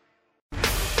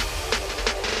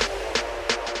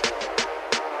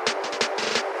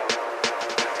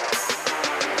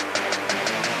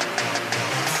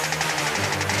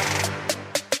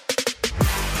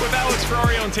 With Alex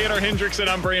Ferrario and Tanner Hendrickson,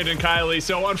 I'm Brandon Kiley.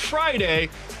 So on Friday,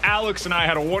 Alex and I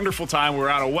had a wonderful time. We were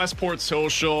out at Westport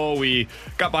Social. We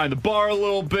got behind the bar a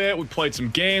little bit. We played some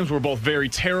games. We're both very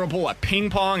terrible at ping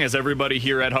pong, as everybody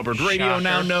here at Hubbard Radio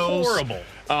now knows. Horrible.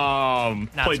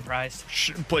 Not surprised.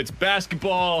 Played some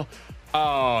basketball.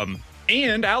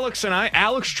 And Alex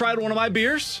tried one of my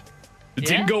beers. It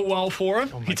didn't go well for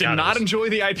him. He did not enjoy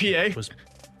the IPA. It was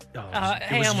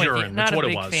I'm with you. urine. Not That's a what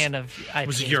big it was. fan of IPAs It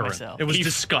was urine. myself. It was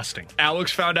disgusting. Alex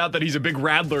found out that he's a big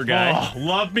Radler guy. Oh,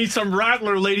 love me some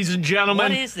Rattler, ladies and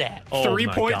gentlemen. What is that?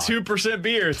 3.2%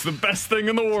 beer. It's the best thing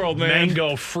in the world, man.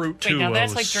 Mango fruit, too. Wait, now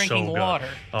that's It like was drinking so good. water.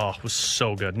 Oh, it was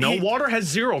so good. No, water has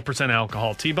 0%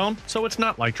 alcohol, T-Bone, so it's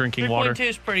not like drinking water. 3.2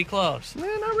 is pretty close. Not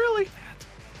really.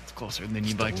 It's closer than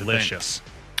you'd like to think. Delicious.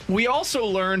 We also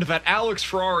learned that Alex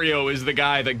Ferrario is the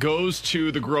guy that goes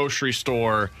to the grocery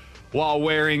store while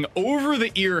wearing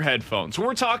over-the-ear headphones.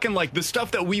 We're talking like the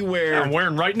stuff that we wear. I'm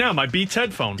wearing right now my Beats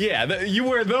headphone. Yeah, you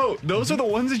wear those. Those are the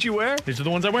ones that you wear? These are the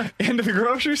ones I wear. Into the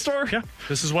grocery store? Yeah.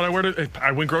 This is what I wear.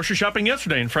 I went grocery shopping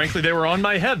yesterday, and frankly, they were on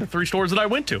my head, the 3 stores that I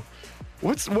went to.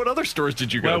 What other stores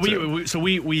did you go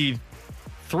to? We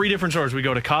 3 different stores. We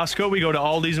go to Costco, we go to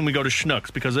Aldi's, and we go to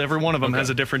Schnucks because every one of them has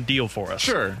a different deal for us.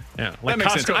 Sure. Yeah. That Like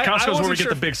makes sense. Costco's where we get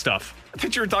the big stuff. I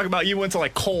thought you were talking about you went to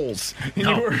like Kohl's. And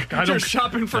No, you were I don't- just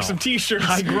shopping for some t-shirts.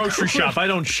 I grocery shop. I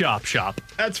don't shop.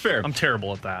 That's fair. I'm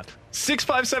terrible at that.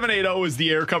 65780 is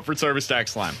the Air Comfort Service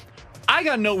tax line. I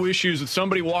got no issues with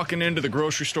somebody walking into the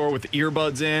grocery store with the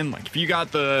earbuds in. Like if you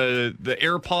got the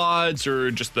AirPods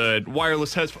or just the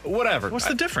wireless headphones, whatever. What's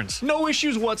the difference? No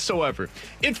issues whatsoever.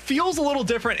 It feels a little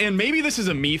different, and maybe this is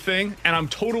a me thing, and I'm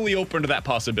totally open to that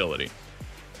possibility.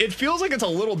 It feels like it's a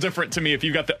little different to me if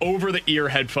you've got the over-the-ear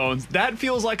headphones. That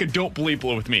feels like a don't bleep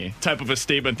with me type of a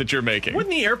statement that you're making.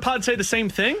 Wouldn't the AirPods say the same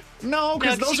thing? No,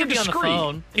 because those are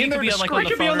discreet. You could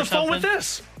be on the phone with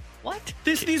this. What?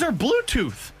 These are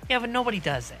Bluetooth. Yeah, but nobody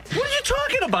does that. What are you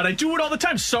talking about? I do it all the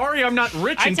time. Sorry, I'm not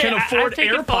rich and can afford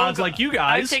AirPods like you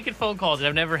guys. I've taken phone calls and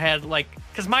I've never had,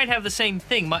 because mine have the same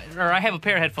thing. Or I have a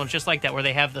pair of headphones just like that where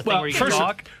they have the thing where you can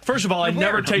talk. First of all, I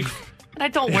never take... I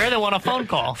don't wear them on a phone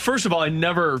call. First of all, I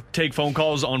never take phone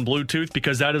calls on Bluetooth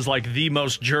because that is like the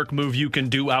most jerk move you can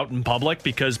do out in public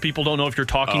because people don't know if you're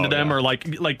talking to them or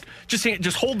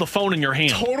just hold the phone in your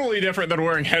hand. Totally different than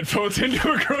wearing headphones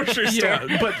into a grocery store.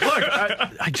 Yeah, but look,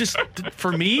 I just,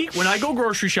 for me, when I go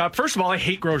grocery shop, first of all, I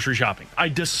hate grocery shopping. I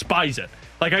despise it.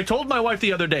 Like I told my wife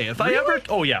the other day,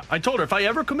 I told her if I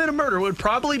ever commit a murder, it would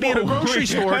probably be in a grocery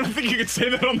store. I don't think you could say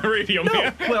that on the radio,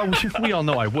 man. Well, we all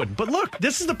know I wouldn't. But look,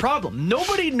 this is the problem.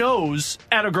 Nobody knows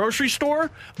at a grocery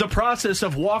store the process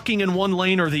of walking in one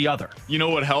lane or the other. You know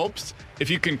what helps?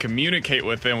 If you can communicate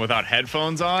with them without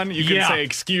headphones on, you can say,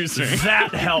 excuse me.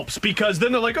 That helps because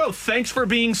then they're like, oh, thanks for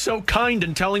being so kind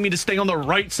and telling me to stay on the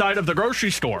right side of the grocery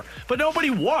store. But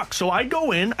nobody walks. So I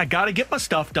go in, I got to get my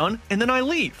stuff done, and then I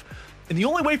leave. And the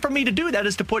only way for me to do that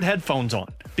is to put headphones on.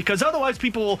 Because otherwise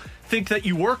people will think that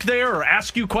you work there or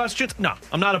ask you questions. No,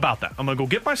 I'm not about that. I'm going to go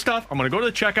get my stuff, I'm going to go to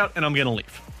the checkout, and I'm going to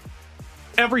leave.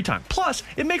 Every time. Plus,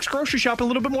 it makes grocery shopping a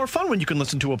little bit more fun when you can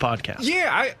listen to a podcast.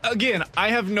 Yeah, I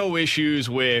have no issues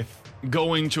with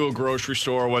going to a grocery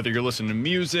store, whether you're listening to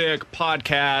music,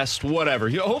 podcast, whatever.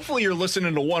 Hopefully you're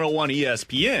listening to 101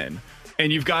 ESPN.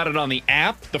 And you've got it on the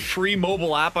app, the free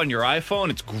mobile app on your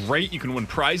iPhone. It's great. You can win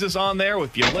prizes on there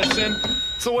if you listen.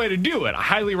 It's the way to do it. I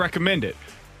highly recommend it.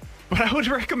 But I would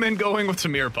recommend going with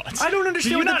some earbuds. I don't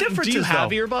understand what the difference is, Do you have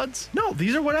though. earbuds? No,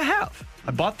 these are what I have. I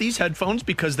bought these headphones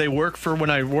because they work for when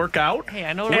I work out. Hey,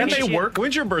 I know. And they work.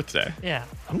 When's your birthday? Yeah.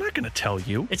 I'm not going to tell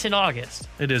you. It's in August.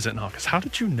 It is in August. How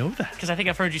did you know that? Because I think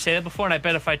I've heard you say that before, and I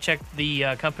bet if I checked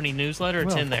the company newsletter,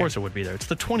 it's in there. Of course it would be there. It's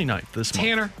the 29th this month.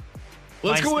 Tanner.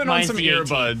 Let's go in on some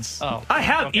earbuds. Oh, I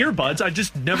have earbuds. I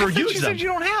just never use them. You said you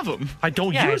don't have them. I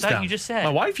don't use them. You just said. My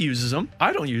wife uses them.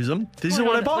 I don't use them. These are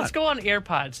what I bought. Let's go on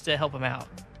AirPods to help him out.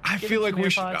 I feel like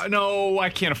we should. No, I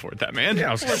can't afford that, man.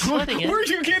 Yeah, where are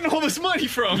you getting all this money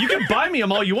from? You can buy me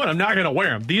them all you want. I'm not going to wear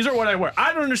them. These are what I wear.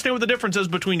 I don't understand what the difference is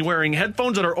between wearing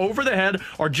headphones that are over the head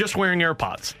or just wearing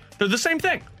AirPods. They're the same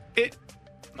thing.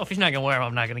 If he's not going to wear them,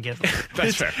 I'm not going to give them.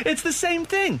 That's fair. It's the same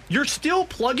thing. You're still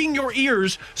plugging your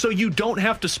ears so you don't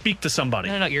have to speak to somebody.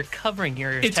 No, you're covering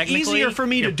your ears. It's easier for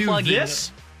me to do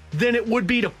this than it would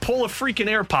be to pull a freaking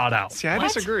AirPod out. See, I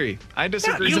disagree. I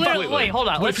disagree completely. Wait, hold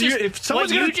on. What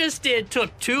you just did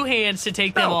took two hands to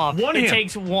take them off. One hand. It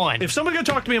takes one. If someone's going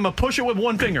to talk to me, I'm going to push it with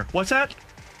one finger. What's that?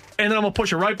 And then I'm going to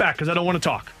push it right back because I don't want to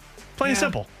talk. Plain and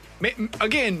simple.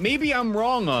 Again, maybe I'm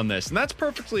wrong on this, and that's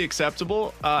perfectly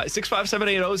acceptable.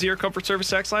 65780 is your comfort service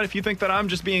text line if you think that I'm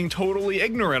just being totally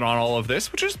ignorant on all of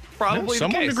this, which is probably the case.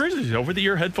 Someone agrees with you.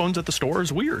 Over-the-ear headphones at the store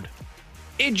is weird.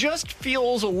 It just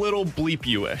feels a little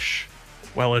bleep-you-ish.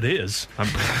 Well, it is.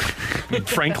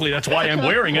 Frankly, that's why I'm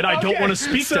wearing it. I don't want to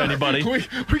speak to anybody.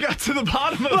 We got to the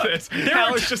bottom of this.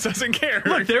 Alex just doesn't care.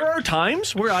 Look, there are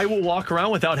times where I will walk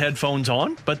around without headphones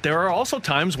on, but there are also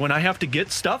times when I have to get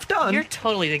stuff done. You're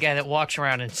totally the guy that walks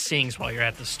around and sings while you're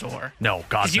at the store. No,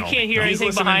 God, no. Because you can't hear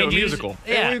anything behind you. Musical.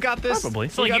 Yeah, we've got this. Probably.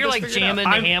 So you're like jamming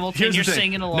to Hamilton. You're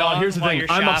singing along. No, here's the while thing.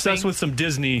 You're I'm shopping. obsessed with some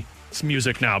Disney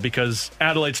music now because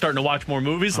Adelaide's starting to watch more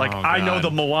movies. I know the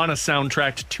Moana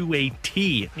soundtrack to a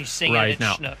T you sing right it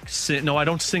now. Schnooks. No, I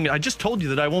don't sing it. I just told you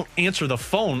that I won't answer the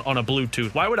phone on a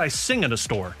Bluetooth. Why would I sing at a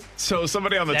store? So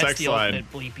somebody on the That's text the line,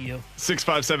 ultimate bleep you.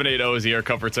 65780 is the Air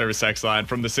Comfort Service text line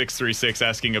from the 636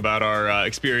 asking about our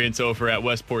experience over at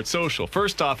Westport Social.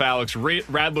 First off, Alex,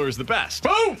 Radler is the best.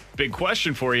 Boom! Big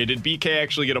question for you. Did BK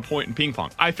actually get a point in ping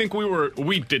pong? I think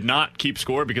we did not keep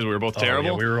score because we were both terrible.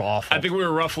 Yeah, we were awful. I think we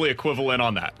were roughly equivalent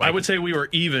on that. I would say we were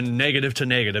even negative to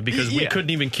negative because we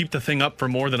couldn't even keep the thing up for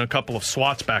more than a couple of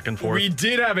swats back and forth. We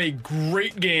did have a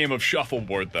great game of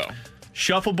shuffleboard, though.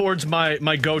 Shuffleboard's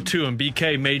my go-to, and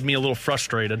BK made me a little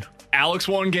frustrated. Alex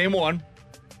won game 1.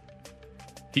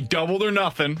 He doubled or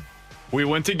nothing. We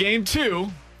went to game 2.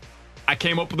 I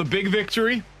came up with a big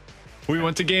victory. We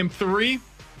went to game 3.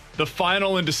 The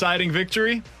final and deciding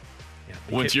victory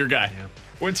went to your guy. Yeah.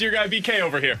 Went to your guy BK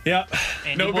over here. Yeah.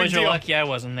 And no you boys big deal. are lucky I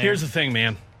wasn't there. Here's the thing,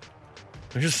 man.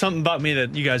 There's just something about me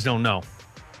that you guys don't know.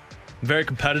 I'm very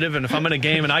competitive, and if I'm in a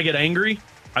game and I get angry,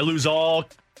 I lose all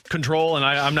control, and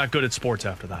I'm not good at sports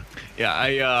after that.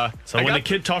 Yeah, when the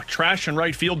kid talked trash in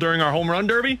right field during our home run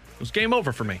derby, it was game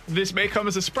over for me. This may come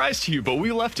as a surprise to you, but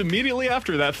we left immediately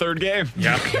after that third game.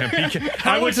 Yeah, BK.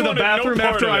 I went to the bathroom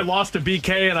after I lost to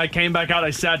BK, and I came back out. I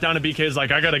sat down, and BK was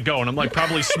like, "I gotta go," and I'm like,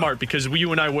 probably smart because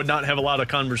you and I would not have a lot of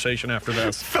conversation after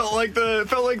this. Felt like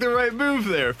the right move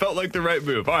there. Felt like the right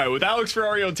move. All right, with Alex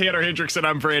Ferrario and Tanner Hendrickson,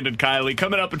 I'm Brandon Kiley.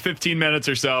 Coming up in 15 minutes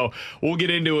or so, we'll get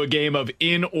into a game of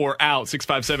in or out.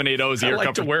 65780 is I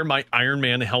like to wear my Iron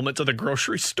Man helmet to the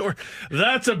grocery store.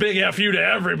 That's a big F you to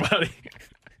everybody.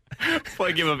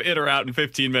 Play game of in or out in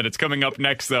 15 minutes. Coming up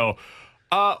next, though,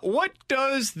 what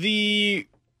does the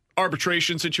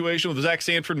arbitration situation with Zach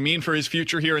Sanford mean for his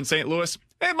future here in St. Louis?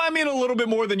 It might mean a little bit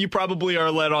more than you probably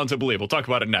are led on to believe. We'll talk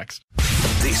about it next.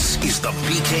 This is the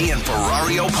BK and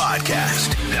Ferrario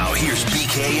podcast. Now here's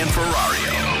BK and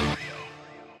Ferrario.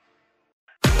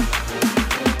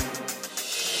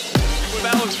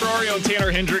 Alex Ferrario and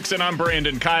Tanner Hendrickson, I'm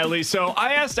Brandon Kiley. So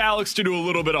I asked Alex to do a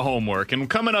little bit of homework, and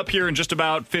coming up here in just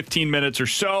about 15 minutes or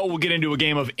so, we'll get into a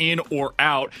game of in or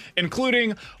out,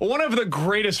 including one of the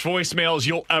greatest voicemails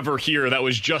you'll ever hear that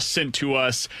was just sent to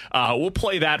us. We'll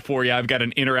play that for you. I've got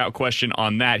an in or out question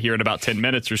on that here in about 10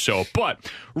 minutes or so. But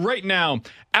right now,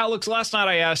 Alex, last night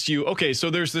I asked you, okay, so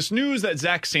there's this news that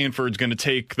Zach Sanford's going to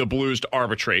take the Blues to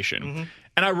arbitration. Mm-hmm.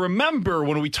 And I remember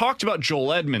when we talked about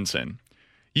Joel Edmondson,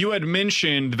 you had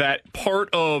mentioned that part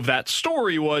of that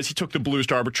story was he took the Blues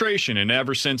to arbitration, and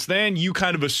ever since then, you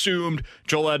kind of assumed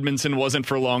Joel Edmondson wasn't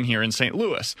for long here in St.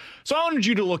 Louis. So I wanted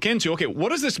you to look into, okay, what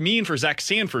does this mean for Zach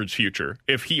Sanford's future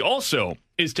if he also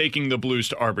is taking the Blues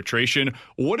to arbitration?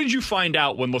 What did you find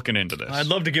out when looking into this? I'd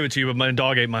love to give it to you, but my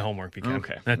dog ate my homework.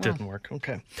 Okay. That didn't work.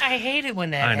 Okay. I hate it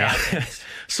when that happens.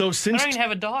 So since I don't even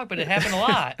have a dog, but it happened a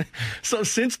lot. So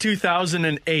since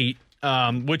 2008,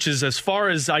 which is as far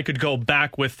as I could go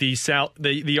back with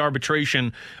the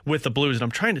arbitration with the Blues. And I'm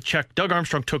trying to check. Doug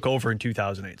Armstrong took over in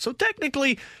 2008. So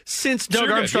technically, since Doug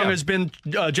Armstrong has been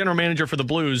general manager for the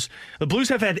Blues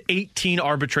have had 18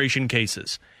 arbitration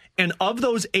cases. And of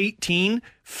those 18,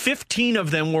 15 of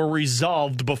them were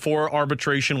resolved before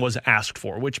arbitration was asked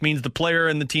for, which means the player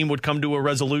and the team would come to a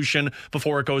resolution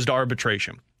before it goes to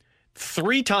arbitration.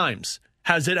 3 times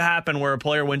has it happened where a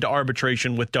player went to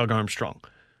arbitration with Doug Armstrong.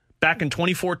 Back in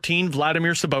 2014,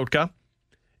 Vladimir Sobotka.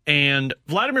 And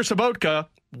Vladimir Sobotka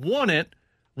won it,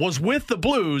 was with the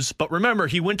Blues, but remember,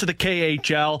 he went to the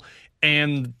KHL,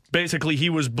 and basically he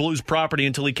was Blues property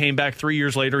until he came back 3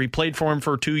 years later. He played for him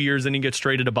for 2 years, and he gets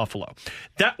traded to Buffalo.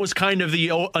 That was kind of the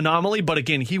anomaly, but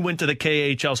again, he went to the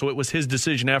KHL, so it was his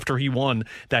decision after he won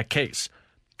that case.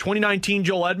 2019,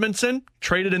 Joel Edmondson,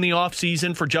 traded in the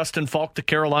offseason for Justin Falk to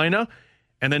Carolina,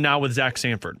 and then now with Zach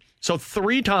Sanford. So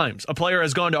 3 times a player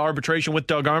has gone to arbitration with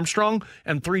Doug Armstrong,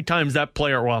 and 3 times that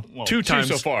player, well 2 times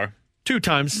so far. 2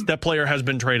 times that player has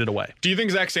been traded away. Do you think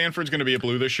Zach Sanford's going to be a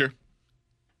Blue this year?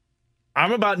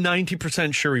 I'm about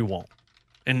 90% sure he won't.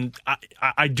 And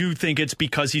I do think it's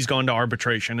because he's gone to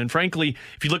arbitration. And frankly,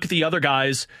 if you look at the other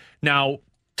guys, now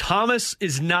Thomas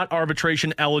is not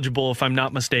arbitration eligible, if I'm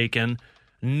not mistaken,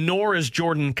 nor is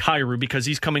Jordan Kyrou because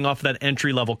he's coming off that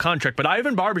entry-level contract. But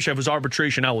Ivan Barbashev was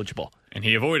arbitration eligible. And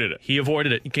he avoided it.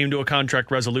 He came to a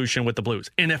contract resolution with the Blues.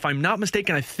 And if I'm not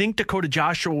mistaken, I think Dakota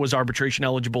Joshua was arbitration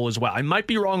eligible as well. I might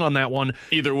be wrong on that one.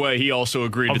 Either way, he also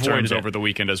agreed to terms over the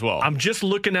weekend as well. I'm just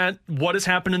looking at what has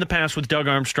happened in the past with Doug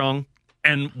Armstrong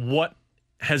and what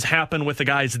has happened with the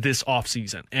guys this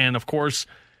offseason. And, of course,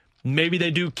 maybe they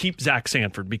do keep Zach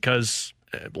Sanford because,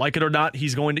 like it or not,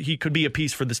 he could be a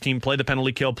piece for this team, play the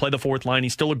penalty kill, play the fourth line.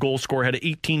 He's still a goal scorer, had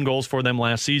 18 goals for them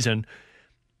last season.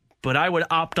 But I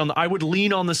would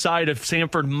lean on the side of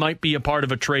Sanford might be a part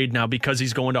of a trade now because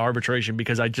he's going to arbitration,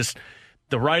 because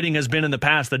the writing has been in the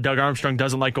past that Doug Armstrong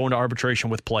doesn't like going to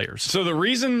arbitration with players. So the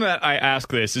reason that I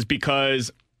ask this is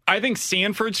because I think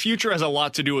Sanford's future has a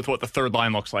lot to do with what the third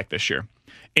line looks like this year.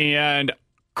 And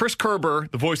Chris Kerber,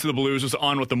 the voice of the Blues, was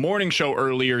on with the morning show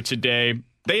earlier today.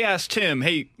 They asked him,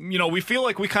 hey, we feel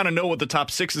like we kind of know what the top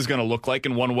 6 is going to look like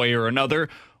in one way or another.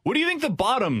 What do you think the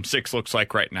bottom 6 looks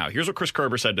like right now? Here's what Chris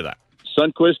Kerber said to that.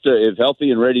 Sundqvist, if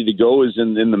healthy and ready to go, is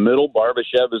in the middle.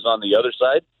 Barbashev is on the other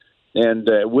side, and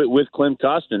with Klim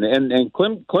Kostin. And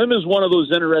Klim is one of those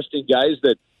interesting guys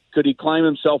that could he climb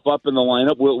himself up in the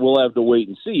lineup? We'll have to wait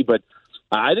and see. But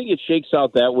I think it shakes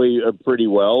out that way pretty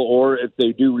well. Or if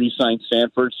they do re-sign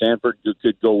Sanford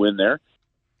could go in there.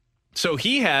 So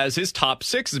he has his top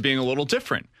 6 as being a little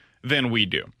different than we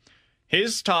do.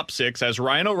 His top 6 has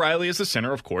Ryan O'Reilly as the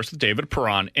center, of course, with David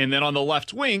Perron. And then on the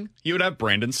left wing, you would have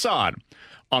Brandon Saad.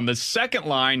 On the second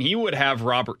line, he would have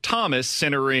Robert Thomas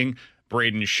centering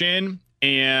Braden Shin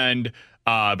and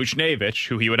Buchnevich,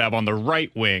 who he would have on the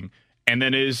right wing. And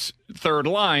then his third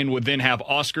line would then have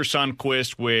Oscar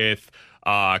Sundqvist with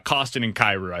Kostin and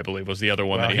Kyrou, I believe, was the other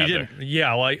one that he had there.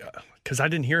 Yeah, well, because I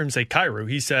didn't hear him say Kyrou.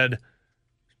 He said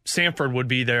Sanford would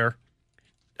be there.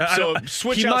 So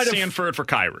switch out Sanford for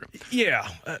Kyrou. Yeah,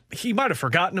 he might have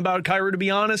forgotten about Kyrou, to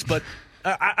be honest, but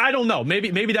I don't know.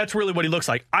 Maybe that's really what he looks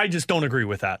like. I just don't agree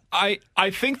with that. I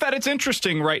think that it's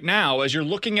interesting right now as you're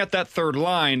looking at that third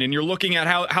line and you're looking at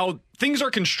how things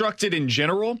are constructed in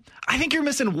general. I think you're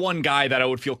missing one guy that I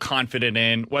would feel confident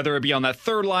in, whether it be on that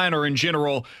third line or in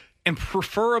general, and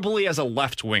preferably as a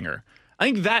left winger. I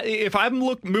think that if I'm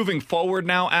moving forward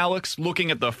now, Alex,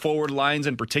 looking at the forward lines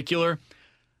in particular,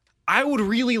 I would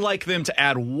really like them to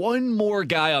add one more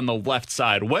guy on the left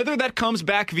side, whether that comes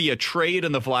back via trade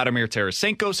in the Vladimir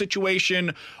Tarasenko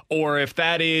situation, or if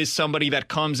that is somebody that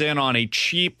comes in on a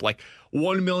cheap, like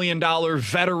 $1 million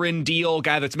veteran deal,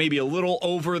 guy that's maybe a little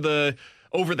over the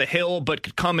hill, but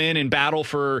could come in and battle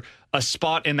for a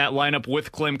spot in that lineup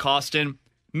with Klim Kostin.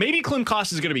 Maybe Klim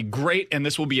Kostin is going to be great, and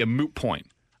this will be a moot point.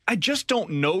 I just don't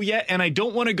know yet, and I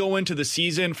don't want to go into the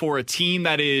season for a team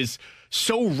that is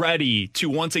so ready to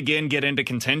once again get into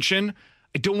contention.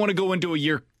 I don't want to go into a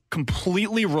year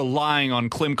completely relying on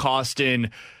Klim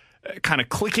Kostin kind of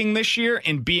clicking this year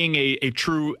and being a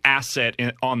true asset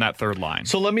on that third line.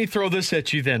 So let me throw this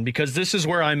at you then, because this is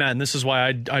where I'm at, and this is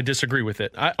why I disagree with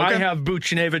it. I have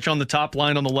Buchnevich on the top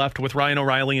line on the left with Ryan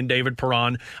O'Reilly and David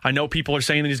Perron. I know people are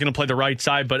saying that he's going to play the right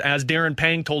side, but as Darren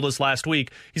Pang told us last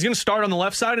week, he's going to start on the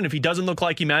left side, and if he doesn't look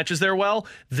like he matches there well,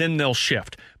 then they'll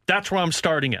shift. That's where I'm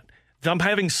starting it. I'm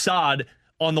having Saad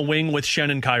on the wing with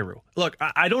Schenn and Kyrou. Look,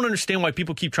 I don't understand why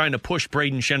people keep trying to push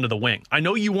Braden Schenn to the wing. I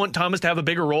know you want Thomas to have a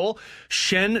bigger role.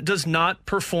 Schenn does not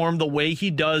perform the way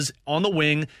he does on the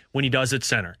wing when he does at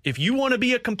center. If you want to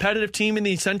be a competitive team in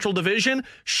the Central Division,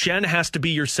 Schenn has to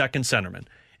be your second centerman.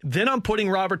 Then I'm putting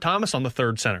Robert Thomas on the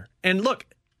third center. And look,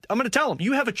 I'm going to tell him,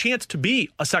 you have a chance to be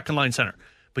a second-line center,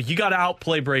 but you got to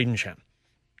outplay Braden Schenn.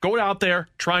 Go out there,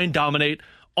 try and dominate.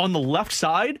 On the left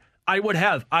side, I would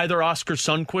have either Oscar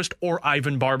Sundqvist or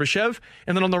Ivan Barbashev.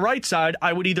 And then on the right side,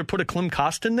 I would either put a Klim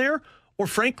Kostin there, or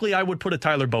frankly, I would put a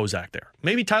Tyler Bozak there.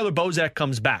 Maybe Tyler Bozak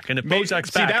comes back. And if Bozak's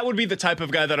back... See, that would be the type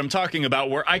of guy that I'm talking about,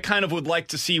 where I kind of would like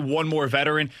to see one more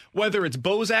veteran, whether it's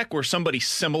Bozak or somebody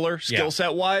similar skill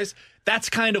set-wise. That's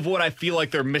kind of what I feel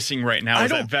like they're missing right now,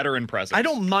 is that veteran presence. I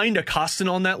don't mind a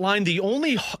Kostin on that line. The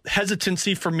only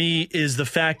hesitancy for me is the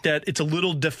fact that it's a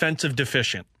little defensive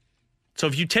deficient. So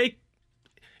if you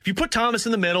put Thomas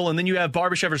in the middle and then you have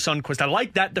Barbashev or Sundqvist, I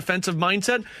like that defensive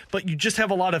mindset, but you just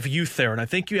have a lot of youth there, and I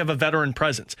think you have a veteran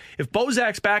presence. If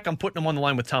Bozak's back, I'm putting him on the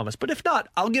line with Thomas. But if not,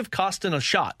 I'll give Kostin a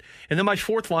shot. And then my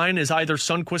fourth line is either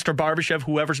Sundqvist or Barbashev,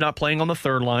 whoever's not playing on the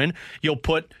third line. You'll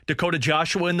put Dakota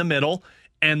Joshua in the middle,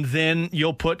 and then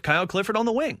you'll put Kyle Clifford on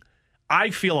the wing.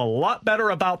 I feel a lot better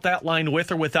about that line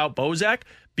with or without Bozak,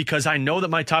 because I know that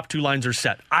my top two lines are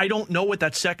set. I don't know what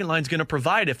that second line's going to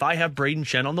provide if I have Braden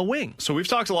Schenn on the wing. So we've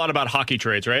talked a lot about hockey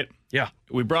trades, right? Yeah.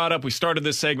 We started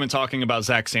this segment talking about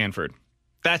Zach Sanford.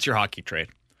 That's your hockey trade.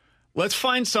 Let's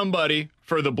find somebody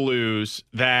for the Blues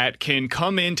that can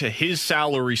come into his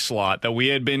salary slot that we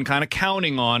had been kind of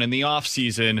counting on in the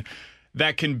offseason,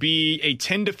 that can be a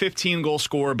 10 to 15 goal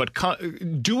scorer, but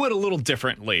do it a little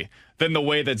differently than the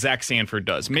way that Zach Sanford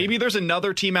does. Okay. Maybe there's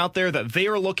another team out there that they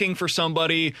are looking for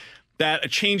somebody that a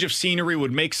change of scenery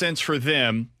would make sense for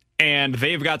them, and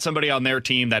they've got somebody on their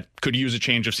team that could use a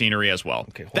change of scenery as well.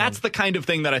 Okay, that's the kind of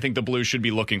thing that I think the Blues should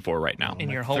be looking for right now.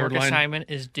 And your homework assignment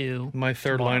is due. My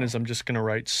third line is I'm just going to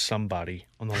write somebody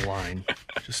on the line.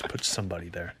 Just put somebody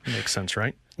there. Makes sense,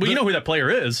 right? Well, you know who that player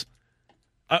is.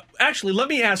 Actually, let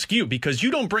me ask you, because you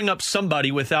don't bring up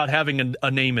somebody without having a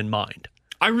name in mind.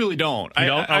 I really don't. You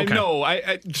don't? I know.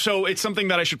 So it's something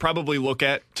that I should probably look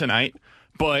at tonight,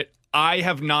 but I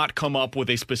have not come up with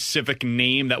a specific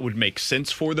name that would make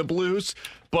sense for the Blues.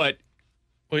 But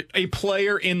a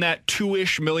player in that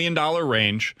 $2-ish million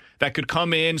range that could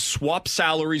come in, swap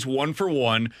salaries one for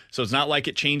one, so it's not like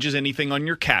it changes anything on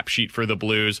your cap sheet for the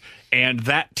Blues. And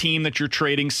that team that you're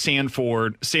trading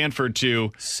Sanford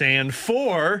to...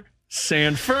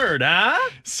 Sanford, huh?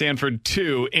 Sanford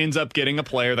 2 ends up getting a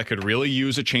player that could really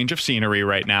use a change of scenery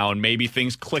right now, and maybe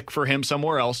things click for him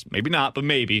somewhere else. Maybe not, but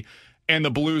maybe. And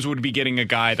the Blues would be getting a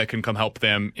guy that can come help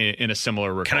them in a similar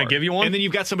regard. Can I give you one? And then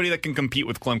you've got somebody that can compete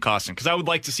with Klim Kostin, because I would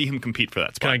like to see him compete for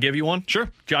that spot. Can I give you one? Sure.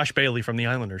 Josh Bailey from the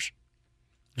Islanders.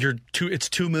 It's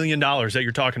 $2 million that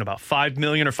you're talking about. $5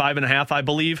 million or $5.5 million, I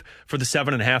believe, for the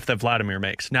 $7.5 million that Vladimir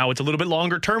makes. Now, it's a little bit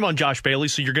longer term on Josh Bailey,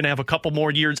 so you're going to have a couple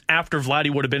more years after Vladdy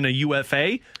would have been a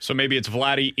UFA. So maybe it's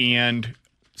Vladdy and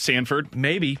Sanford?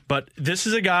 Maybe, but this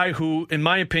is a guy who, in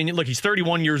my opinion, look, he's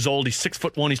 31 years old. He's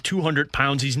 6'1", he's 200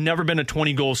 pounds. He's never been a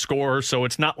 20-goal scorer, so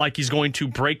it's not like he's going to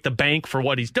break the bank for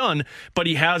what he's done, but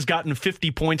he has gotten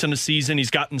 50 points in a season.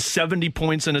 He's gotten 70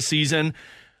 points in a season.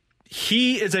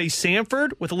 He is a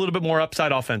Sanford with a little bit more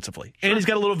upside offensively, and he's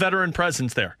got a little veteran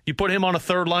presence there. You put him on a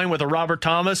third line with a Robert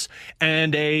Thomas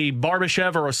and a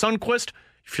Barbashev or a Sundqvist,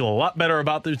 you feel a lot better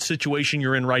about the situation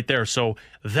you're in right there. So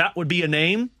that would be a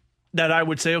name that I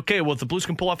would say, okay, well, if the Blues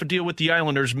can pull off a deal with the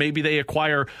Islanders, maybe they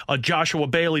acquire a Joshua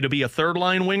Bailey to be a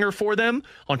third-line winger for them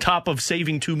on top of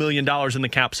saving $2 million in the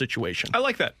cap situation. I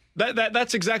like that.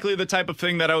 That's exactly the type of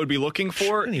thing that I would be looking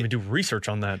for. I didn't even do research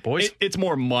on that, boys. It's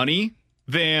more money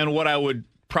than what I would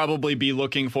probably be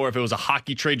looking for if it was a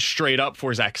hockey trade straight up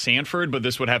for Zach Sanford, but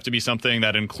this would have to be something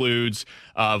that includes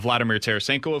Vladimir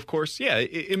Tarasenko, of course. Yeah,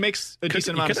 it makes a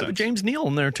decent amount of sense. You could have James Neal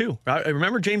in there, too. I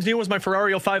remember James Neal was my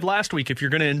Ferrari 05 last week. If you're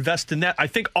going to invest in that, I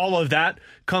think all of that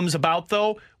comes about,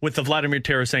 though, with the Vladimir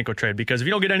Tarasenko trade, because if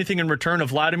you don't get anything in return of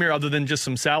Vladimir other than just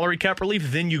some salary cap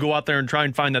relief, then you go out there and try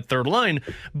and find that third line.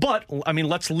 But, I mean,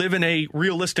 let's live in a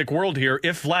realistic world here.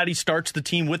 If Vladdy starts the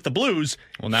team with the Blues,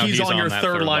 he's on your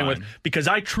third line with, because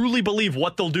I truly believe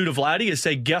what they'll do to Vladdy is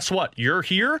say, guess what? You're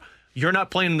here. You're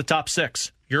not playing in the top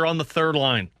six. You're on the third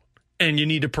line, and you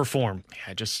need to perform.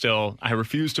 I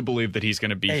refuse to believe that he's going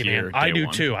to be here. Man, I do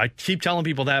too. I keep telling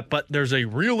people that, but there's a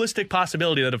realistic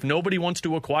possibility that if nobody wants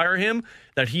to acquire him,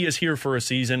 that he is here for a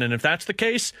season, and if that's the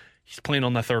case, he's playing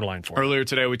on that third line for him. Earlier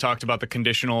today, we talked about the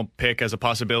conditional pick as a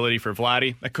possibility for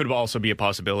Vladdy. That could also be a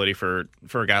possibility for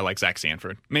a guy like Zach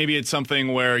Sanford. Maybe it's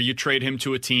something where you trade him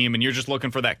to a team, and you're just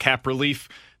looking for that cap relief.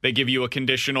 They give you a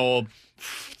conditional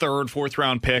third, fourth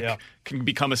round pick, can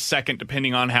become a second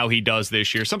depending on how he does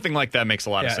this year. Something like that makes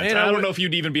a lot of sense. I don't know if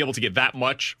you'd even be able to get that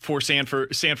much for Sanford,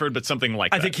 but something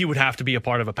like that. I think he would have to be a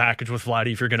part of a package with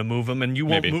Vladdy if you're going to move him, and you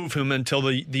won't move him until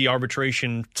the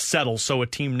arbitration settles so a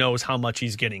team knows how much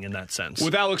he's getting in that sense.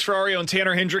 With Alex Ferrario and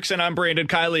Tanner Hendrickson, I'm Brandon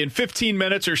Kiley. In 15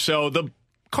 minutes or so, the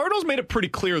Cardinals made it pretty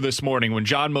clear this morning when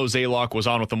John Mozeliak was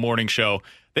on with the morning show.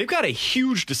 They've got a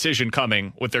huge decision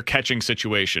coming with their catching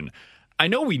situation. I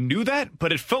know we knew that,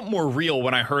 but it felt more real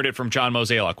when I heard it from John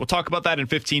Mozeliak. We'll talk about that in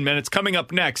 15 minutes. Coming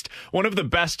up next, one of the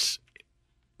best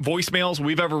voicemails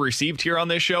we've ever received here on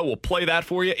this show. We'll play that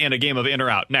for you, and a game of in or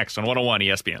out next on 101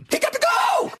 ESPN. He got to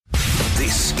go!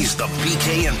 This is the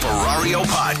BK and Ferrario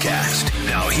podcast.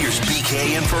 Now here's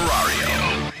BK and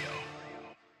Ferrario.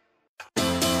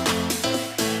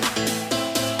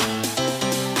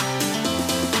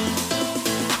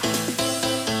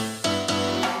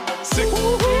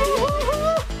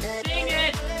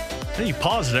 You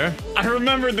paused there. I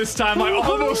remembered this time. I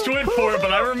almost went for it,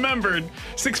 but I remembered.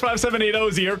 65780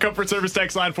 is the Air Comfort Service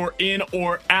text line for in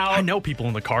or out. I know people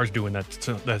in the cars doing that.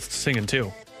 That's singing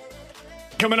too.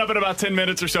 Coming up in about 10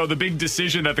 minutes or so, the big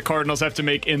decision that the Cardinals have to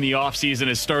make in the offseason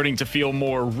is starting to feel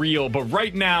more real. But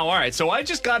right now, all right, so I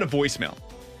just got a voicemail.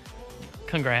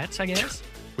 Congrats, I guess.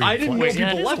 I didn't know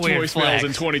people left voicemails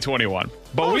in 2021.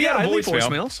 But we got a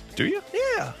voicemails. Do you?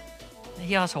 Yeah.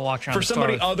 He also walks around for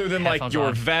somebody other than like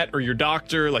your vet or your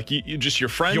doctor, like you just your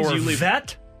friends. Your leave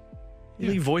vet? You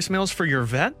leave voicemails for your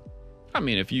vet? I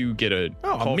mean, if you get a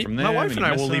call from them. My wife and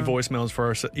I will leave voicemails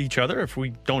for each other if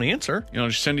we don't answer. You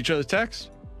don't just send each other texts?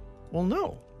 Well,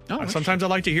 no. Sometimes I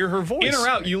like to hear her voice. In or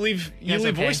out, you leave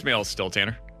voicemails still,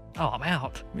 Tanner. Oh, I'm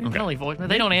out. Okay. I don't leave voicemails.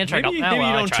 They don't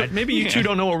answer. Maybe you two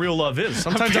don't know what real love is.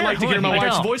 Sometimes I like to hear my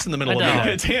wife's voice in the middle of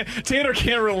the day. Tanner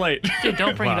can't relate. Dude,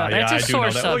 don't bring it up. That's a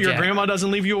sore subject. Oh, your grandma doesn't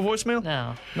leave you a voicemail?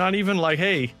 No. Not even like,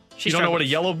 hey, you don't know what a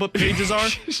yellow book pages are?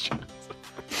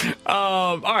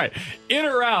 All right. In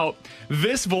or out,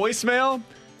 this voicemail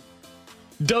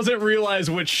doesn't realize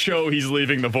which show he's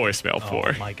leaving the voicemail for.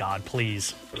 Oh, my God,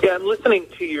 please. Yeah, I'm listening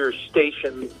to your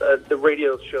station, the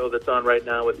radio show that's on right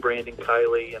now with Brandon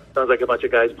Kiley, and sounds like a bunch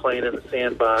of guys playing in the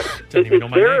sandbox. Is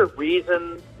there a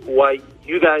reason why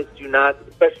you guys do not,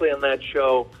 especially on that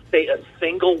show, say a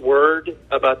single word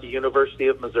about the University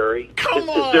of Missouri? Come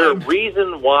on! Is there a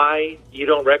reason why you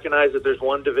don't recognize that there's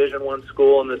one Division I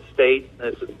school in the state,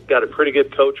 and it's got a pretty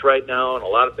good coach right now, and a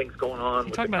lot of things going on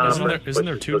with the conference? Isn't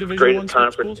there two Division I greatest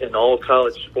conference in all of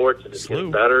college sports, and it's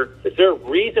getting better. Is there a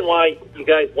reason why you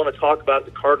guys want to talk about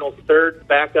the Cardinals' third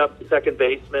backup second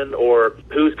baseman, or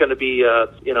who's going to be,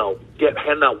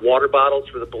 handing out water bottles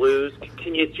for the Blues?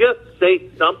 Can you just say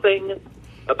something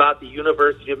about the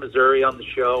University of Missouri on the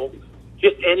show?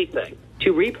 Just anything.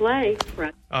 To replay.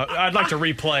 I'd like to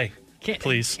replay,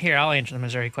 please. Here, I'll answer the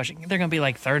Missouri question. They're going to be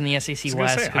like third in the SEC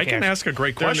West. I can ask a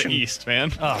great question. They're in the East,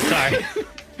 man. Oh, sorry.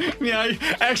 Yeah,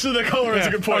 actually, the color is a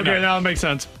good point. Okay, now it makes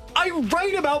sense. I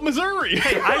write about Missouri.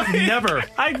 Hey,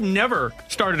 I've never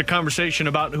started a conversation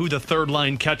about who the third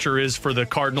line catcher is for the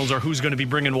Cardinals or who's going to be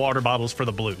bringing water bottles for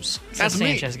the Blues. That's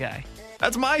me. Sanchez guy.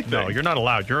 That's my thing. No, you're not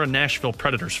allowed. You're a Nashville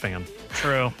Predators fan.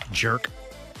 True. Jerk.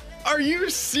 Are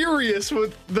you serious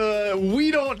with the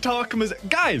we don't talk Mizzou?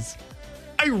 Guys,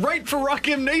 I write for Rock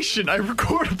M Nation. I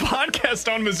record a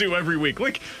podcast on Mizzou every week.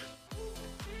 Like,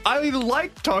 I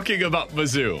like talking about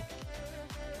Mizzou.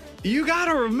 You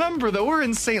gotta remember that we're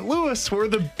in St. Louis where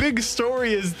the big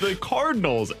story is the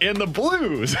Cardinals and the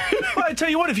Blues. Well, I tell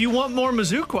you what, if you want more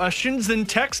Mizzou questions, then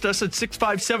text us at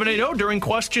 65780 during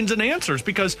questions and answers,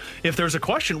 because if there's a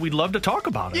question, we'd love to talk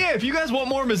about it. Yeah, if you guys want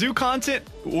more Mizzou content,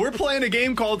 we're playing a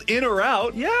game called In or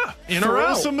Out. Yeah, In or Throw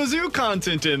Out. some Mizzou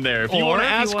content in there. If you want to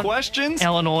ask questions.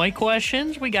 Illinois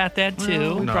questions, we got that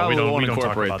too. We probably won't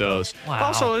incorporate those. Wow.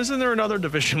 Also, isn't there another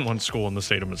Division I school in the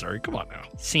state of Missouri? Come on now.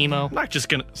 SEMO. I'm not just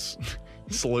going to...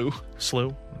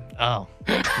 SLU. Oh.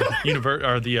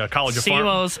 The College of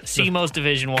SEMO's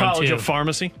Division I, College too. of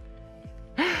Pharmacy.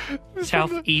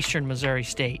 Southeastern Missouri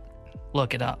State.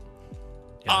 Look it up.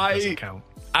 Yeah, it doesn't count.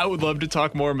 I would love to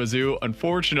talk more Mizzou.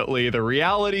 Unfortunately, the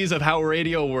realities of how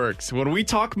radio works. When we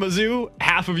talk Mizzou,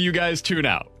 half of you guys tune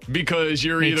out because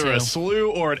you're either a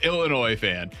SLU or an Illinois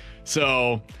fan.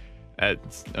 So...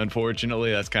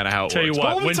 unfortunately, that's kind of how it Tell works. you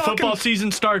what, when football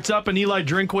season starts up and Eli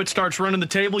Drinkwitz starts running the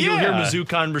table, you'll hear Mizzou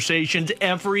conversations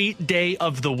every day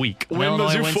of the week. When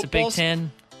Illinois Mizzou wins the Big football's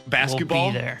Ten, basketball,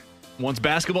 we'll be there. Once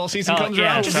basketball season comes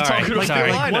around, we'll be talking about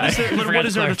Carolina. What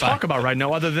is there to talk about right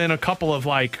now other than a couple of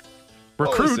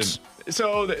recruits?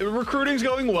 So the recruiting's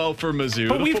going well for Mizzou.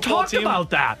 But we've talked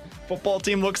about that. Football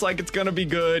team looks like it's going to be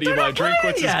good. They're Eli not playing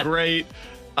Drinkwitz yet. is great.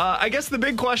 I guess the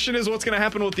big question is what's going to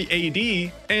happen with the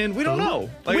AD, and we don't know.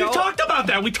 We talked about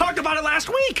that. We talked about it last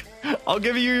week. I'll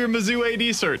give you your Mizzou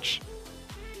AD search.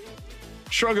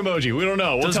 Shrug emoji. We don't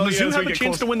know. We'll Does tell you Mizzou as have we a get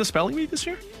chance close. to win the spelling bee this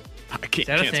year? I can't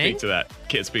that a speak thing? to that.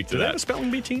 Can't speak to Do they have that. a spelling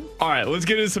bee team? All right, let's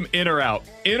get into some in or out.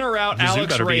 In or out, Mizzou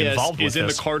Alex better be Reyes involved with is in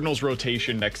this. the Cardinals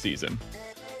rotation next season.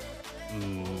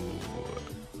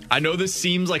 I know this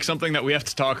seems like something that we have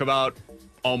to talk about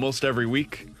almost every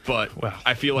week, but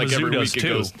I feel like Mizzou every does week it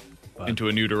too, goes into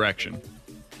a new direction.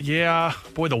 Yeah,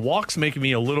 boy, the walk's making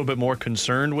me a little bit more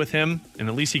concerned with him, and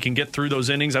at least he can get through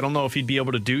those innings. I don't know if he'd be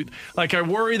able to do... I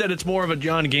worry that it's more of a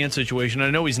John Gant situation.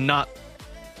 I know he's not...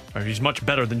 or he's much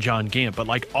better than John Gant, but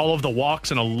all of the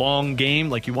walks in a long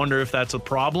game, you wonder if that's a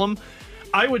problem.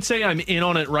 I would say I'm in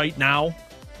on it right now,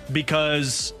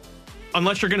 because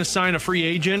unless you're going to sign a free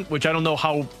agent, which I don't know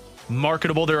how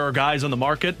marketable there are guys on the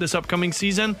market this upcoming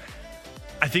season,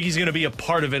 I think he's going to be a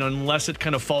part of it unless it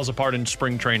kind of falls apart in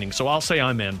spring training. So I'll say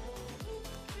I'm in.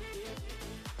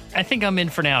 I think I'm in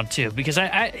for now, too, because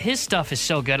his stuff is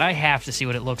so good. I have to see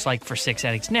what it looks like for 6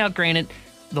 innings. Now, granted,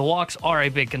 the walks are a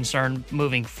big concern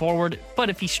moving forward, but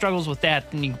if he struggles with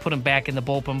that, then you can put him back in the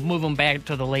bullpen, move him back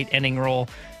to the late inning role.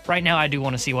 Right now, I do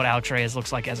want to see what Alex Reyes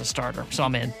looks like as a starter, so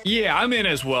I'm in. Yeah, I'm in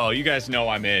as well. You guys know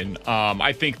I'm in.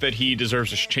 I think that he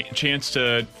deserves a chance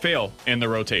to fail in the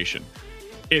rotation.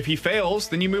 If he fails,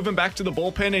 then you move him back to the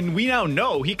bullpen, and we now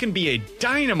know he can be a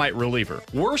dynamite reliever.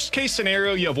 Worst case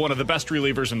scenario, you have one of the best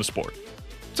relievers in the sport.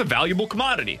 It's a valuable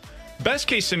commodity. Best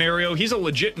case scenario, he's a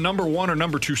legit number 1 or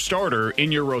number 2 starter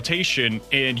in your rotation,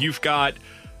 and you've got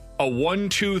a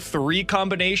 1-2-3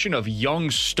 combination of young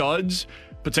studs,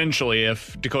 potentially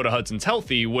if Dakota Hudson's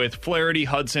healthy, with Flaherty,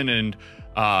 Hudson, and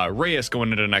Reyes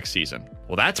going into next season.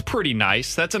 Well, that's pretty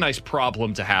nice. That's a nice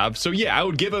problem to have. So, yeah, I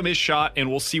would give him his shot, and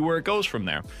we'll see where it goes from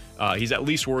there. He's at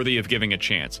least worthy of giving a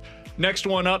chance. Next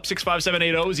one up,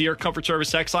 65780 is the Air Comfort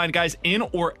Service text line. Guys, in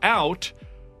or out,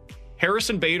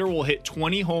 Harrison Bader will hit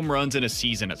 20 home runs in a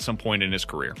season at some point in his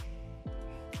career.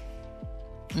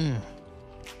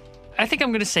 I think I'm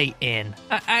going to say in.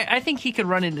 I think he could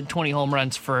run into 20 home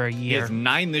runs for a He year. has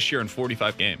 9 this year in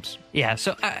 45 games. Yeah,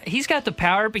 so he's got the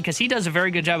power because he does a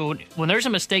very good job. When there's a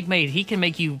mistake made, he can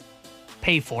make you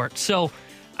pay for it. So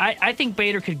I think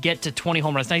Bader could get to 20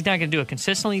 home runs. Now, he's not going to do it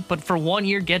consistently, but for 1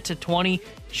 year, get to 20,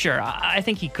 sure, I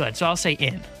think he could. So I'll say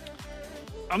in.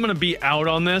 I'm going to be out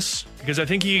on this because I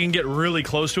think he can get really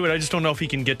close to it. I just don't know if he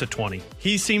can get to 20.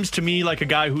 He seems to me like a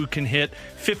guy who can hit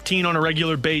 15 on a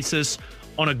regular basis.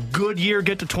 On a good year,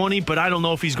 get to 20, but I don't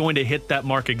know if he's going to hit that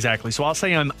mark exactly. So I'll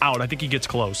say I'm out. I think he gets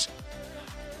close.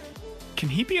 Can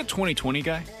he be a 20-20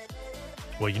 guy?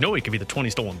 Well, you know he could be the 20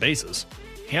 stolen bases.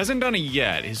 He hasn't done it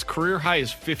yet. His career high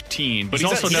is 15, but He's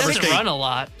also he never doesn't run a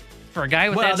lot for a guy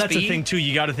with that that's speed. the thing, too.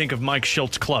 You got to think of Mike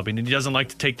Schilt's club, and he doesn't like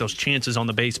to take those chances on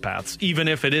the base paths, even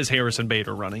if it is Harrison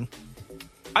Bader running.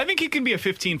 I think he can be a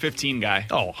 15-15 guy.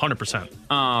 Oh, 100%.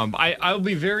 I'll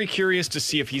be very curious to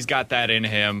see if he's got that in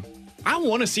him. I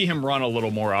want to see him run a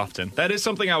little more often. That is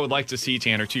something I would like to see,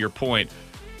 Tanner, to your point.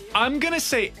 I'm going to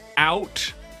say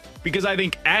out because I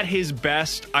think at his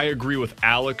best, I agree with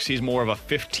Alex. He's more of a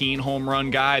 15 home run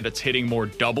guy that's hitting more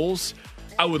doubles.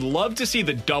 I would love to see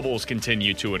the doubles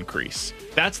continue to increase.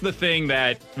 That's the thing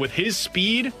that with his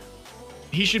speed,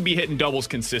 he should be hitting doubles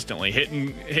consistently,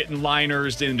 hitting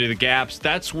liners into the gaps.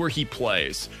 That's where he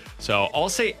plays. So I'll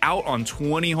say out on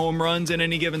 20 home runs in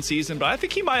any given season, but I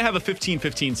think he might have a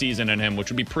 15-15 season in him,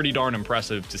 which would be pretty darn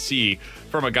impressive to see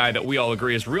from a guy that we all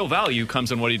agree is real value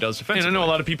comes in what he does defensively. And I know a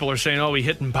lot of people are saying, he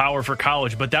hit in power for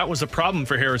college, but that was a problem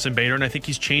for Harrison Bader, and I think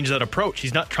he's changed that approach.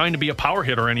 He's not trying to be a power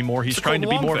hitter anymore. He's trying to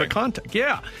be more of a contact.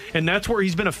 Yeah, and that's where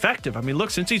he's been effective. I mean, look,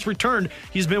 since he's returned,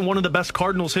 he's been one of the best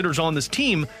Cardinals hitters on this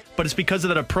team, but it's because of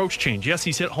that approach change. Yes,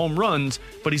 he's hit home runs,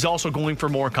 but he's also going for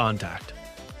more contact.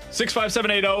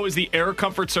 65780 is the Air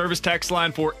Comfort Service text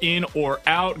line for in or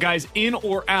out. Guys, in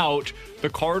or out, the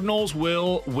Cardinals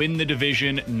will win the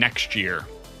division next year.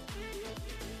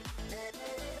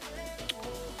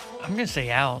 I'm going to say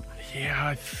out.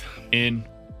 Yeah. In.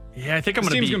 Yeah, I think I'm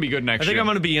going to be. Team's going to be good next year. I think I'm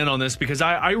going to be in on this because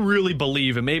I really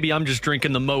believe, and maybe I'm just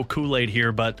drinking the Mo Kool-Aid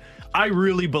here, but I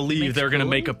really believe they're going to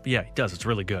make a. Yeah, it does. It's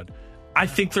really good. I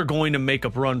think they're going to make a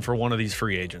run for one of these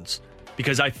free agents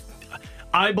because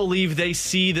I believe they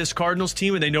see this Cardinals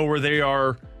team and they know where they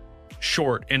are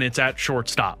short, and it's at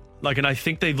shortstop. And I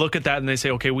think they look at that and they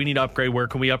say, okay, we need to upgrade. Where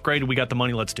can we upgrade? We got the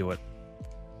money. Let's do it.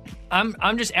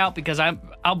 I'm just out because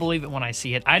I'll believe it when I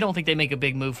see it. I don't think they make a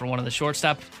big move for one of the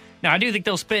shortstops. Now, I do think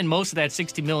they'll spend most of that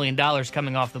 $60 million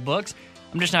coming off the books.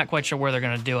 I'm just not quite sure where they're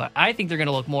going to do it. I think they're going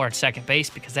to look more at second base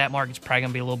because that market's probably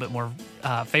going to be a little bit more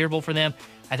favorable for them.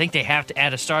 I think they have to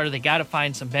add a starter. They got to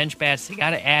find some bench bats. They got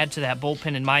to add to that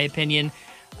bullpen, in my opinion.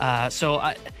 So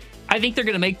I think they're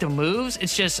going to make the moves.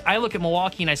 It's just I look at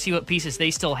Milwaukee and I see what pieces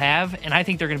they still have, and I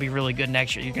think they're going to be really good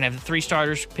next year. You're going to have the three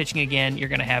starters pitching again. You're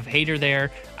going to have Hader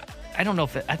there. I don't know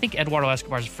I think Eduardo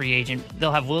Escobar's a free agent.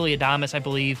 They'll have Willy Adames, I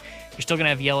believe. You're still going to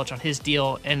have Yelich on his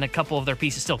deal, and a couple of their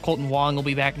pieces still. Colton Wong will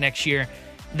be back next year.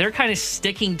 They're kind of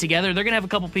sticking together. They're going to have a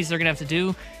couple pieces they're going to have to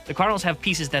do. The Cardinals have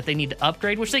pieces that they need to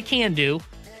upgrade, which they can do.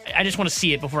 I just want to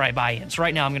see it before I buy in. So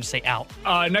right now I'm going to say out.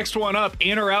 Next one up,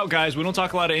 in or out, guys. We don't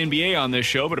talk a lot of NBA on this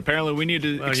show, but apparently we need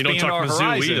to expand our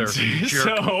horizons.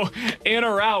 So in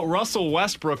or out, Russell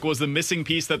Westbrook was the missing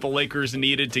piece that the Lakers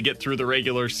needed to get through the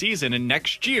regular season, and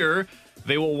next year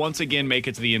they will once again make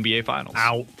it to the NBA Finals.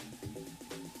 Out.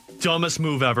 Dumbest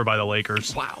move ever by the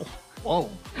Lakers. Wow. Whoa.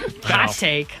 Hot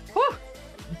take. Whew.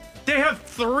 They have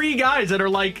three guys that are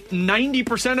like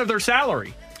 90% of their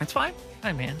salary. That's fine.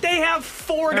 Hi, man. They have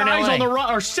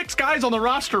six guys on the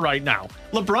roster right now.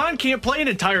 LeBron can't play an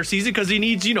entire season because he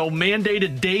needs,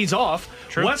 mandated days off.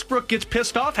 True. Westbrook gets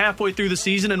pissed off halfway through the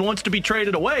season and wants to be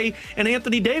traded away, and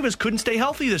Anthony Davis couldn't stay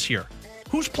healthy this year.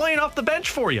 Who's playing off the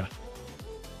bench for you?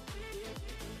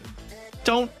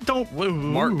 Don't.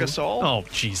 Marc Gasol? Oh,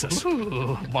 Jesus.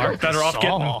 Ooh, Marc Better Gasol. off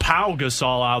getting Pau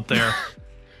Gasol out there.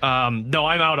 No,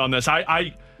 I'm out on this.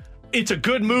 It's a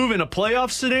good move in a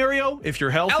playoff scenario if you're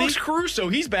healthy. Alex Caruso,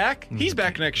 he's back. He's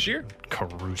back next year.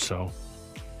 Caruso.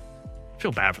 I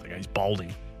feel bad for the guy. He's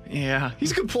balding. Yeah,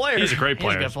 he's a good player. He's a great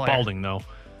player. He's balding, though.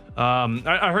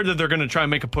 I heard that they're going to try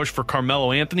and make a push for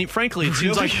Carmelo Anthony. Frankly, it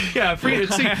seems like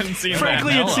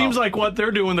it seems like what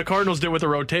they're doing, the Cardinals did with the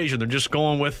rotation. They're just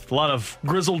going with a lot of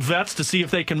grizzled vets to see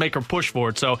if they can make a push for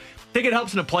it. So I think it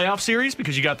helps in a playoff series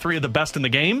because you got three of the best in the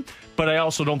game. But I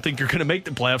also don't think you're going to make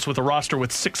the playoffs with a roster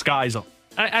with six guys on.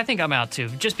 I think I'm out too,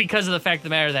 just because of the fact of the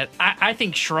matter that I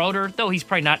think Schroeder, though he's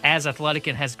probably not as athletic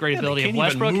and has great ability as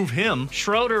Westbrook, move him.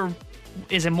 Schroeder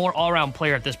is a more all-around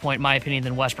player at this point, in my opinion,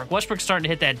 than Westbrook. Westbrook's starting to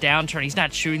hit that downturn. He's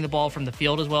not shooting the ball from the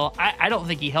field as well. I don't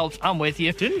think he helps. I'm with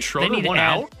you. Didn't Schroeder want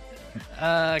out?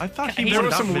 I thought there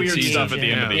was some weird stuff at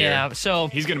the end of the year. Yeah, so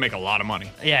he's going to make a lot of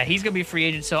money. Yeah, he's going to be a free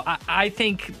agent. So I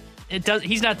think it does.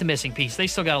 He's not the missing piece. They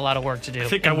still got a lot of work to do. I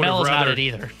think Melo's not it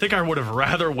either. I think I would have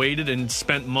rather waited and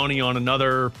spent money on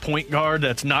another point guard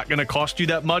that's not going to cost you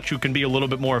that much, who can be a little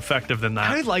bit more effective than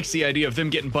that. I likes the idea of them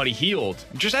getting Buddy Hield.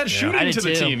 Just add shooting to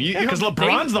the team. Because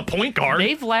LeBron's the point guard.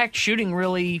 They've lacked shooting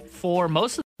really for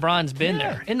most of LeBron's been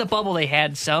there. In the bubble, they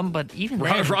had some, but even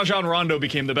then. Rajon Rondo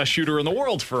became the best shooter in the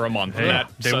world for a month. Yeah,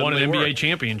 they won an NBA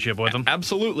championship with him.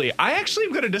 Absolutely. I actually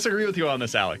am going to disagree with you on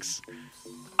this, Alex.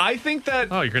 I think that...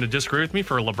 Oh, you're going to disagree with me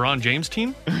for a LeBron James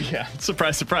team? Yeah,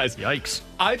 surprise, surprise. Yikes.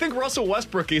 I think Russell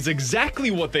Westbrook is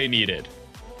exactly what they needed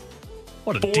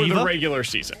for the regular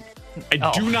season.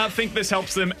 I do not think this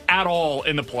helps them at all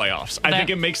in the playoffs. I think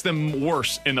it makes them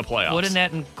worse in the playoffs. Wouldn't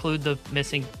that include the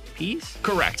missing piece?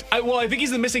 Correct. I think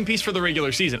he's the missing piece for the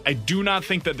regular season. I do not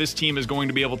think that this team is going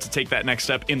to be able to take that next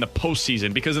step in the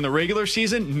postseason, because in the regular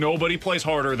season, nobody plays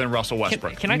harder than Russell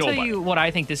Westbrook. Can I tell you what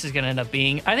I think this is going to end up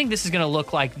being? I think this is going to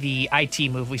look like the IT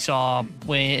move we saw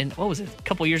a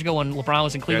couple years ago when LeBron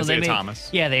was in Cleveland. Isaiah Thomas.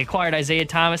 Yeah, they acquired Isaiah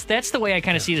Thomas. That's the way I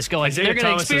kind of see this going. They're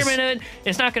going to experiment it.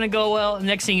 It's not going to go well.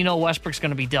 Next thing you know, Westbrook's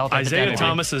going to be dealt. Isaiah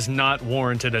Thomas is not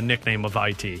warranted a nickname of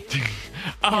IT.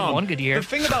 One good year. The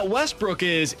thing about Westbrook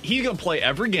is he's going to play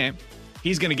every game.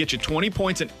 He's going to get you 20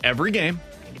 points in every game,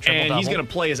 and he's going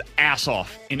to play his ass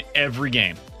off in every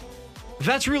game.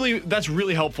 That's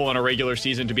really helpful in a regular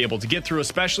season to be able to get through,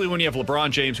 especially when you have LeBron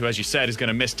James, who, as you said, is going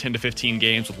to miss 10 to 15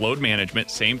 games with load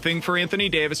management. Same thing for Anthony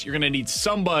Davis. You're going to need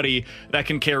somebody that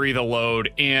can carry the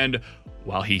load. And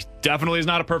while he definitely is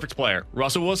not a perfect player,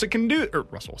 Russell Westbrook can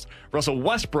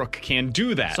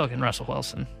do that. So can Russell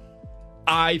Wilson.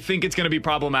 I think it's going to be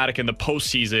problematic in the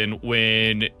postseason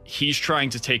when he's trying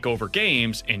to take over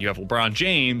games and you have LeBron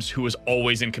James, who is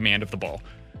always in command of the ball.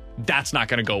 That's not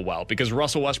going to go well because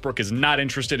Russell Westbrook is not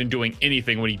interested in doing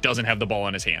anything when he doesn't have the ball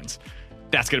in his hands.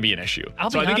 That's going to be an issue. I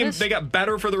think they got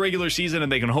better for the regular season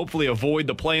and they can hopefully avoid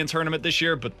the play-in tournament this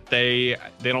year, but they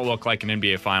don't look like an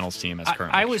NBA Finals team as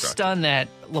currently I was stunned that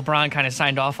LeBron kind of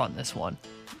signed off on this one.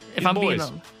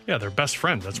 Yeah, they're best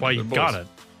friends. That's why you got it.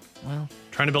 Well,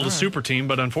 trying to build a super team,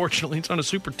 but unfortunately, it's not a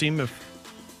super team if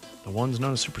the one's not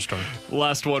a superstar.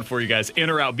 Last one for you guys. In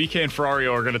or out, BK and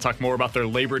Ferrario are going to talk more about their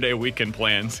Labor Day weekend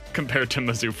plans compared to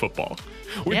Mizzou football.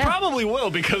 We probably will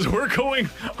because we're going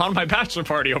on my bachelor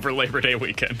party over Labor Day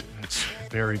weekend. That's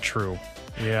very true.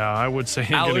 Yeah, I would say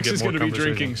Alex is going to be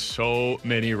drinking so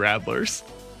many Radlers.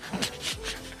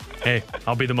 Hey,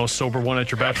 I'll be the most sober one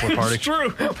at your bachelor party.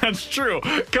 That's true.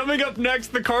 Coming up next,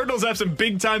 the Cardinals have some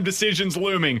big-time decisions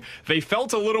looming. They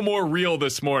felt a little more real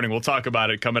this morning. We'll talk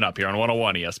about it coming up here on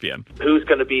 101 ESPN. Who's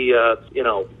going to be,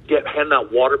 handing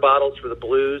out water bottles for the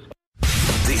Blues?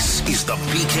 This is the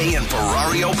BK and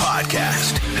Ferrario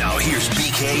podcast. Now here's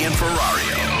BK and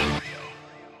Ferrario.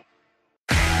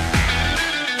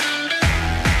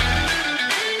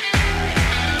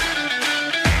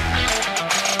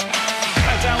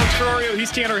 He's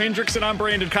Tanner Hendrickson. I'm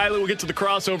Brandon Kiley. We'll get to the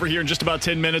crossover here in just about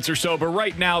 10 minutes or so. But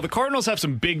right now, the Cardinals have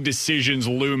some big decisions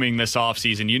looming this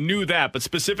offseason. You knew that. But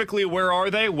specifically, where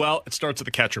are they? Well, it starts at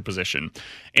the catcher position.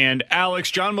 And Alex,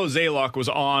 John Mozeliak was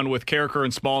on with Carricker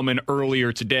and Smallman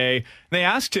earlier today. They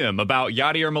asked him about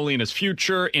Yadier Molina's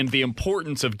future and the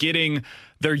importance of getting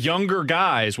their younger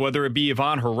guys, whether it be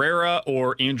Ivan Herrera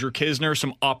or Andrew Kisner,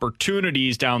 some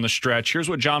opportunities down the stretch. Here's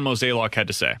what John Mozeliak had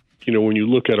to say. When you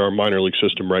look at our minor league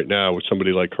system right now with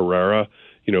somebody like Herrera,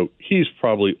 he's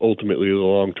probably ultimately the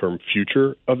long-term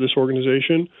future of this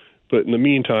organization. But in the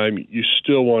meantime, you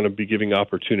still want to be giving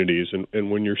opportunities.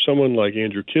 And when you're someone like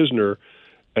Andrew Kisner,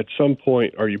 at some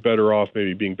point, are you better off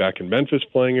maybe being back in Memphis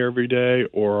playing every day,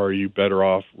 or are you better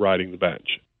off riding the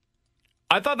bench?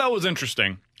 I thought that was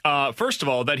interesting. First of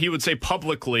all, that he would say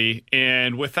publicly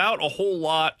and without a whole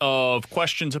lot of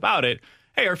questions about it,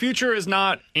 hey, our future is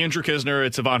not Andrew Kisner,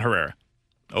 it's Ivan Herrera.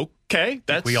 Okay.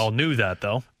 We all knew that,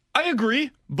 though. I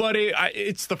agree, but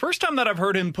it's the first time that I've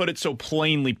heard him put it so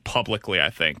plainly publicly, I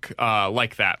think,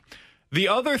 like that. The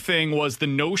other thing was the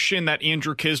notion that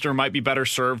Andrew Kisner might be better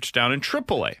served down in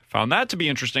AAA. Found that to be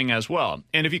interesting as well.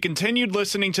 And if you continued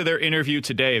listening to their interview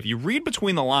today, if you read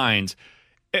between the lines,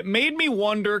 it made me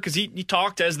wonder, because he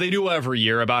talked, as they do every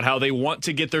year, about how they want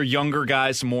to get their younger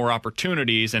guys some more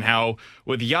opportunities and how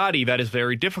with Yadi that is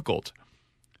very difficult.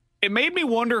 It made me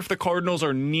wonder if the Cardinals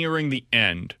are nearing the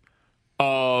end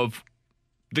of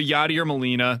the Yadier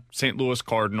Molina St. Louis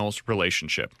Cardinals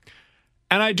relationship.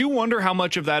 And I do wonder how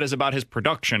much of that is about his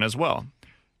production as well.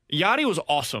 Yadi was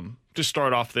awesome to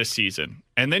start off this season,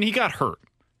 and then he got hurt.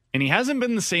 And he hasn't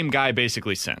been the same guy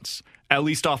basically since, at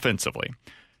least offensively.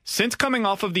 Since coming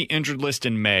off of the injured list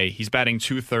in May, he's batting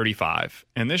 .235.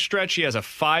 In this stretch, he has a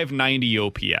 .590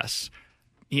 OPS.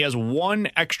 He has one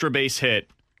extra base hit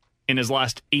in his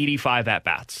last 85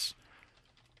 at-bats.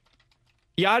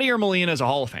 Yadier Molina is a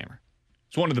Hall of Famer.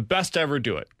 He's one of the best to ever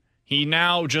do it. He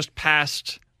now just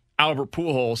passed Albert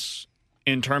Pujols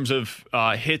in terms of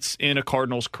hits in a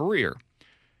Cardinals career.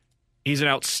 He's an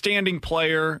outstanding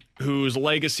player whose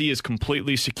legacy is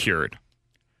completely secured.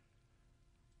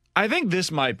 I think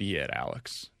this might be it,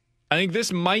 Alex. I think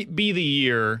this might be the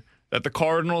year that the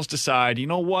Cardinals decide, you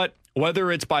know what, whether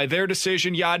it's by their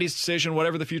decision, Yadi's decision,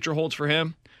 whatever the future holds for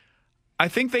him, I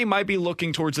think they might be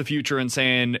looking towards the future and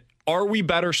saying, are we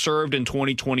better served in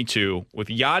 2022 with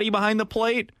Yadi behind the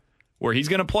plate, where he's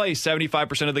going to play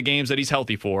 75% of the games that he's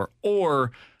healthy for,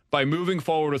 or by moving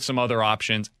forward with some other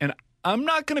options? And I'm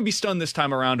not going to be stunned this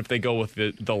time around if they go with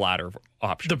the latter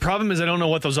option. The problem is I don't know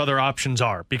what those other options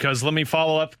are, because let me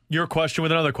follow up your question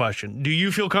with another question. Do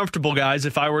you feel comfortable, guys,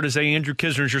 if I were to say Andrew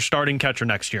Knizner's your starting catcher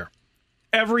next year?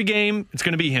 Every game, it's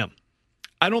going to be him.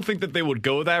 I don't think that they would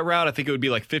go that route. I think it would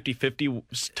be like 50-50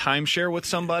 timeshare with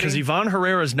somebody. Because Ivan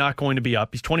Herrera is not going to be up.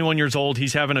 He's 21 years old.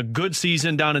 He's having a good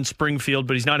season down in Springfield,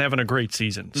 but he's not having a great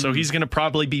season. So he's going to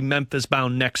probably be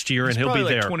Memphis-bound next year, and he'll be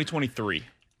there. 2023.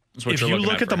 If you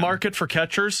look at the market for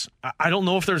catchers, I don't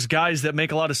know if there's guys that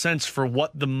make a lot of sense for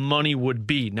what the money would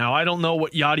be. Now, I don't know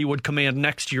what Yadi would command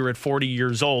next year at 40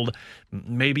 years old.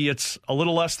 Maybe it's a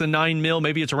little less than $9 million.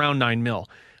 Maybe it's around $9 million.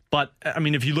 But, I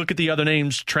mean, if you look at the other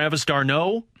names, Travis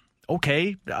d'Arnaud,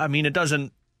 okay. I mean, it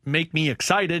doesn't make me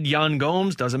excited. Yan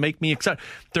Gomes doesn't make me excited.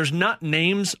 There's not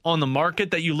names on the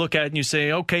market that you look at and you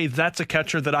say, okay, that's a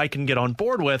catcher that I can get on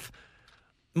board with.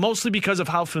 Mostly because of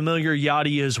how familiar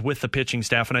Yadi is with the pitching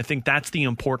staff, and I think that's the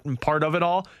important part of it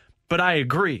all. But I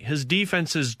agree. His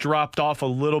defense has dropped off a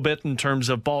little bit in terms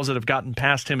of balls that have gotten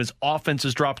past him. His offense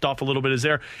has dropped off a little bit as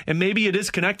there. And maybe it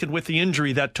is connected with the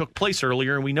injury that took place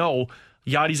earlier, and we know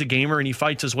Yadi's a gamer and he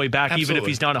fights his way back. Absolutely. Even if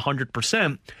he's not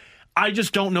 100%. I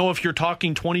just don't know if you're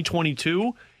talking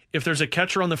 2022, if there's a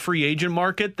catcher on the free agent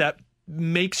market that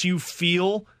makes you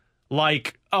feel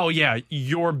like, oh, yeah,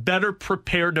 you're better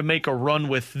prepared to make a run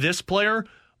with this player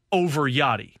over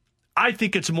Yadi. I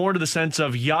think it's more to the sense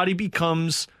of Yadi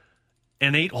becomes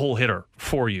an 8-hole hitter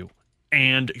for you,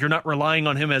 and you're not relying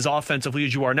on him as offensively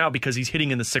as you are now because he's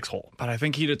hitting in the 6-hole. But I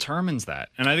think he determines that.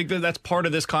 And I think that that's part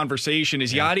of this conversation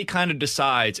is Yadi kind of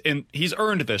decides, and he's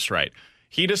earned this right.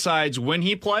 He decides when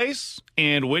he plays,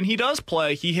 and when he does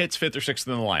play, he hits 5th or 6th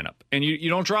in the lineup. And you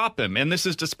don't drop him. And this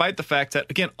is despite the fact that,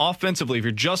 again, offensively, if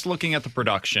you're just looking at the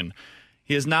production,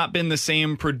 he has not been the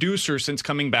same producer since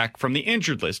coming back from the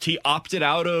injured list. He opted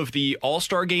out of the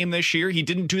All-Star game this year. He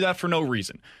didn't do that for no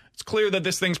reason. It's clear that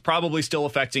this thing's probably still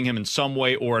affecting him in some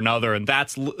way or another, and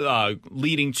that's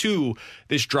leading to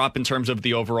this drop in terms of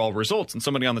the overall results. And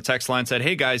somebody on the text line said,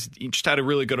 hey, guys, you just had a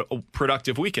really good,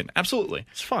 productive weekend. Absolutely.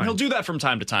 It's fine. And he'll do that from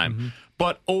time to time. Mm-hmm.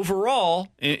 But overall,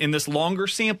 in this longer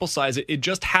sample size, it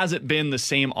just hasn't been the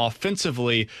same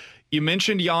offensively. You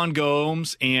mentioned Yan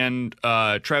Gomes and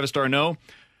Travis d'Arnaud.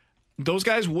 Those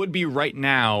guys would be right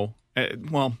now,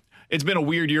 well, it's been a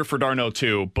weird year for d'Arnaud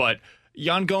too, but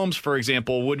Yan Gomes, for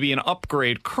example, would be an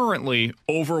upgrade currently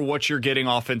over what you're getting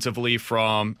offensively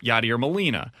from Yadier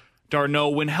Molina. d'Arnaud,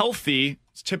 when healthy,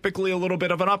 is typically a little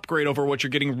bit of an upgrade over what you're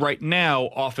getting right now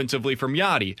offensively from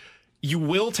Yadi. You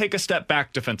will take a step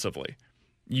back defensively.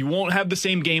 You won't have the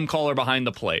same game caller behind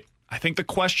the plate. I think the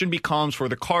question becomes for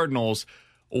the Cardinals,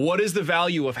 what is the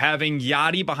value of having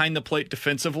Yadi behind the plate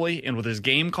defensively and with his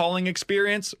game calling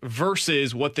experience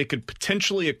versus what they could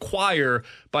potentially acquire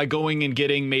by going and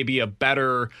getting maybe a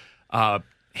better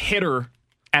hitter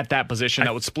at that position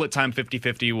that would split time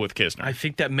 50-50 with Knizner? I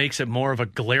think that makes it more of a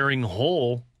glaring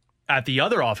hole at the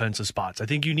other offensive spots. I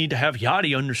think you need to have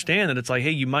Yadi understand that it's like,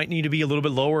 hey, you might need to be a little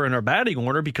bit lower in our batting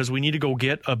order because we need to go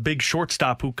get a big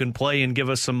shortstop who can play and give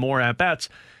us some more at-bats.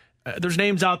 There's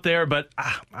names out there, but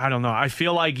I don't know. I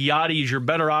feel like Yadi is your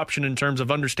better option in terms of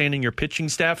understanding your pitching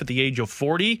staff at the age of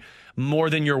 40 more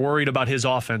than you're worried about his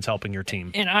offense helping your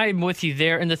team. And I'm with you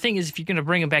there. And the thing is, if you're going to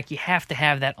bring him back, you have to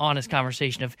have that honest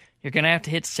conversation of you're going to have to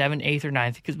hit 7th, 8th, or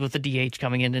 9th because with the DH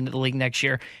coming into the league next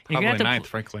year. And probably you're gonna have 9th,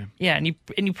 frankly. Yeah, and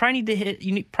you probably need to hit.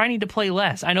 You probably need to play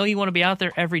less. I know you want to be out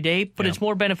there every day, but it's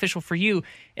more beneficial for you.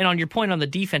 And on your point on the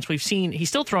defense, we've seen he's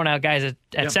still throwing out guys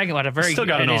at second at a very still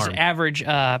got an his arm. average,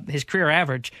 his career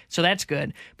average. So that's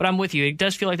good. But I'm with you. It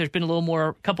does feel like there's been a little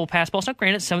more couple pass balls. Now,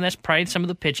 granted, some of that's probably some of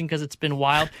the pitching because it's been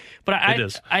wild. But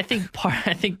I think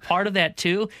part of that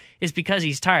too is because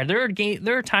he's tired.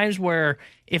 There are times where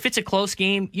if it's a close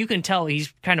game, you can tell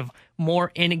he's kind of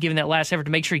more in it, giving that last effort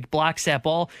to make sure he blocks that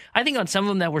ball. I think on some of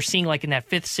them that we're seeing, like in that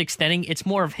 5th, 6th inning, it's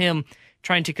more of him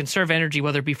trying to conserve energy,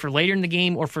 whether it be for later in the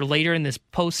game or for later in this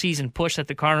postseason push that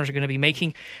the Cardinals are going to be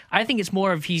making. I think it's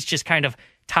more of he's just kind of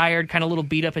tired, kind of a little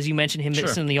beat up, as you mentioned, him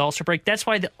missing the All-Star break. That's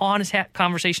why the honest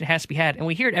conversation has to be had. And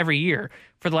we hear it every year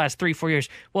for the last 3-4 years.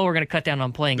 Well, we're going to cut down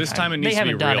on playing this time. time it needs they to be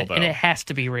haven't done real, it, though. and it has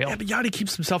to be real. Yeah, but Yadi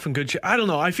keeps himself in good shape. I don't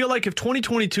know. I feel like if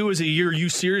 2022 is a year you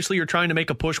seriously are trying to make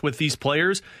a push with these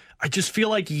players, I just feel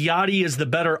like Yadi is the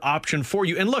better option for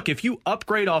you. And look, if you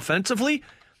upgrade offensively,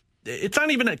 it's not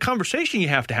even a conversation you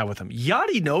have to have with him.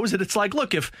 Yadi knows that it's like,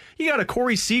 look, if you got a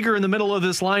Corey Seager in the middle of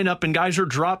this lineup and guys are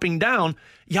dropping down,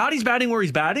 Yadi's batting where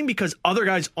he's batting because other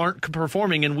guys aren't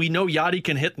performing, and we know Yadi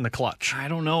can hit in the clutch. I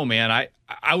don't know, man.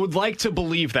 I would like to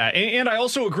believe that. And I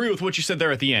also agree with what you said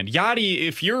there at the end. Yadi,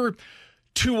 if you're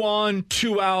 2 on,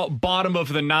 2 out, bottom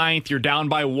of the ninth, you're down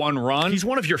by 1 run. He's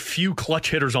one of your few clutch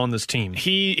hitters on this team.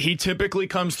 He typically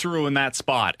comes through in that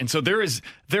spot. And so there's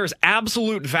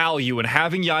absolute value in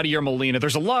having Yadier Molina.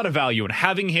 There's a lot of value in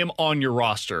having him on your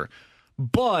roster.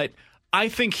 But I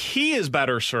think he is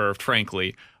better served,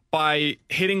 frankly, by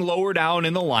hitting lower down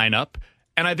in the lineup.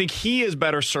 And I think he is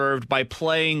better served by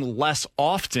playing less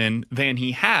often than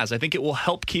he has. I think it will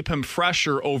help keep him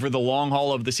fresher over the long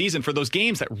haul of the season for those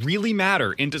games that really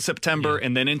matter into September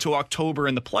and then into October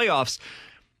in the playoffs.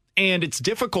 And it's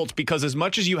difficult because as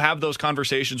much as you have those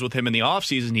conversations with him in the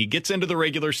offseason, he gets into the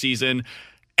regular season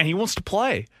and he wants to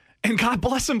play. And God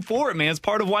bless him for it, man. It's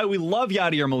part of why we love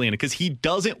Yadier Molina, because he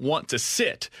doesn't want to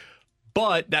sit.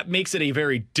 But that makes it a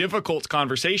very difficult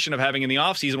conversation of having in the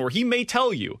offseason where he may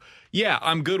tell you, yeah,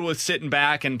 I'm good with sitting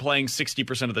back and playing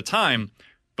 60% of the time.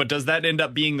 But does that end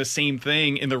up being the same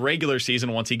thing in the regular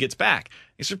season once he gets back?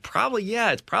 It's probably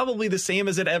the same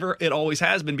as it always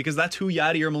has been, because that's who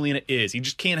Yadier Molina is. He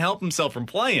just can't help himself from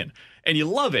playing, and you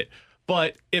love it.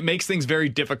 But it makes things very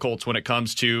difficult when it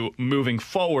comes to moving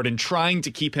forward and trying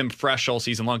to keep him fresh all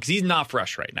season long, because he's not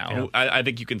fresh right now. Yeah. I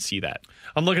think you can see that.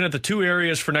 I'm looking at the 2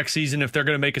 areas for next season. If they're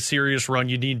going to make a serious run,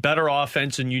 you need better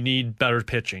offense and you need better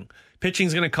pitching.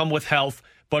 Pitching's going to come with health,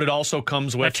 but it also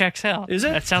comes with... That checks out. Is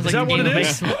it? That sounds like that what it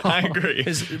is? I agree.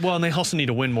 And they also need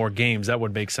to win more games. That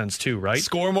would make sense too, right?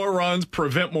 Score more runs,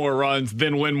 prevent more runs,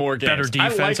 then win more games. Better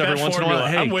defense every once in a while.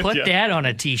 Hey, put that on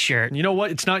a T-shirt. You know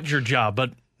what? It's not your job,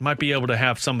 but might be able to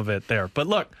have some of it there. But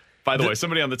look... By the way,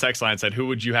 somebody on the text line said, who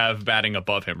would you have batting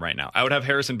above him right now? I would have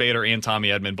Harrison Bader and Tommy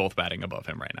Edman both batting above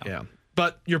him right now. Yeah.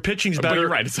 But your pitching's better. But you're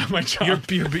right, it's not my job.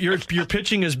 Your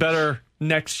pitching is better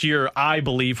next year, I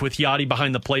believe, with Yadi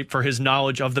behind the plate for his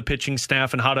knowledge of the pitching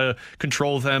staff and how to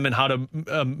control them and how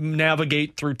to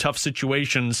navigate through tough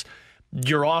situations.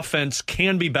 Your offense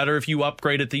can be better if you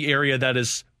upgrade at the area that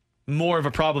is more of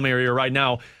a problem area right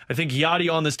now. I think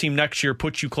Yadi on this team next year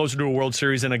puts you closer to a World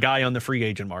Series than a guy on the free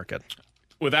agent market.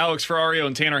 With Alex Ferrario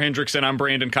and Tanner Hendrickson, I'm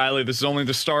Brandon Kiley. This is only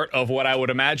the start of what I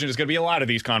would imagine is going to be a lot of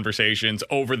these conversations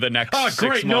over the next 6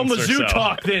 great. months No or Mizzou so.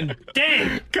 talk then.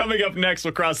 Dang. Coming up next,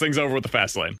 we'll cross things over with the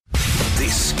Fast Lane.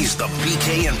 This is the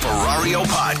BK and Ferrario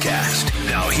podcast.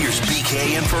 Now here's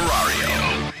BK and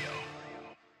Ferrario.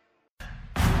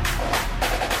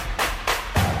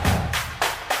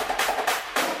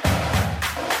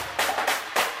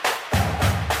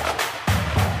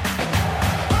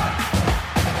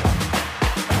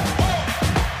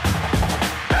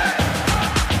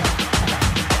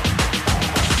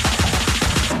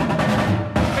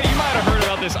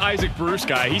 Isaac Bruce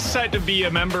guy. He's set to be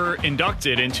a member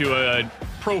inducted into a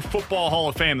Pro Football Hall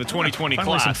of Fame, the 2020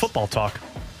 class. Some football talk.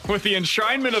 With the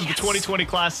enshrinement of the 2020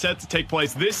 class set to take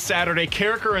place this Saturday,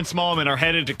 Carricker and Smallman are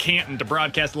headed to Canton to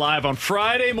broadcast live on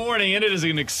Friday morning, and it is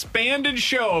an expanded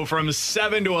show from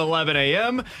 7 to 11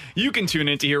 a.m. You can tune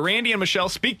in to hear Randy and Michelle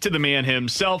speak to the man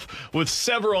himself with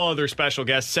several other special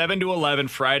guests, 7 to 11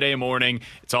 Friday morning.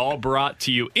 It's all brought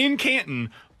to you in Canton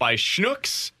by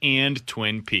Schnucks and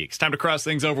Twin Peaks. Time to cross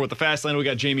things over with the Fast Lane. We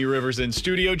got Jamie Rivers in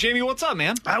studio. Jamie, what's up,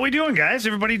 man? How we doing, guys?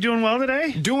 Everybody doing well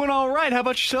today? Doing all right. How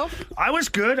about yourself? I was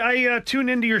good. I tune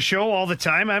into your show all the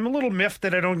time. I'm a little miffed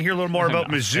that I don't hear a little more about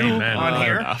Mizzou on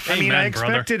here. I mean, I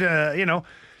expected,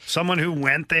 someone who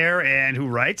went there and who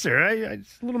writes there.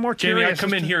 It's a little more curious. Jamie, I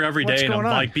come in here every day and I'm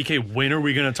like, BK, when are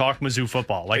we going to talk Mizzou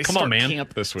football? Like, come on, man.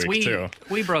 Camp this week, too.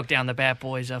 We broke down the Bat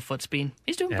Boys' foot speed.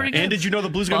 He's doing pretty good. And did you know the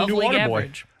Blues got a new water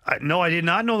boy? No, I did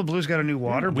not know the Blues got a new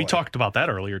water boy. We talked about that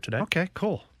earlier today. Okay,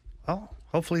 cool. Well,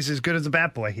 hopefully he's as good as the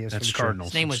Bat Boy he is for the Cardinals.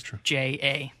 His name was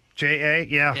J.A. J.A.,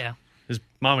 yeah. Yeah. His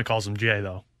mama calls him Jay,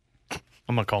 though.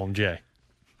 I'm going to call him Jay.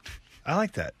 I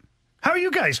like that. How are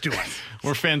you guys doing?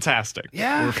 We're fantastic.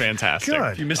 Yeah. We're fantastic.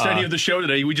 Good. If you missed any of the show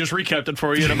today, we just recapped it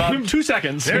for you in about 2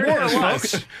 seconds. There it is,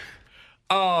 folks.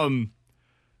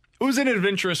 It was an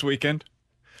adventurous weekend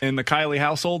in the Kiley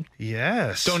household.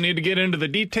 Yes. Don't need to get into the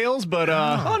details, but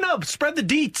oh no, spread the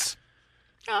deets.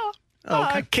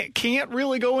 I can't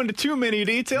really go into too many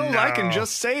details. No. I can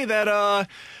just say that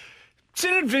it's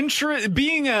an adventure.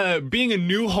 Being a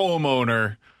new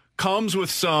homeowner comes with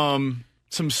some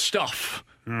stuff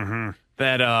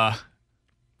that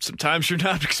sometimes you're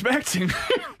not expecting.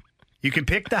 You can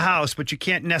pick the house, but you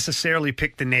can't necessarily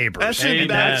pick the neighbors.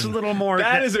 That's a little more.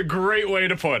 That is a great way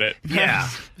to put it. Yeah.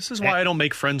 This is why I don't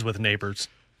make friends with neighbors.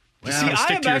 Well, See,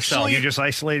 stick to yourself. You're just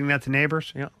isolating that to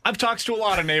neighbors? Yeah. I've talked to a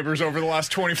lot of neighbors over the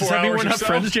last 24 Does that mean hours we're or not so.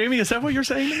 friends, Jamie? Is that what you're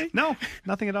saying to me? No,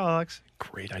 nothing at all, Alex.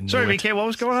 Great, I know Sorry, it. BK, what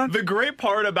was going on? The great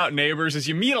part about neighbors is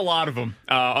you meet a lot of them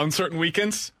on certain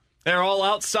weekends. They're all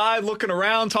outside looking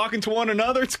around, talking to one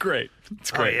another. It's great.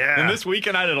 It's great. Oh, yeah. And this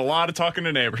weekend, I did a lot of talking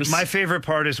to neighbors. My favorite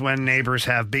part is when neighbors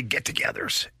have big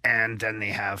get-togethers, and then they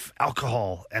have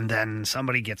alcohol, and then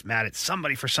somebody gets mad at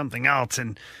somebody for something else,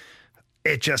 and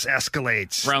it just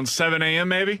escalates. Around 7 a.m.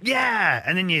 maybe? Yeah,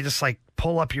 and then you just like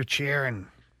pull up your chair and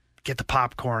get the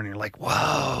popcorn, and you're like,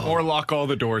 whoa. Or lock all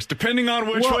the doors, depending on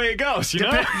which way it goes, you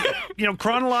know?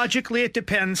 Chronologically, it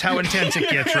depends how intense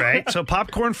it gets, right? So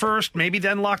popcorn first, maybe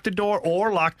then lock the door,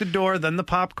 or lock the door, then the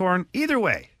popcorn. Either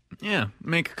way. Yeah,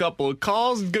 make a couple of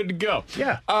calls, good to go.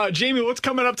 Yeah. Jamie, what's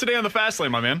coming up today on the Fast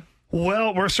Lane, my man?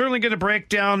 Well, we're certainly going to break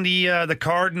down the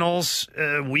Cardinals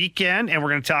weekend, and we're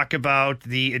going to talk about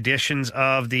the additions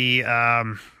of the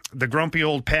grumpy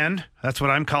old pen. That's what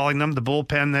I'm calling them, the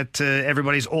bullpen that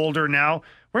everybody's older now.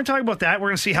 We're going to talk about that. We're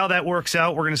going to see how that works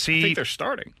out. We're going to see. I think they're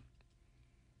starting.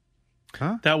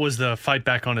 Huh? That was the fight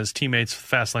back on his teammates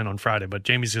Fast Lane on Friday, but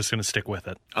Jamie's just going to stick with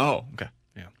it. Oh, okay.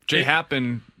 Yeah. Jay Happ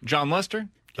and John Lester?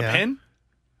 The pen?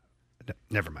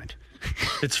 Never mind.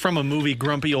 It's from a movie,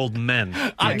 Grumpy Old Men.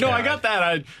 I got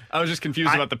that. I was just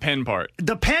confused about the pen part.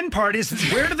 The pen part is,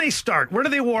 where do they start? Where do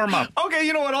they warm up? Okay,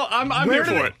 you know what? I'm here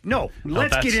for it. No,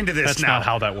 let's get into this that's now. That's not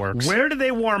how that works. Where do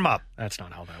they warm up? That's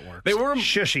not how that works. They warm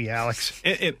Shushy, Alex.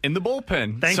 In the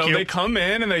bullpen. Thank you. So they come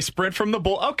in and they sprint from the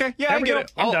bull. Okay, yeah, I get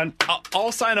it. I'm done.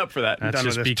 I'll sign up for that. That's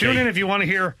just BK. Tune in if you want to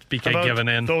hear BK about giving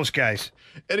in. those guys.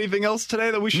 Anything else today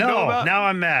that we should know about? Now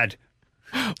I'm mad.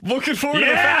 Looking forward to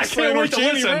the Fast Lane where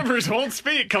Jamie listen. Rivers won't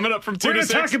speak. Coming up from 2 We're to going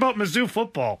 6. to talk about Mizzou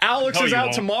football. Alex No, is you out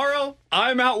won't. tomorrow.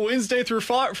 I'm out Wednesday through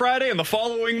Friday, and the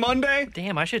following Monday.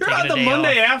 Damn, I should You're take out a the day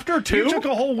Monday off. after, too? You took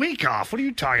a whole week off. What are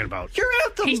you talking about? You're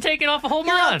out the... He's taking off a whole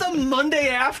You're out month. the Monday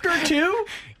after, too?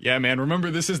 Yeah, man.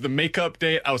 Remember, this is the makeup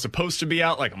date. I was supposed to be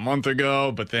out like a month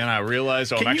ago, but then I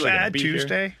realized, I'm Can you actually going to add be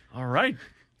Tuesday? here. All right.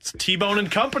 It's T-Bone and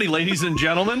Company, ladies and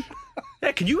gentlemen.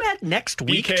 Yeah, can you add next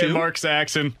week, BK too? and Mark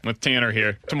Saxon with Tanner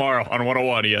here tomorrow on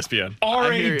 101 ESPN.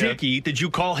 R.A. Dickey. Did you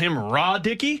call him Raw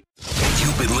Dickey?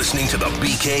 You've been listening to the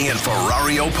BK and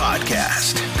Ferrario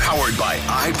podcast, powered by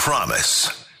I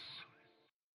Promise.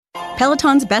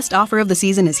 Peloton's best offer of the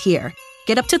season is here.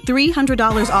 Get up to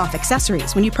 $300 off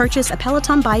accessories when you purchase a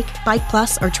Peloton bike, Bike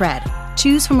Plus, or Tread.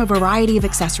 Choose from a variety of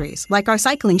accessories like our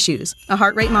cycling shoes, a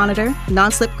heart rate monitor,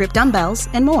 non-slip grip dumbbells,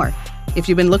 and more. If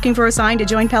you've been looking for a sign to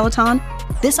join Peloton,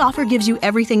 this offer gives you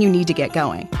everything you need to get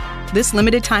going. This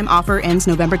limited time offer ends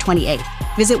November 28th.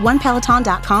 Visit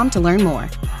onepeloton.com to learn more.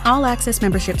 All access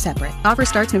membership separate. Offer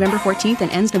starts November 14th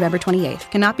and ends November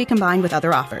 28th. Cannot be combined with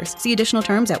other offers. See additional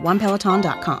terms at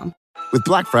onepeloton.com. With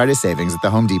Black Friday savings at the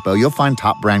Home Depot, you'll find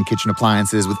top brand kitchen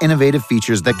appliances with innovative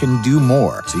features that can do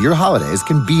more, so your holidays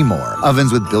can be more.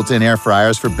 Ovens with built-in air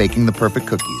fryers for baking the perfect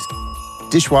cookies.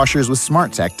 Dishwashers with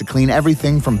smart tech to clean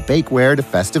everything from bakeware to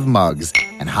festive mugs.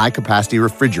 And high-capacity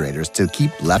refrigerators to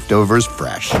keep leftovers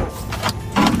fresh.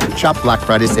 Shop Black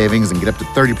Friday savings and get up to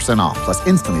 30% off, plus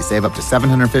instantly save up to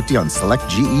 $750 on select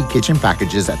GE kitchen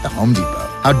packages at the Home Depot.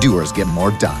 How doers get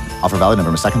more done. Offer valid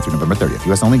November 2nd through November 30th.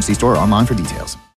 U.S. only. See store or online for details.